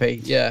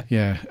snappy. Yeah.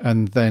 Yeah.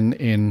 And then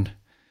in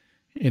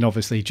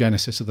obviously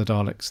Genesis of the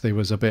Daleks,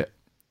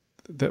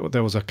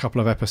 there was a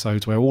couple of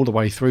episodes where all the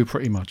way through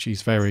pretty much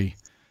he's very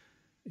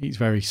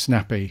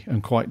snappy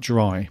and quite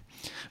dry.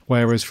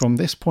 Whereas from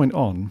this point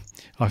on,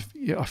 I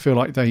feel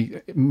like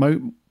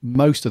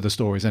most of the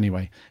stories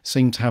anyway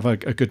seem to have a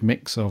good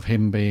mix of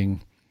him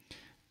being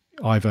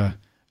either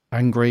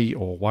angry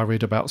or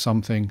worried about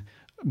something,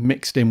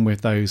 mixed in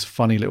with those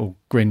funny little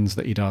grins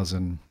that he does,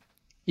 and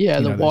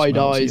the wide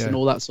eyes and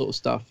all that sort of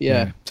stuff.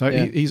 Yeah. So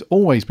he's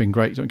always been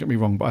great. Don't get me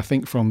wrong, but I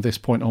think from this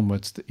point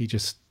onwards, he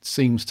just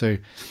seems to,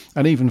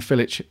 and even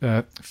Philip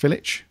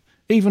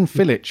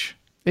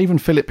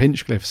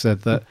Hinchcliffe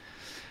said that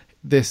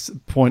this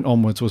point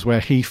onwards was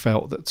where he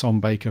felt that Tom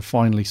Baker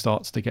finally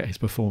starts to get his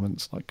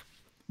performance like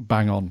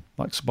bang on,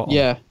 like spot on.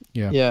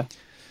 Yeah.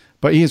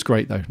 But he is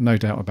great though, no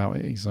doubt about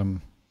it.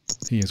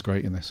 He is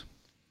great in this.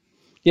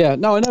 Yeah,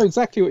 no, I know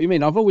exactly what you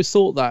mean. I've always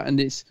thought that, and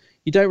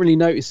you don't really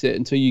notice it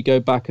until you go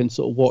back and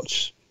sort of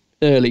watch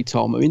early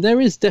Tom. I mean,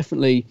 there is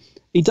definitely,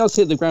 he does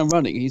hit the ground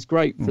running. He's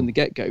great from the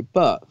get-go,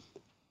 but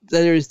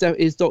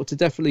his Doctor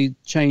definitely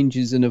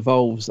changes and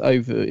evolves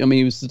over. I mean,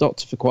 he was the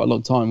Doctor for quite a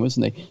long time,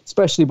 wasn't he?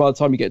 Especially by the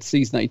time you get to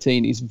season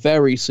 18, he's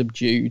very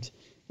subdued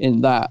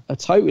in that. A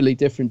totally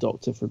different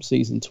Doctor from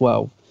season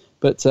 12.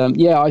 But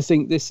I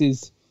think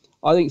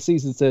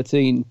season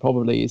 13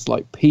 probably is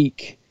like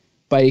peak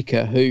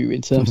Baker, who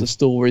in terms of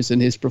stories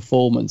and his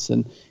performance,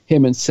 and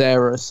him and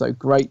Sarah are so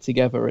great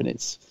together. And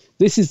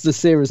this is the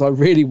series I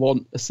really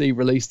want to see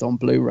released on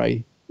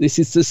Blu-ray. This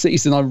is the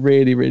season I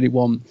really, really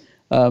want.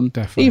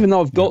 Even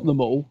though I've got them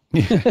all,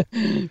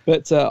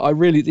 but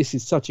this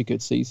is such a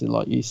good season,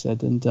 like you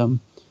said, and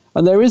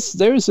there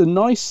is a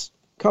nice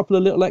couple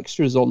of little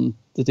extras on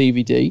the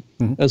DVD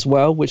as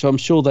well, which I'm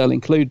sure they'll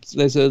include.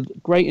 There's a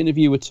great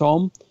interview with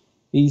Tom.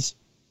 He's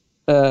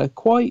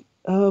quite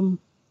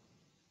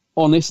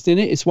honest in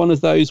it. It's one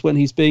of those when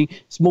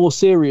it's more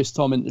serious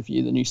Tom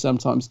interview than you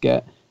sometimes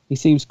get. He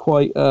seems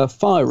quite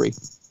fiery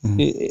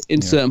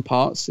in certain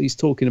parts. He's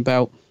talking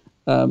about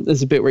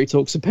there's a bit where he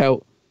talks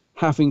about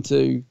having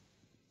to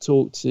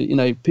talk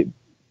to,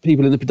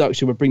 people in the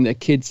production would bring their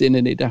kids in,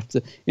 and he'd have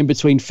to, in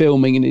between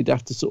filming, and he'd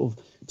have to sort of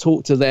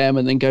talk to them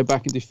and then go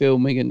back into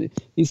filming. And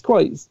he's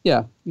quite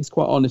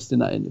honest in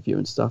that interview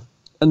and stuff.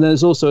 And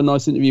there's also a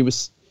nice interview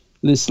with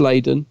Liz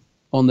Sladen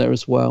on there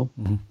as well.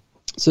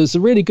 So there's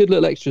some really good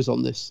little extras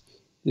on this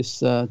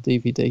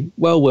DVD.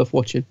 Well worth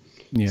watching.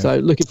 Yeah. So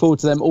looking forward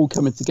to them all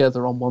coming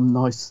together on one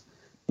nice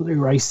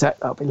Blu-ray set.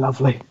 That'd be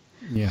lovely.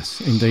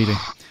 Yes, indeedy.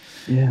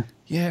 Yeah.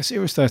 Yeah,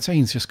 Series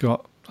 13's just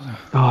got...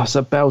 it's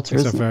a belter,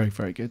 It's a very,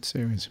 very good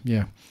series,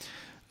 yeah.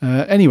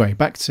 Anyway,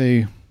 back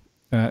to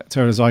Terror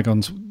of the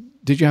Zygons.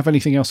 Did you have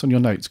anything else on your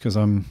notes? Because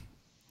No,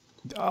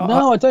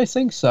 I don't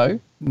think so.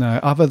 No,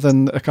 other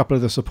than a couple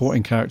of the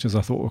supporting characters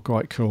I thought were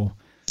quite cool.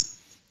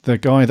 The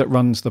guy that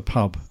runs the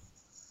pub.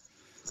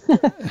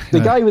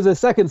 The guy with the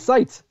second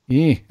sight.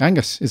 Yeah,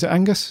 Angus. Is it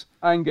Angus?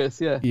 Angus,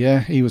 yeah.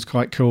 Yeah, he was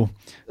quite cool.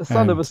 The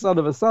son of a son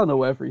of a son, or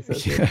whatever he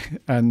says. Yeah,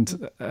 and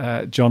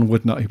John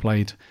Woodnut, who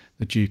played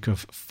the Duke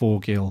of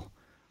Forgill,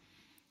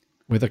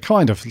 with a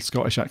kind of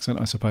Scottish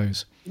accent, I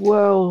suppose.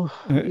 Well,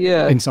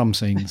 yeah. In some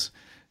scenes,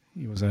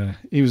 he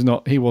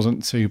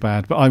wasn't too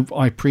bad, but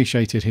I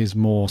appreciated his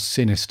more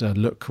sinister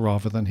look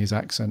rather than his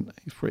accent.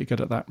 He's pretty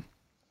good at that.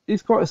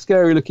 He's quite a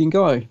scary looking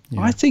guy.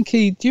 Yeah. I think do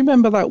you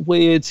remember that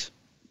weird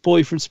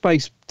Boy from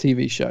Space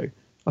TV show?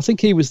 I think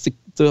he was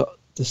the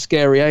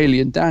scary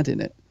alien dad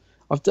in it.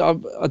 I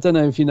don't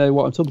know if you know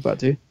what I'm talking about,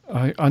 do you?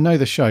 I know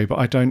the show, but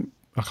I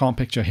can't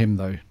picture him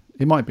though.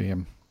 It might be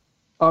him.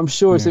 I'm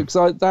sure it's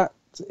because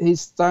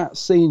that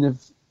scene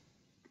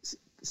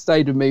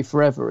stayed with me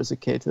forever as a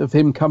kid, of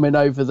him coming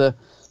over the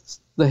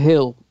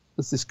hill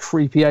as this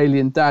creepy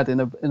alien dad in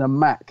a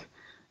Mac,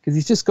 because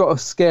he's just got a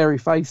scary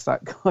face,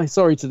 that guy.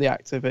 Sorry to the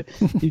actor, but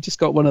you've just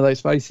got one of those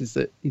faces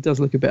that he does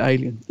look a bit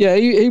alien. Yeah,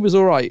 he was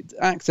all right.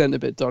 Accent a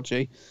bit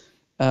dodgy,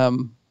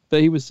 but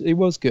he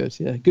was good.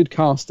 Yeah, good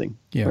casting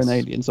for an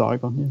alien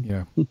Zygon.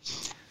 Yeah.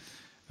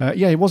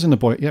 It was in the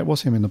boy. Yeah, it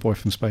was him in The Boy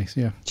from Space.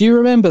 Yeah. Do you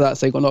remember that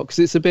thing or not? Because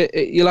it's a bit.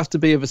 You'll have to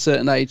be of a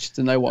certain age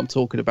to know what I'm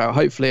talking about.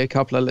 Hopefully, a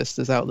couple of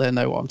listeners out there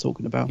know what I'm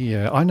talking about.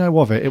 Yeah, I know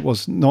of it. It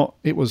was not.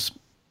 It was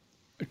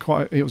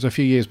a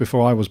few years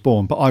before I was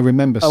born, but I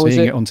remember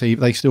seeing it on TV.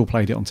 They still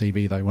played it on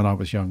TV though when I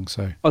was young.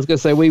 So I was going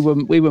to say we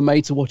were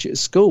made to watch it at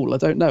school. I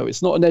don't know.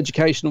 It's not an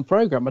educational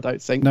program. I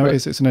don't think. No, it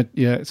is.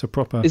 It's a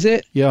proper. Is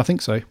it? Yeah, I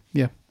think so.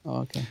 Yeah. Oh,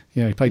 okay.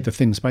 Yeah, he played the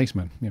thin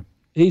spaceman. Yeah.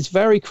 He's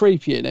very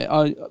creepy in it.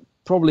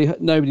 Probably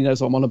nobody knows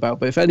what I'm on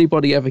about, but if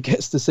anybody ever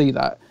gets to see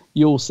that,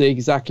 you'll see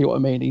exactly what I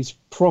mean. He's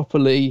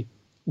properly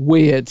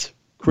weird,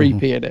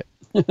 creepy in it.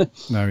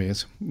 No, he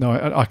is. No,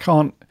 I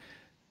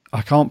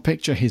can't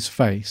picture his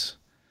face,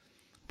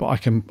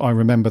 but I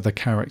remember the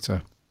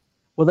character.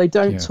 Well, they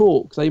don't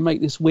talk. They make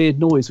this weird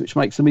noise, which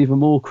makes them even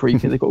more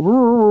creepy. They've got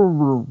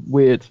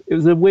weird. It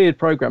was a weird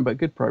program, but a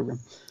good program.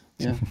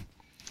 Yeah.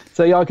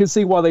 So yeah, I can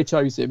see why they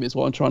chose him. Is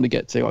what I'm trying to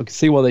get to. I can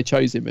see why they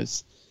chose him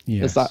as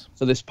that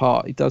for this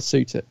part. He does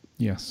suit it.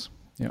 Yes.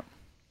 Yeah.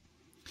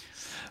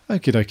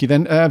 Okie dokie.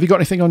 Then, have you got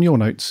anything on your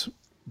notes,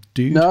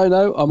 dude?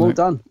 No. I'm all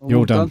done.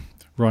 You're done.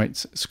 Right.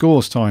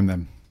 Scores time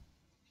then.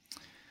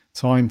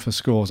 Time for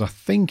scores. I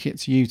think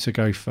it's you to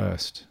go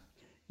first.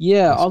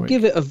 Yeah, I'll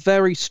give it a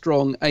very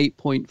strong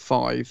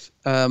 8.5.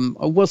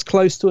 I was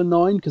close to a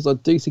 9 because I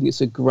do think it's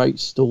a great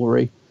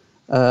story.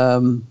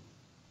 Should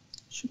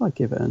I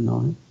give it a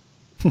 9?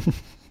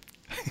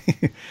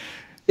 It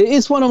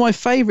is one of my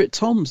favourite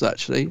Toms,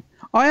 actually.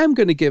 I am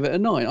going to give it a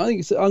 9.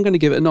 I'm going to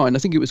give it a 9. I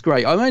think it was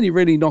great. I'm only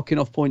really knocking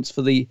off points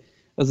for the,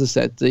 as I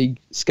said, the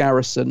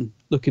Scarrison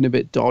looking a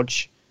bit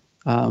dodge,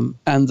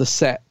 and the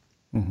set,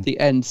 the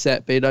end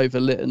set being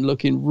overlit and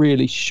looking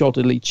really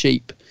shoddily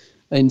cheap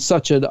in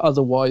such an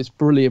otherwise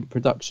brilliant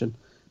production.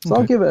 So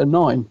I'll give it a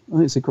 9. I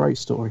think it's a great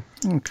story.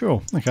 Oh,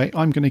 cool. Okay,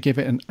 I'm going to give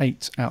it an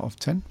 8 out of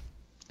 10.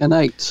 An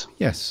 8?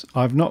 Yes.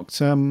 I've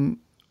knocked,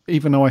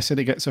 even though I said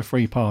it gets a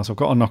free pass, I've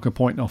got to knock a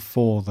point off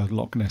for the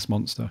Loch Ness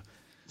Monster.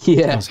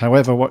 Yeah. Because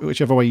however,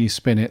 whichever way you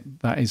spin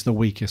it, that is the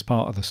weakest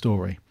part of the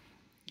story.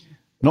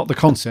 Not the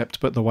concept,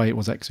 but the way it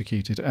was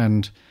executed.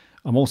 And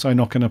I'm also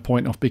knocking a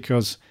point off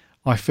because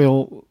I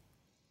feel,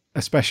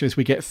 especially as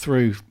we get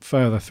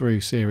further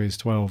through series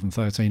 12 and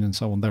 13 and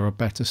so on, there are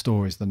better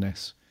stories than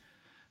this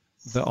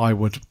that I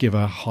would give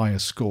a higher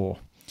score.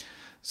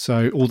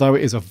 So although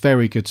it is a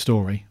very good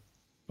story,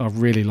 I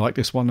really like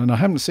this one, and I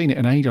haven't seen it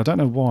in age. I don't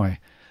know why,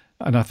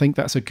 and I think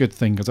that's a good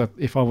thing because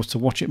if I was to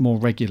watch it more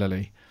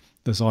regularly,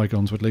 the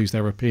Zygons would lose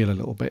their appeal a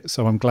little bit.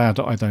 So I'm glad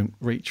that I don't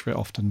reach for it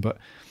often, but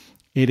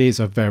it is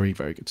a very,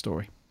 very good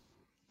story.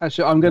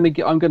 Actually, I'm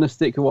going to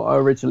stick to what I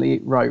originally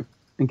wrote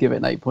and give it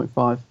an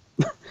 8.5.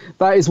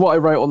 That is what I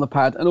wrote on the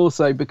pad, and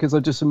also because I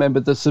just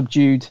remembered the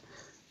subdued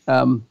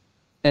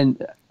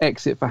and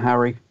exit for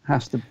Harry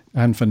has to,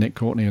 and for Nick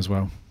Courtney as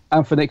well.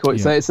 And for Nick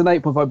Courtney, so it's an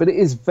 8.5, but it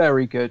is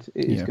very good.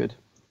 It is good.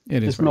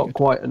 It is. It's not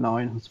quite a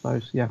 9, I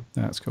suppose. Yeah,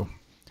 that's cool.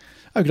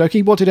 Okie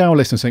dokie. What did our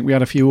listeners think? We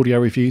had a few audio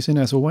reviews in,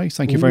 as always.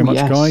 Thank you very much,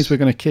 guys. We're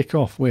going to kick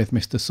off with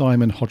Mr.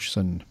 Simon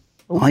Hodgson.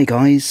 Hi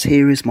guys,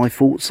 here is my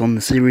thoughts on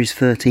the Series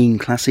 13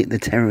 classic, The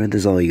Terror of the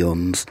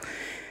Zygons.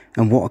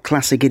 And what a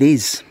classic it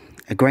is.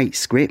 A great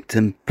script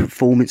and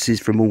performances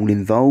from all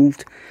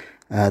involved.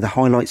 The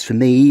highlights for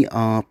me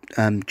are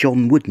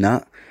John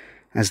Woodnut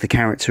as the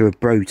character of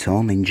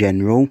Broton in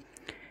general,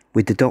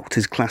 with the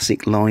Doctor's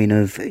classic line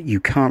of, "You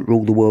can't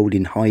rule the world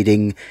in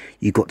hiding,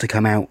 you got to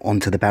come out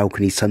onto the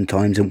balcony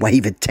sometimes and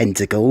wave a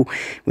tentacle,"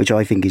 which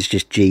I think is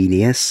just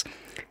genius.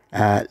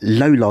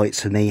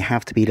 Lowlights for me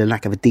have to be the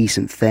lack of a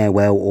decent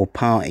farewell or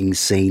parting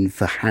scene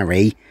for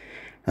Harry,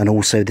 and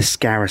also the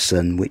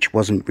Scarrison, which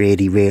wasn't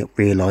really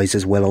realised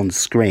as well on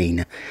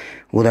screen.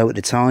 Although at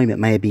the time it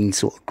may have been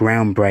sort of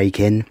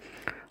groundbreaking,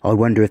 I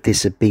wonder if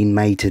this had been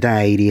made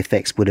today, the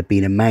effects would have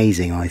been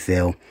amazing, I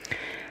feel.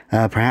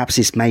 Perhaps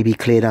this may be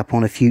cleared up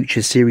on a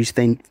future Series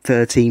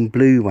 13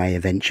 Blu-ray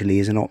eventually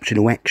as an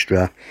optional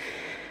extra.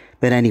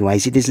 But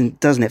anyways, it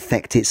doesn't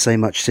affect it so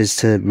much as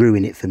to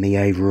ruin it for me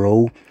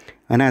overall.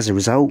 And as a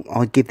result,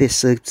 I'd give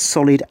this a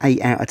solid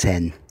 8 out of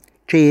 10.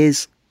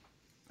 Cheers.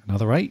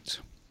 Another 8.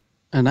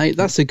 An 8.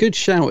 That's a good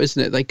shout,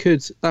 isn't it?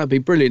 That'd be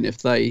brilliant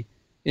if they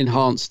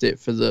enhanced it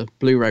for the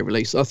Blu-ray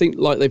release. I think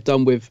like they've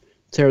done with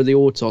Terror of the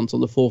Autons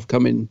on the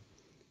forthcoming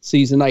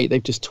season 8,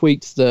 they've just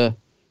tweaked the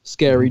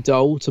scary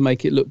doll to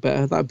make it look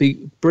better. That'd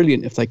be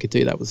brilliant if they could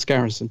do that with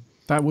Scarrison.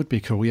 That would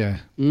be cool, yeah.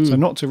 So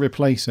not to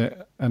replace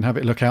it and have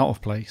it look out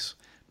of place,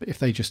 but if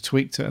they just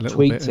tweaked it a little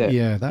bit,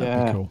 yeah,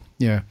 that'd be cool.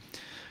 Yeah.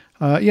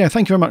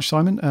 Thank you very much,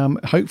 Simon.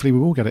 Hopefully we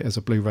will get it as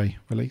a Blu-ray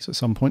release at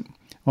some point.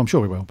 Well, I'm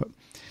sure we will, but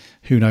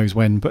who knows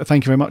when. But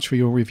thank you very much for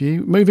your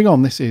review. Moving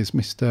on, this is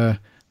Mr.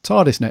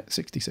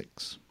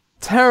 TARDISNet66.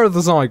 Terror of the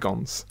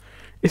Zygons.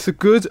 It's a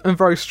good and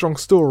very strong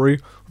story,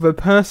 although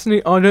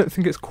personally I don't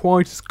think it's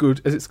quite as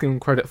good as it's given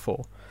credit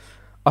for.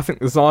 I think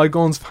the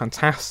Zygons are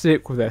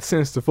fantastic with their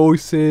sinister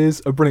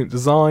voices, a brilliant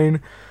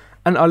design,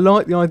 and I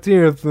like the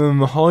idea of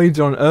them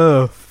hiding on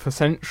Earth for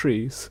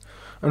centuries,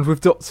 and with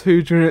Doctor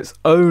Who doing its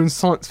own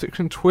science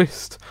fiction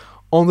twist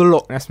on the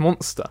Loch Ness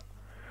Monster.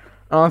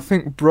 And I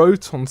think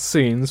Broton's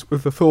scenes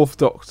with the Fourth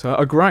Doctor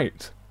are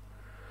great.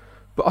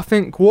 But I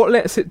think what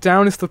lets it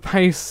down is the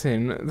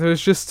pacing.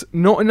 There's just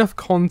not enough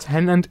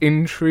content and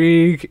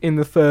intrigue in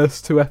the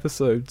first 2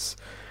 episodes.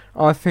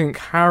 I think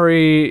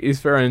Harry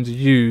is very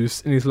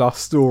underused in his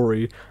last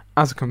story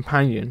as a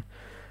companion.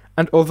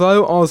 And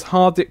although I was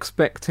hardly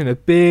expecting a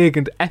big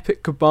and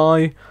epic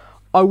goodbye,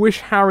 I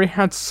wish Harry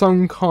had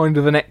some kind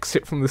of an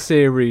exit from the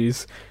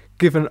series,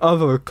 given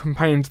other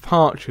companion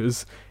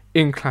departures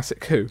in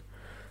Classic Who.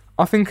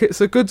 I think it's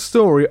a good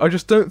story, I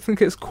just don't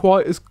think it's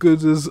quite as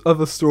good as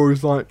other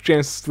stories like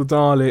Genesis of the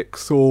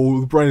Daleks or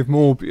The Brain of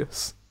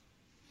Morbius.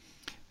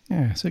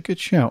 Yeah, it's a good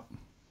shout.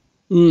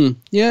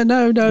 Yeah,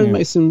 no,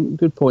 makes some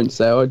good points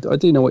there. I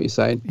do know what you're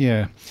saying.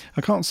 Yeah,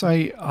 I can't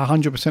say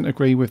 100%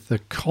 agree with the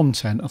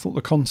content. I thought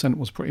the content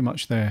was pretty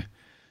much there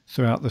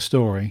throughout the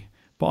story,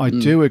 but I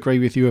do agree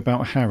with you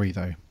about Harry,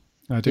 though.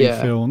 I do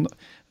feel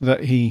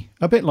that he,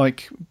 a bit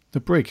like the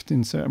Brig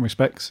in certain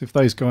respects, if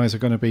those guys are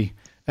going to be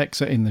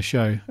exiting the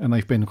show and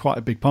they've been quite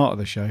a big part of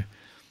the show,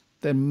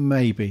 then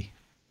maybe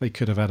they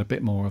could have had a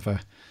bit more of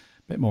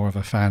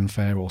a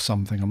fanfare or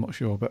something. I'm not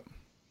sure, but.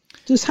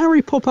 Does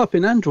Harry pop up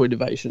in Android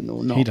Invasion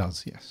or not? He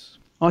does, yes.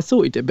 I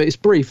thought he did, but it's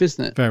brief,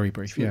 isn't it? Very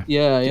brief, yeah.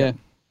 Yeah.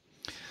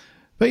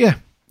 But yeah,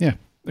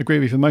 agree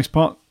with you for the most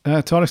part.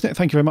 TARDISnet,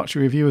 thank you very much for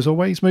your review as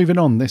always. Moving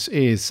on, this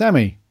is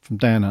Sammy from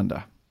Down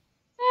Under.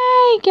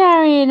 Hey,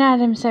 Gary and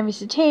Adam, Sammy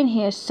Satine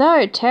here.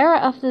 So, Terror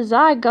of the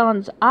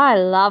Zygons. I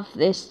love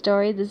this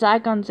story. The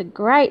Zygons are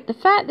great. The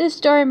fact this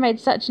story made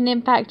such an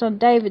impact on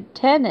David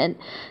Tennant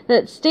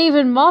that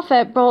Stephen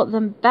Moffat brought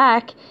them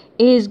back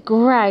is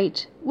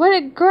great. What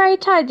a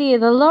great idea.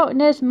 The Loch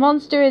Ness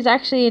Monster is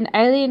actually an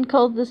alien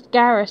called the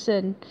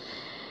Garrison.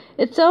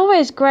 It's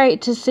always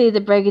great to see the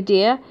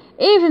Brigadier,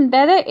 even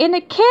better in a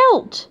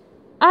kilt.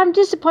 I'm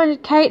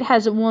disappointed Kate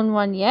hasn't worn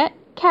one yet.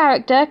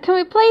 Character, can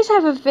we please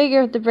have a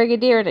figure of the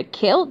Brigadier in a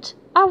kilt?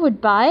 I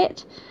would buy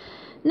it.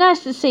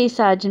 Nice to see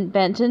Sergeant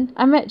Benton.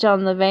 I met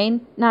John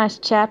Levine. Nice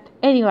chap.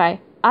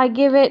 Anyway, I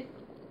give it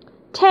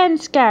 10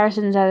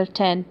 Scarrisons out of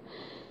 10.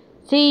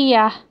 See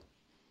ya.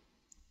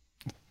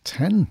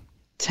 10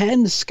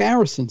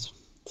 Scarrisons.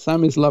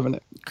 Sammy's loving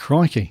it.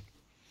 Crikey.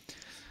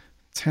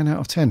 10 out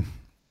of 10.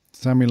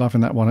 Sammy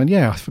loving that one. And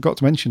yeah, I forgot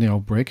to mention the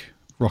old Brig.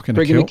 Rocking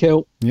a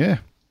kilt. Yeah.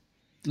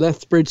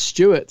 Lethbridge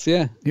Stewarts,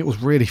 yeah. It was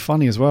really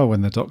funny as well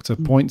when the Doctor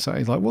points at it.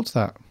 He's like, what's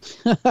that?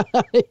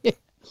 Bit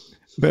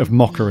of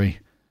mockery.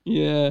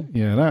 Yeah.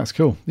 Yeah, that's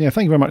cool. Yeah,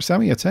 thank you very much,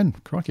 Sammy. 10.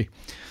 Crikey.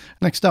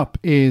 Next up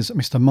is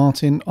Mr.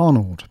 Martin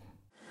Arnold.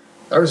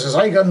 There is a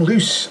Zygon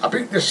loose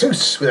about the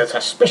Seuss with a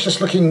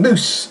suspicious-looking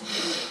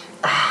moose.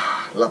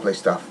 Lovely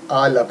stuff.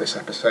 I love this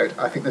episode.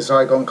 I think the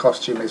Zygon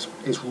costume is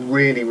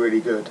really,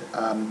 really good.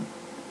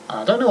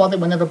 I don't know why they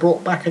were never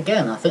brought back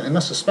again. I think they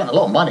must have spent a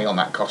lot of money on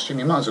that costume.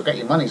 You might as well get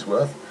your money's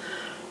worth.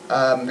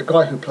 The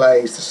guy who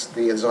plays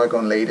the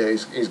Zygon leader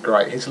is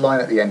great. His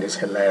line at the end is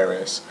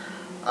hilarious.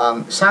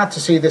 Sad to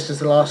see this as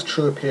the last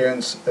true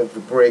appearance of the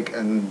Brig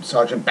and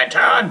Sergeant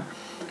Benton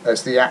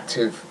as the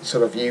active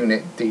sort of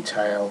unit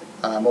detail.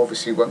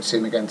 Obviously, we won't see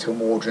him again until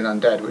Mordrin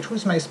Undead,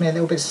 which makes me a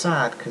little bit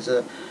sad because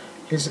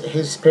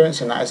his appearance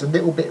in that is a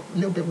little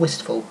bit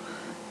wistful.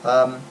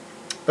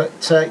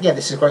 But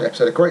this is a great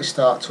episode, a great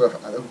start to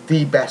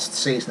the best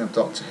season of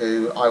Doctor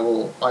Who. I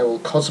will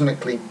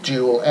cosmically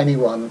duel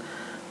anyone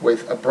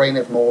with a Brain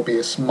of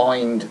Morbius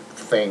mind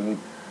thing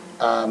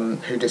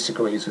who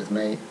disagrees with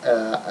me.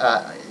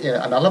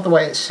 And I love the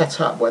way it's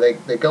set up, where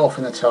they go off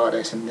in the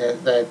TARDIS and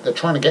they're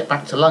trying to get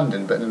back to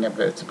London, but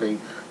inevitably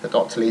the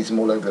Doctor leads them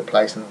all over the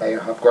place and they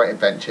have great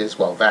adventures.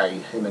 Well,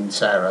 him and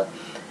Sarah.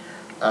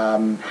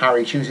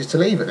 Harry chooses to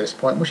leave at this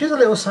point, which is a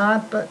little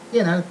sad, but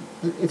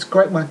it's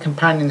great when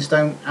companions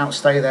don't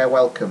outstay their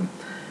welcome.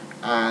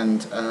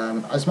 And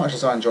as much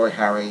as I enjoy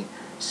Harry,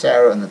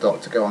 Sarah and the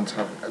Doctor go on to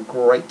have a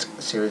great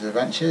series of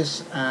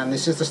adventures, and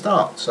this is the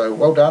start. So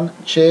well done.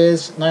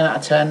 Cheers. 9 out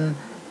of 10.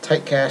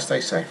 Take care.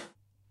 Stay safe.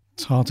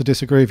 It's hard to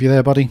disagree with you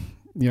there, buddy.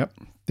 Yep.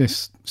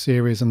 This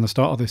series and the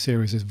start of this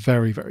series is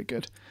very, very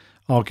good.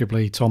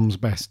 Arguably Tom's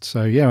best.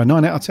 So yeah, a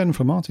 9 out of 10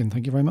 for Martin.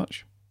 Thank you very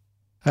much.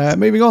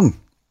 Moving on.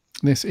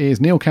 This is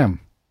Neil Cam.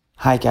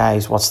 Hi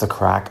guys, what's the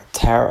crack?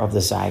 Terror of the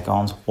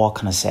Zygons. What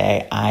can I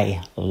say?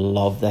 I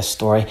love this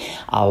story.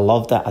 I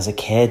loved it as a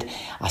kid.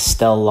 I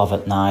still love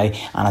it now.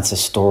 And it's a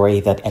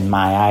story that, in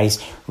my eyes,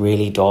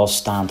 really does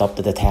stand up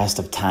to the test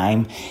of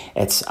time.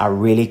 It's a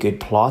really good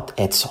plot.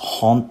 It's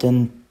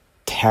haunting,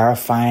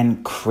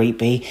 terrifying,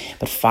 creepy,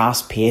 but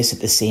fast-paced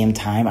at the same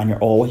time, and you're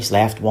always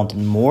left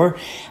wanting more.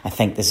 I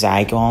think the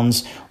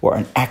Zygons were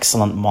an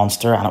excellent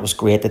monster, and it was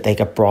great that they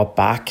got brought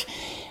back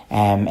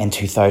in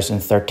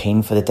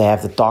 2013 for the Day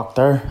of the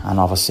Doctor, and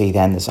obviously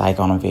then the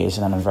Zygon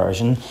invasion and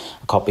inversion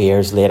a couple of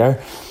years later.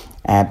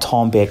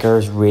 Tom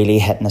Baker's really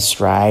hitting a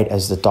stride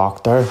as the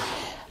Doctor.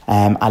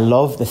 I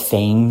love the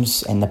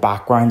themes in the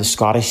background, the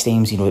Scottish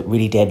themes. It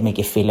really did make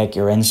you feel like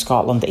you're in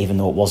Scotland, even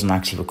though it wasn't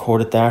actually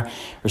recorded there.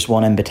 There's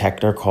one in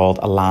particular called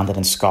I Landed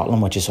in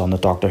Scotland, which is on the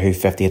Doctor Who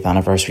 50th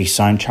Anniversary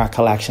soundtrack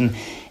collection.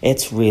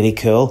 It's really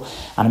cool,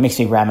 and it makes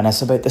me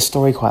reminisce about the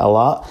story quite a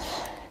lot.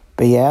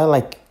 But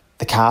yeah,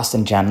 the cast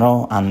in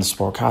general and the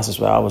sportcast as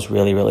well was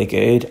really, really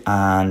good.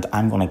 And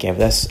I'm going to give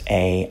this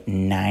a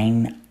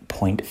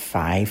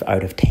 9.5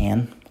 out of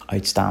 10.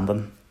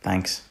 Outstanding.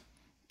 Thanks.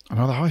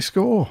 Another high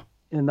score.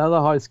 Another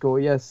high score,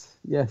 yes.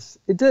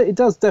 It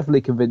does definitely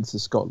convince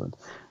us Scotland.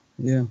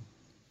 Yeah.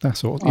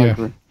 That's all. I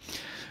agree.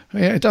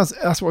 Yeah, it does.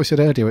 That's what we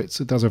said earlier. It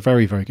does a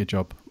very, very good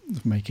job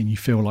of making you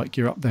feel like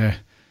you're up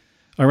there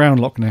around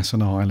Loch Ness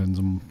and Islands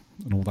and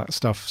all that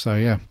stuff. So,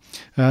 yeah.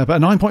 But a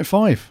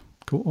 9.5.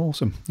 Cool,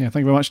 awesome. Yeah,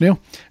 thank you very much, Neil.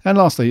 And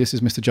lastly, this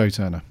is Mr. Joe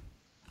Turner.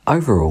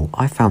 Overall,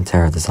 I found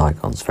Terror of the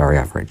Zygons very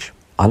average.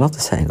 I love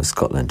the setting of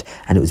Scotland,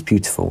 and it was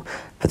beautiful,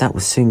 but that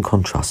was soon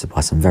contrasted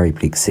by some very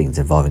bleak scenes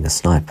involving a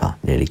sniper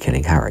nearly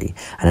killing Harry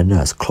and a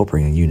nurse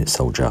clobbering a unit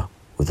soldier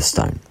with a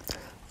stone.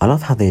 I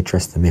love how they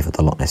addressed the myth of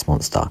the Loch Ness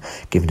Monster,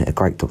 giving it a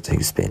great Doctor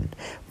Who spin,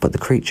 but the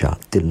creature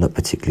didn't look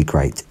particularly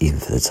great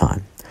even for the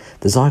time.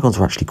 The Zygons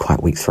were actually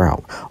quite weak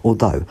throughout,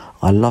 although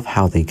I love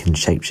how they can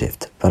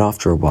shapeshift, but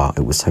after a while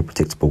it was so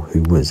predictable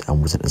who was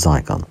and wasn't a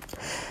Zygon.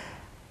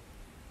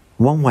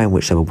 One way in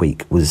which they were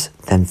weak was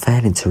them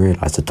failing to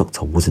realise the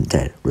Doctor wasn't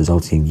dead,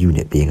 resulting in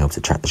UNIT being able to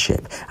track the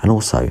ship, and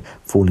also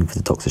falling for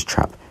the Doctor's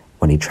trap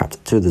when he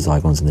trapped 2 of the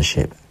Zygons in the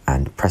ship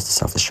and pressed the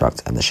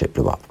self-destruct and the ship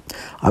blew up.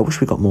 I wish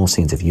we got more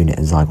scenes of UNIT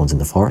and Zygons in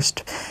the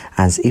forest,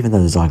 as even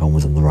though the Zygon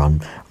was on the run,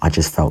 I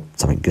just felt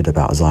something good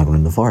about a Zygon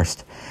in the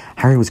forest.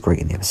 Harry was great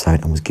in the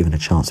episode and was given a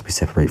chance to be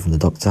separated from the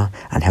Doctor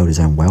and held his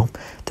own well.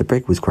 The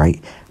Brig was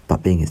great,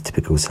 but being its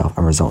typical self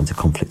and resulting to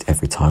conflict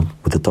every time,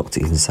 with the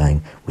Doctor even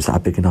saying, "Was that a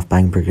big enough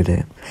bang,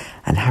 Brigadier?"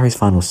 And Harry's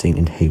final scene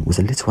in Who was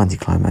a little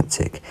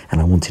anticlimactic and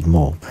I wanted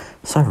more.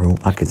 So overall,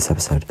 I give this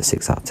episode a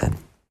 6 out of 10.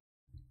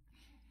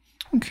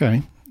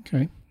 Okay.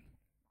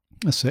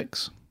 A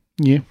 6.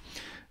 Yeah.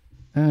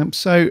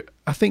 So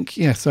I think,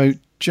 so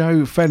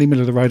Joe, fairly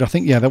middle of the road. I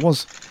think, there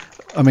was,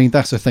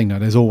 that's the thing though.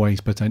 There's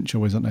always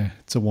potential, isn't there,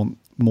 to want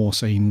more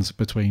scenes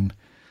between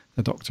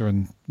the Doctor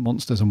and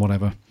monsters and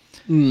whatever.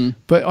 Mm.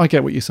 But I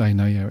get what you're saying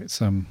now. Yeah,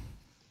 it's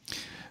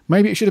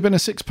maybe it should have been a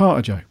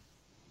 6-parter, Joe.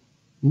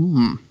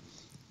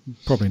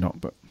 Probably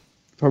not, but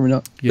probably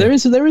not. Yeah.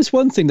 There is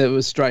one thing that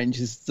was strange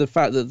is the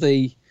fact that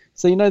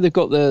they've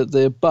got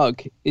the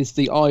bug is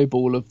the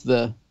eyeball of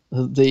the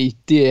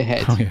deer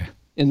head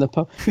in the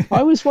pub.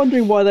 I was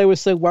wondering why they were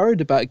so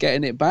worried about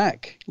getting it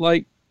back.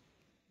 Like,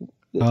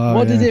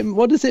 what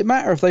does it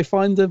matter if they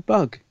find the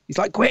bug? He's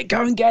like, quick,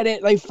 go and get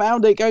it. They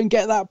found it. Go and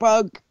get that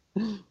bug.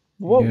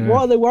 What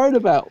are they worried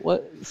about?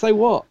 Say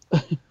what?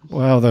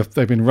 Well,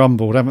 they've been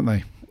rumbled, haven't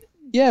they?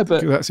 Yeah,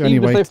 but that's the only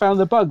even way. If they found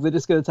the bug, they're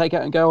just going to take it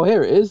out and go, oh,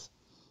 here it is.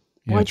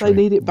 Why do they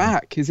need it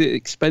back? Is it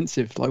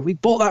expensive? Like, we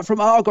bought that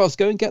from Argos.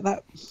 Go and get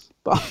that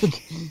bug.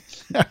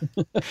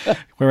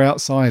 We're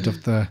outside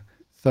of the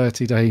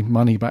 30-day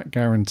money-back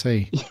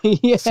guarantee.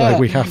 Yeah. So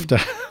we have to.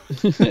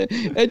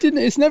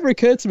 It's never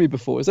occurred to me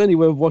before. It's only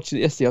when watching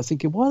it yesterday, I was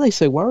thinking, why are they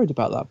so worried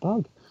about that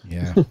bug?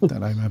 Yeah,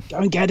 don't know, man. Go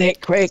and get it,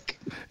 quick.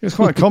 It was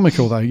quite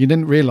comical, though. You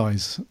didn't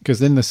realise,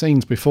 because in the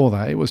scenes before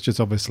that, it was just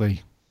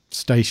obviously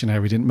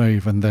stationary, didn't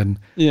move. And then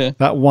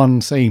that one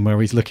scene where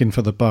he's looking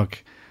for the bug,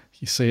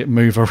 you see it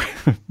move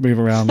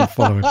around and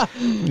follow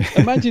it.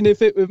 Imagine if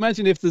the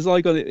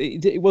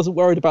Zygon, it wasn't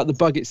worried about the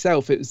bug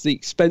itself. It was the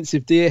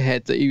expensive deer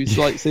head that he was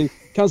like, see,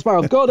 comes back,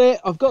 I've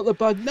got the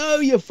bug. No,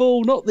 you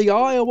fool, not the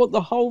eye. I want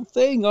the whole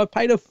thing. I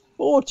paid a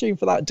fortune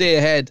for that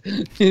deer head.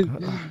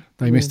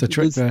 They missed a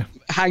trick there.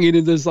 Hanging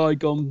in the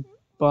Zygon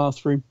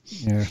bathroom.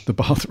 Yeah, the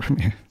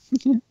bathroom,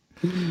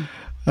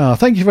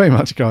 thank you very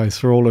much, guys,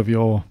 for all of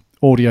your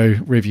audio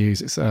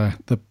reviews. It's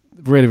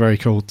really very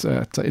cool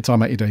to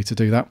time out your day to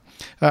do that.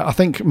 I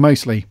think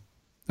mostly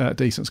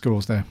decent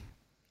scores there.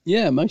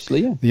 Yeah,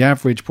 mostly, yeah. The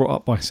average brought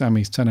up by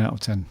Sammy's 10 out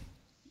of 10.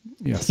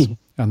 Yes,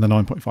 and the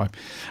 9.5.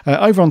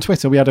 Over on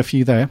Twitter, we had a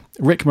few there.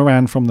 Rick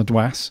Moran from the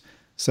Dwas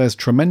says,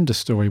 tremendous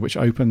story which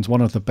opens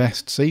one of the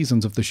best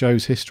seasons of the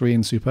show's history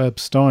in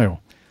superb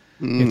style.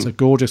 It's a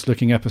gorgeous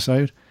looking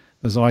episode.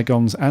 The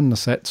Zygons and the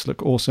sets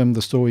look awesome.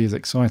 The story is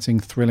exciting,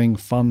 thrilling,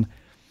 fun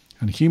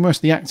and humorous.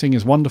 The acting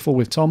is wonderful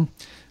with Tom,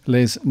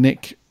 Liz,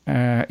 Nick,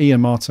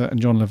 Ian Marta and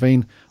John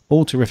Levine,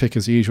 all terrific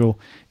as usual.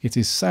 It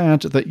is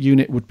sad that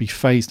UNIT would be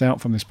phased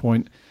out from this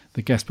point.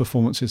 The guest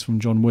performances from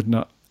John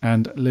Woodnut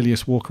and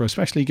Lilius Walker are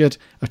especially good.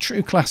 A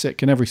true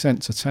classic in every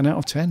sense. A 10 out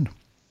of 10.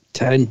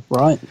 10,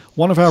 right.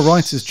 One of our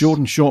writers,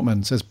 Jordan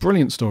Shortman, says,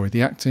 brilliant story.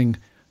 The acting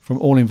from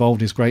all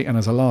involved is great, and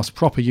as a last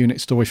proper UNIT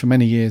story for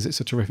many years, it's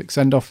a terrific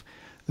send-off.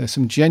 There's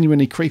some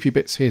genuinely creepy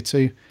bits here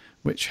too,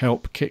 which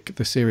help kick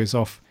the series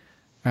off,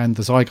 and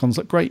the Zygons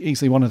look great.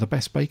 Easily one of the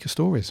best Baker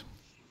stories.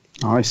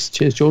 Nice.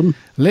 Cheers, Jordan.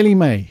 Lily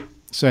May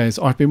says,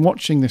 I've been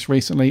watching this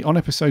recently on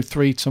episode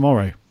 3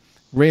 tomorrow.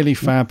 Really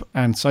fab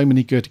and so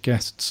many good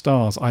guest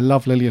stars. I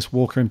love Lilius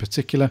Walker in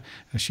particular,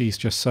 as she's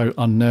just so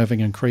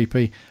unnerving and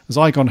creepy.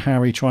 Zygon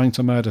Harry trying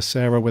to murder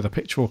Sarah with a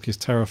pitchfork is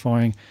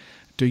terrifying.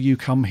 Do you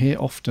come here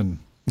often?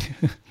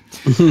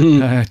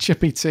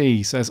 Chippy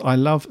T says, I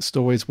love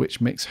stories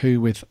which mix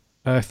Who with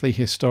earthly,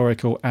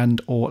 historical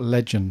and or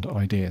legend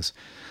ideas,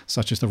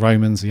 such as the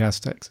Romans, the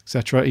Aztecs,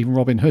 etc., even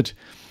Robin Hood.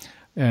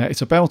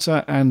 It's a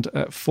belter, and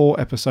at 4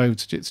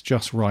 episodes, it's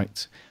just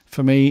right.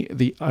 For me,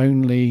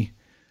 only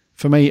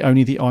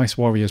the Ice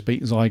Warriors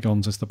beat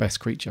Zygons as the best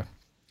creature.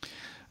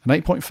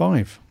 An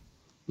 8.5.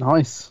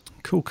 Nice.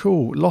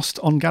 Cool. Lost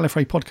on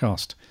Gallifrey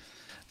podcast.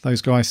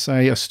 Those guys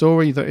say, a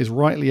story that is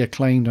rightly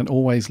acclaimed and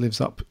always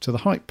lives up to the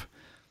hype.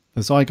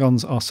 The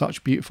Zygons are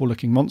such beautiful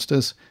looking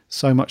monsters,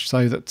 so much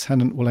so that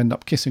Tennant will end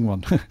up kissing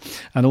one.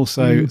 And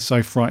also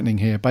so frightening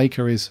here.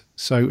 Baker is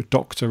so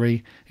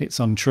doctory,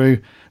 it's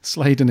untrue.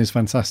 Sladen is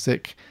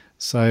fantastic,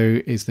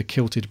 so is the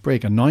kilted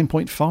brig. A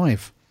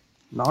 9.5.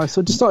 Nice.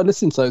 I just started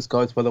listening to those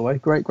guys, by the way.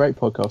 Great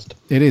podcast.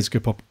 It is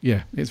good pop.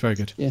 Yeah, it's very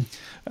good. Yeah.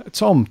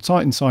 Tom,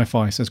 Titan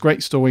Sci-Fi says,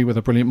 great story with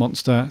a brilliant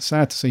monster.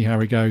 Sad to see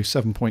Harry go,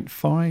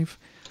 7.5.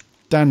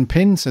 Dan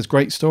Pin says,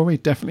 great story.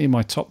 Definitely in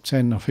my top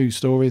 10 of Who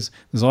stories.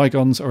 The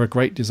Zygons are a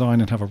great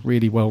design and have a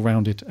really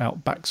well-rounded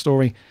out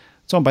backstory.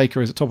 Tom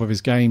Baker is at top of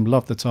his game.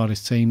 Love the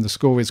TARDIS team. The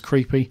score is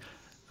creepy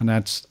and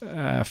adds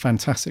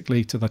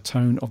fantastically to the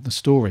tone of the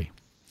story.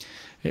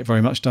 It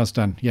very much does,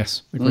 Dan.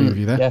 Yes, agree with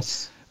you there.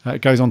 Yes.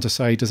 It goes on to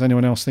say, does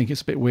anyone else think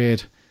it's a bit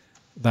weird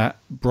that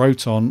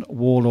Broton,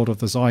 warlord of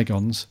the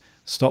Zygons,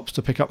 stops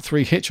to pick up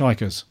 3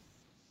 hitchhikers?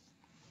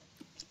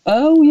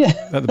 Oh, yeah.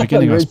 At the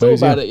beginning, I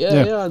suppose. Thought about it. Yeah,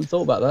 I hadn't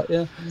thought about that,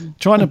 yeah.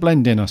 Trying to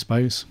blend in, I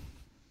suppose.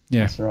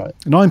 Yeah. That's right.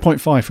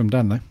 9.5 from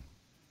Dan, though.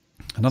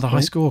 Another high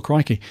score,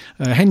 crikey.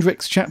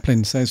 Hendrix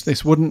Chaplin says,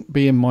 this wouldn't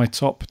be in my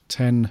top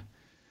 10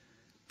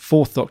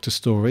 Fourth Doctor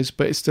stories,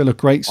 but it's still a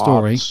great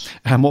story.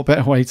 And what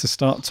better way to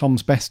start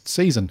Tom's best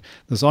season?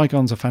 The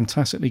Zygons are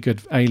fantastically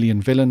good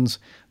alien villains.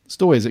 The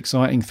story is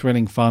exciting,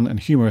 thrilling, fun, and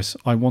humorous.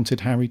 I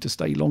wanted Harry to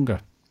stay longer.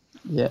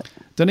 Yeah.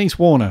 Denise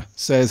Warner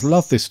says,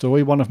 love this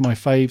story. One of my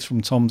faves from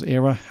Tom's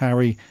era.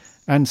 Harry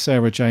and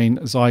Sarah Jane,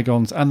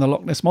 Zygons, and the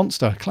Loch Ness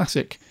Monster.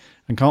 Classic.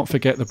 And can't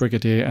forget the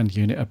Brigadier and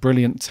unit. A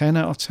brilliant 10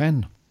 out of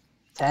 10.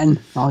 10.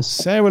 Nice.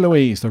 Sarah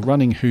Louise, the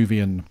running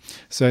Whovian,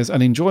 says,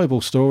 an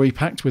enjoyable story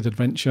packed with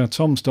adventure.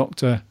 Tom's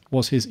Doctor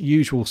was his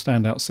usual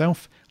standout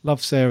self.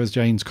 Loved Sarah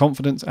Jane's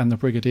confidence, and the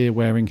Brigadier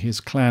wearing his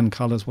clan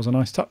colours was a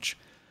nice touch.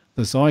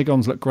 The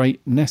Zygons look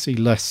great, Nessy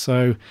less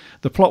so.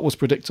 The plot was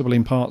predictable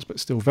in parts, but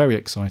still very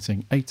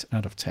exciting. 8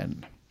 out of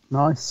 10.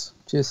 Nice.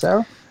 Cheers,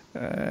 Sarah.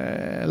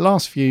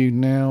 Last few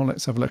now.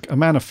 Let's have a look. A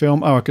Man of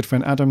Film. Our good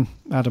friend Adam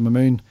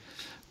Amoon.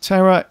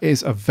 Terror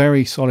is a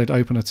very solid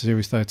opener to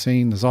Series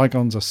 13. The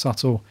Zygons are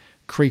subtle,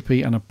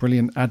 creepy, and a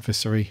brilliant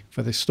adversary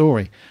for this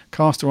story.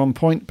 Cast are on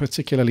point,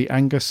 particularly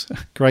Angus.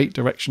 Great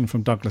direction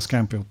from Douglas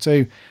Camfield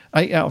too.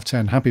 8 out of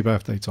 10. Happy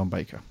birthday, Tom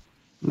Baker.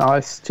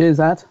 Nice.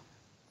 Cheers, Ad.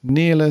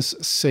 Neela's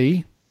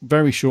C.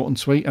 Very short and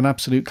sweet. An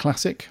absolute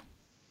classic.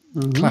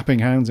 Clapping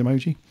hands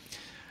emoji.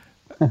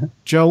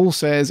 Joel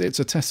says it's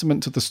a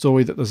testament to the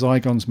story that the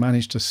Zygons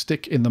managed to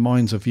stick in the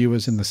minds of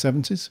viewers in the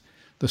 70s.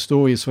 The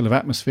story is full of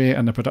atmosphere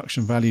and the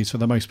production values for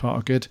the most part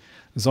are good.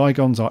 The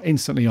Zygons are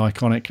instantly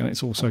iconic and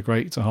it's also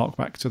great to hark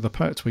back to the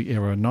Pertwee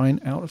era. 9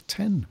 out of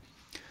 10.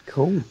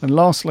 Cool. And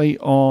lastly,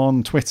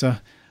 on Twitter,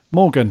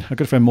 Morgan, a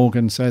good friend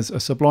Morgan, says, a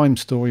sublime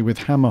story with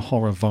Hammer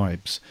horror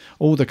vibes.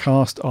 All the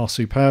cast are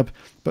superb,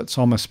 but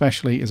Tom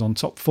especially is on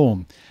top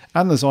form.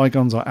 And the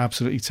Zygons are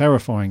absolutely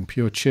terrifying,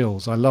 pure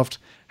chills. I loved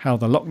how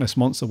the Loch Ness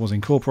Monster was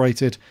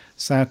incorporated.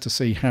 Sad to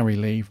see Harry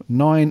leave.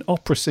 9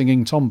 opera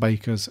singing Tom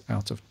Bakers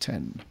out of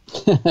 10.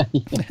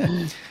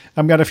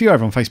 And we had a few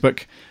over on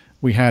Facebook.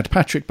 We had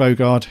Patrick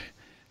Bogard,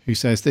 who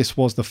says, this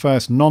was the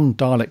first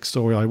non-Dalek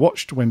story I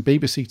watched when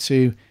BBC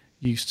Two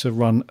used to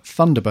run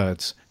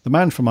Thunderbirds, The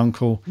Man from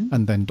U.N.C.L.E.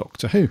 and then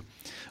Doctor Who.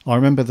 I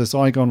remember the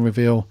Zygon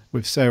reveal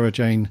with Sarah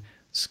Jane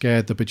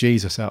scared the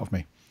bejesus out of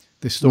me.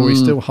 This story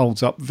still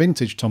holds up.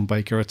 Vintage Tom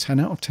Baker, a 10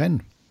 out of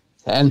 10.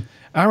 10.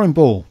 Aaron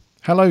Ball,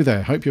 hello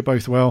there. Hope you're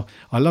both well.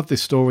 I love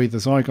this story. The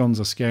Zygons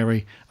are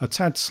scary. A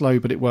tad slow,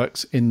 but it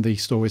works in the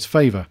story's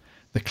favour.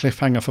 The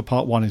cliffhanger for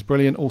part 1 is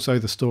brilliant. Also,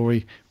 the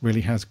story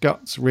really has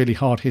guts. Really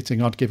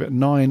hard-hitting. I'd give it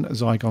 9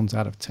 Zygons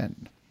out of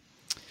 10.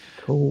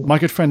 Cool. My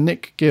good friend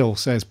Nick Gill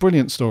says,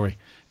 brilliant story.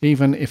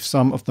 Even if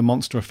some of the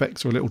monster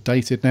effects are a little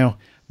dated now.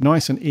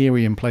 Nice and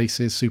eerie in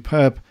places.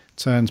 Superb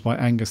turns by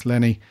Angus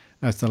Lenny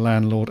as the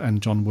landlord and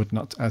John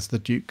Woodnut as the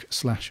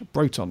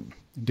Duke/Broton.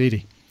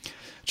 Indeedy.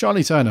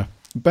 Charlie Turner,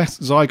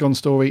 best Zygon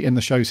story in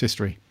the show's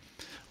history.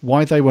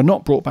 Why they were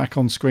not brought back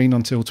on screen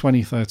until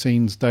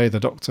 2013's Day of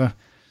the Doctor.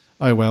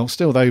 Oh well,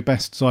 still though,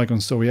 best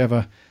Zygon story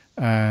ever.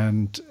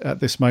 And at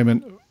this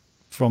moment,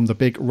 from the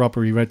big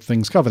rubbery red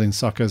things covered in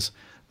suckers,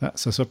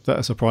 that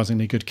are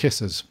surprisingly good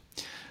kissers.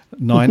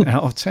 9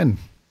 out of 10.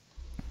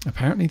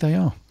 Apparently they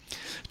are.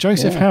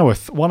 Joseph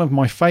Howarth, one of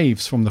my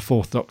faves from the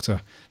Fourth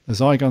Doctor. The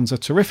Zygons are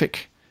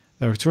terrific.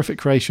 They're a terrific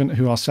creation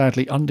who are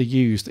sadly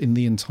underused in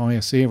the entire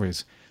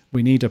series.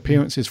 We need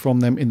appearances from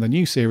them in the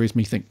new series,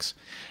 methinks.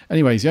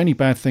 Anyways, the only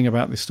bad thing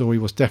about this story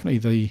was definitely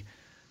the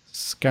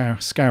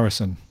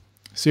Scarison.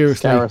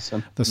 Seriously,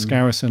 the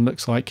Scarison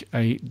looks like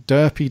a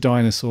derpy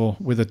dinosaur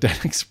with a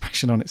dead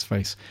expression on its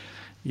face.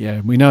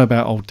 Yeah, we know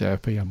about old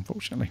derpy,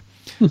 unfortunately.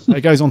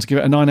 It goes on to give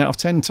it a 9 out of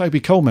 10.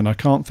 Toby Coleman, I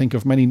can't think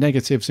of many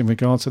negatives in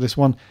regards to this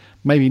one.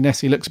 Maybe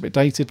Nessy looks a bit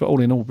dated, but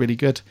all in all, really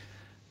good.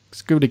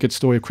 It's a really good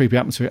story of creepy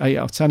atmosphere, 8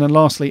 out of 10. And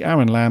lastly,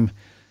 Aaron Lamb.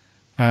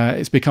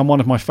 It's become one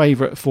of my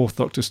favourite Fourth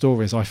Doctor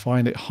stories. I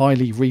find it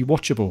highly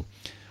rewatchable.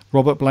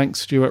 Robert Blank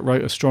Stewart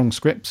wrote a strong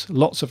script,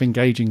 lots of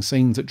engaging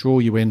scenes that draw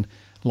you in,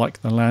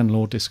 like the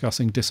landlord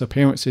discussing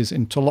disappearances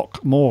in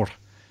Tulloch Moor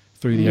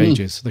through the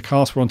ages. The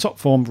cast were on top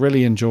form,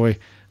 really enjoy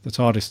the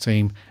TARDIS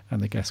team,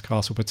 and the guest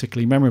cast were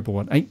particularly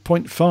memorable. An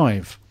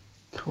 8.5.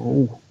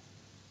 Cool.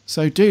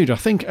 So, dude, I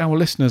think our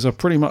listeners are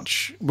pretty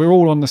much, we're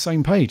all on the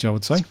same page, I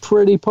would say. It's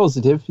pretty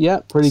positive.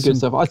 Yeah, pretty good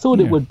stuff. I thought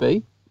it would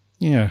be.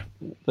 Yeah.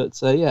 But,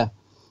 yeah.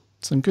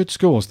 Some good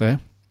scores there.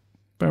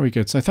 Very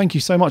good. So thank you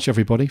so much,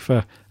 everybody,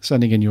 for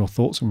sending in your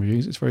thoughts and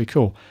reviews. It's very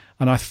cool.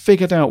 And I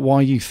figured out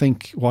why you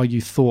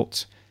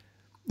thought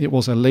it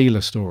was a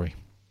Leela story.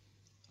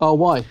 Oh,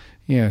 why?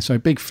 Yeah, so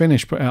Big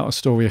Finish put out a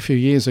story a few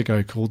years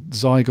ago called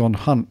Zygon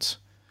Hunt,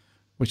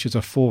 which is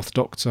a Fourth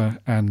Doctor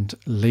and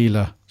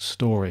Leela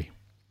story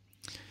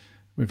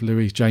with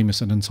Louise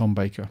Jameson and Tom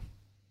Baker.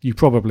 You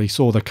probably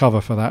saw the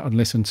cover for that and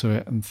listened to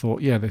it and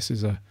thought, yeah, this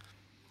is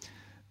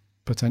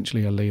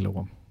potentially a Leela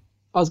one.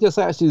 I was going to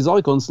say, actually, the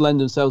Zygons lend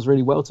themselves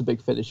really well to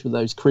Big Finish with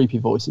those creepy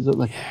voices, don't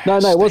they?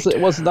 Yes, no, it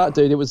wasn't that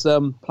dude. It was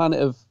Planet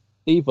of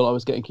Evil. I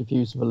was getting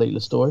confused with a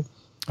Leela story.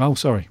 Oh,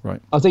 sorry,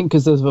 right. I think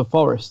because there's a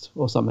forest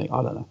or something.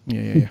 I don't know.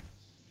 Yeah.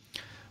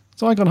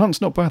 Zygon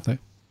Hunt's not bad, though.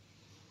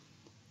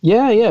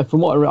 Yeah. From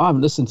what I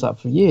haven't listened to that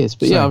for years,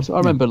 but I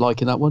remember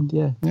liking that one.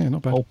 Yeah,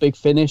 not bad. Old Big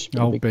Finish.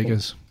 Old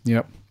Biggers.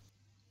 Yep.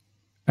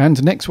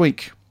 And next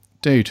week,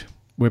 dude,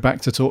 we're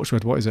back to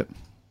Torchwood. What is it?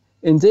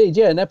 Indeed,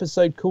 yeah, an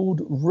episode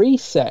called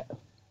Reset.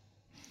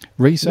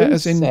 Reset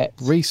as in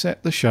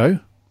reset the show?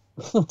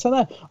 I don't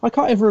know. I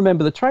can't even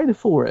remember the trailer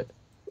for it.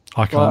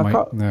 I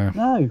can't, mate.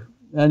 No.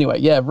 Anyway,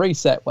 yeah,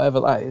 Reset,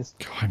 whatever that is.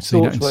 God, I haven't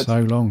seen that in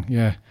so long.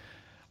 Yeah.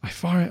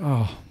 It's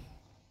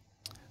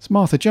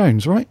Martha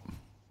Jones, right?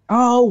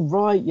 Oh,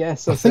 right,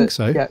 yes. I think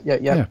so.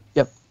 Yeah.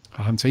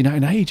 I haven't seen that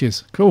in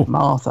ages. Cool.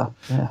 Martha,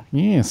 yeah.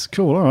 Yes,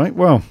 cool. All right.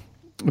 Well,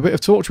 a bit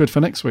of Torchwood for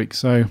next week.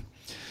 So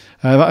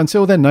but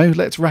until then, though,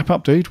 let's wrap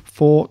up, dude,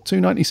 for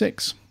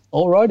 296.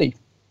 Alrighty.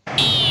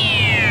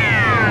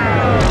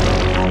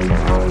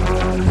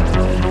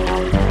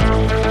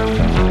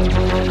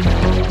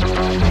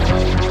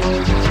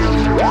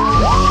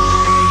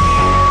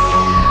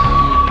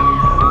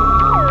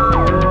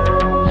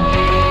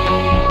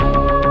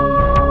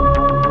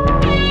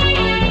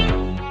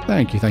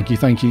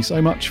 Thank you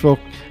so much for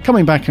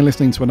coming back and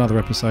listening to another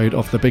episode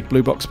of the Big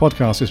Blue Box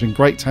podcast. It's been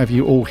great to have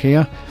you all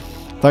here.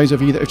 Those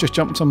of you that have just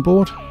jumped on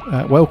board,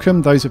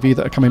 welcome. Those of you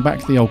that are coming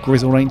back, the old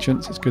Grizzled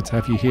Ancients, it's good to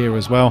have you here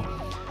as well.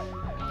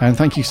 And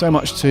thank you so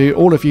much to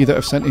all of you that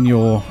have sent in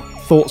your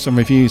thoughts and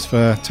reviews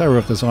for Terror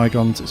of the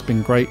Zygons. It's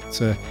been great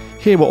to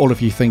hear what all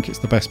of you think. It's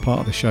the best part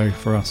of the show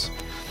for us.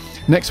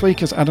 Next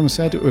week, as Adam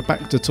said, we're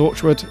back to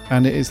Torchwood,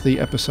 and it is the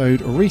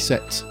episode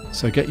Reset.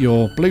 So get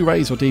your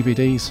Blu-rays or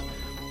DVDs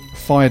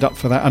fired up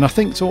for that. And I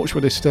think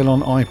Torchwood is still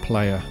on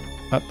iPlayer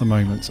at the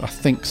moment. I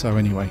think so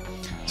anyway.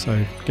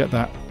 So get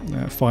that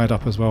fired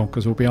up as well,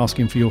 because we'll be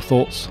asking for your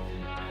thoughts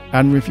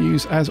and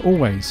reviews as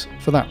always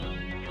for that.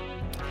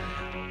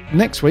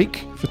 Next week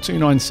for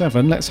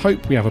 297, let's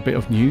hope we have a bit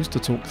of news to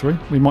talk through.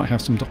 We might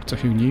have some Doctor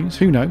Who news,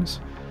 who knows.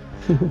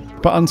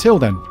 But until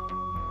then,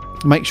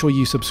 make sure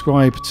you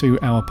subscribe to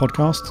our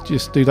podcast.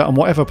 Just do that on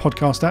whatever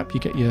podcast app you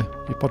get your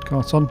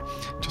podcasts on.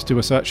 Just do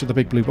a search of the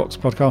Big Blue Box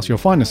podcast. You'll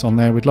find us on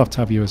there. We'd love to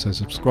have you as a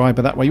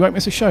subscriber. That way you won't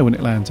miss a show when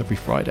it lands every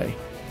Friday.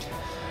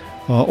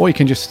 Or you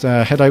can just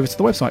head over to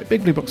the website,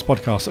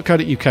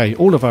 bigblueboxpodcast.co.uk.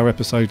 All of our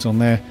episodes on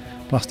there,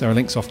 plus there are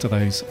links off to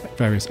those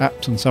various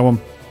apps and so on.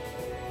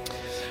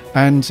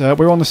 And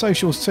we're on the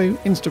socials too,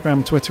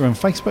 Instagram, Twitter and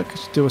Facebook.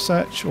 Just do a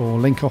search or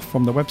link off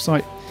from the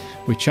website.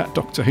 We chat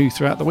Doctor Who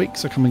throughout the week,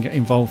 so come and get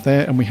involved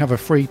there. And we have a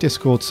free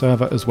Discord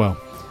server as well.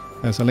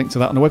 There's a link to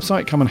that on the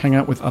website. Come and hang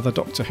out with other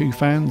Doctor Who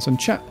fans and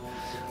chat.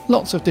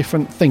 Lots of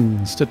different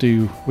things to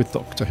do with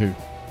Doctor Who.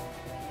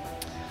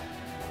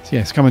 So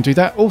yes, come and do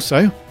that.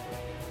 Also,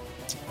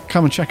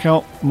 come and check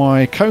out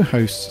my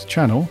co-host's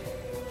channel.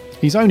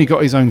 He's only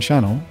got his own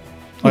channel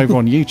over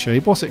on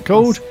YouTube. What's it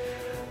called?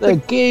 The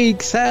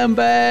Geeks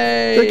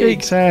Handbag. The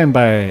Geeks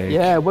Handbag.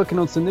 Yeah, working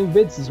on some new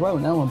vids as well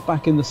now. I'm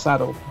back in the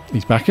saddle.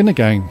 He's back in the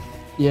game.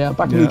 Yeah,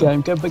 back in the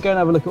game. Go and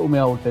have a look at all my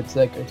old vids.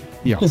 They're good.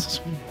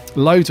 Yes.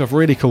 Loads of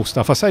really cool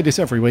stuff. I say this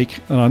every week,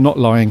 and I'm not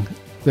lying.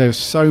 There's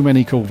so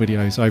many cool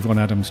videos over on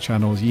Adam's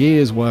channels.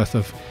 Years worth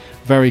of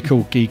very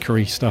cool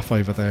geekery stuff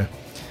over there.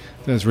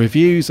 There's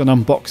reviews and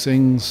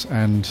unboxings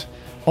and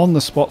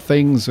on-the-spot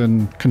things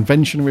and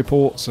convention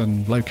reports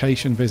and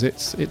location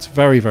visits. It's a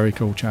very, very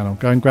cool channel.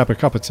 Go and grab a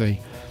cup of tea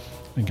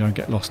and go and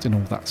get lost in all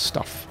that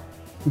stuff.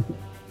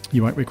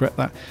 You won't regret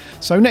that.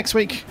 So next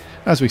week,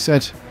 as we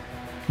said,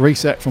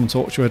 Reset from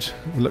Torchwood.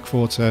 We look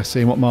forward to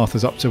seeing what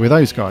Martha's up to with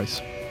those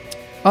guys.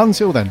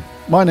 Until then,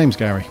 my name's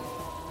Gary.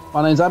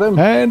 My name's Adam.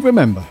 And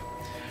remember,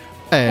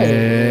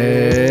 Allons-y.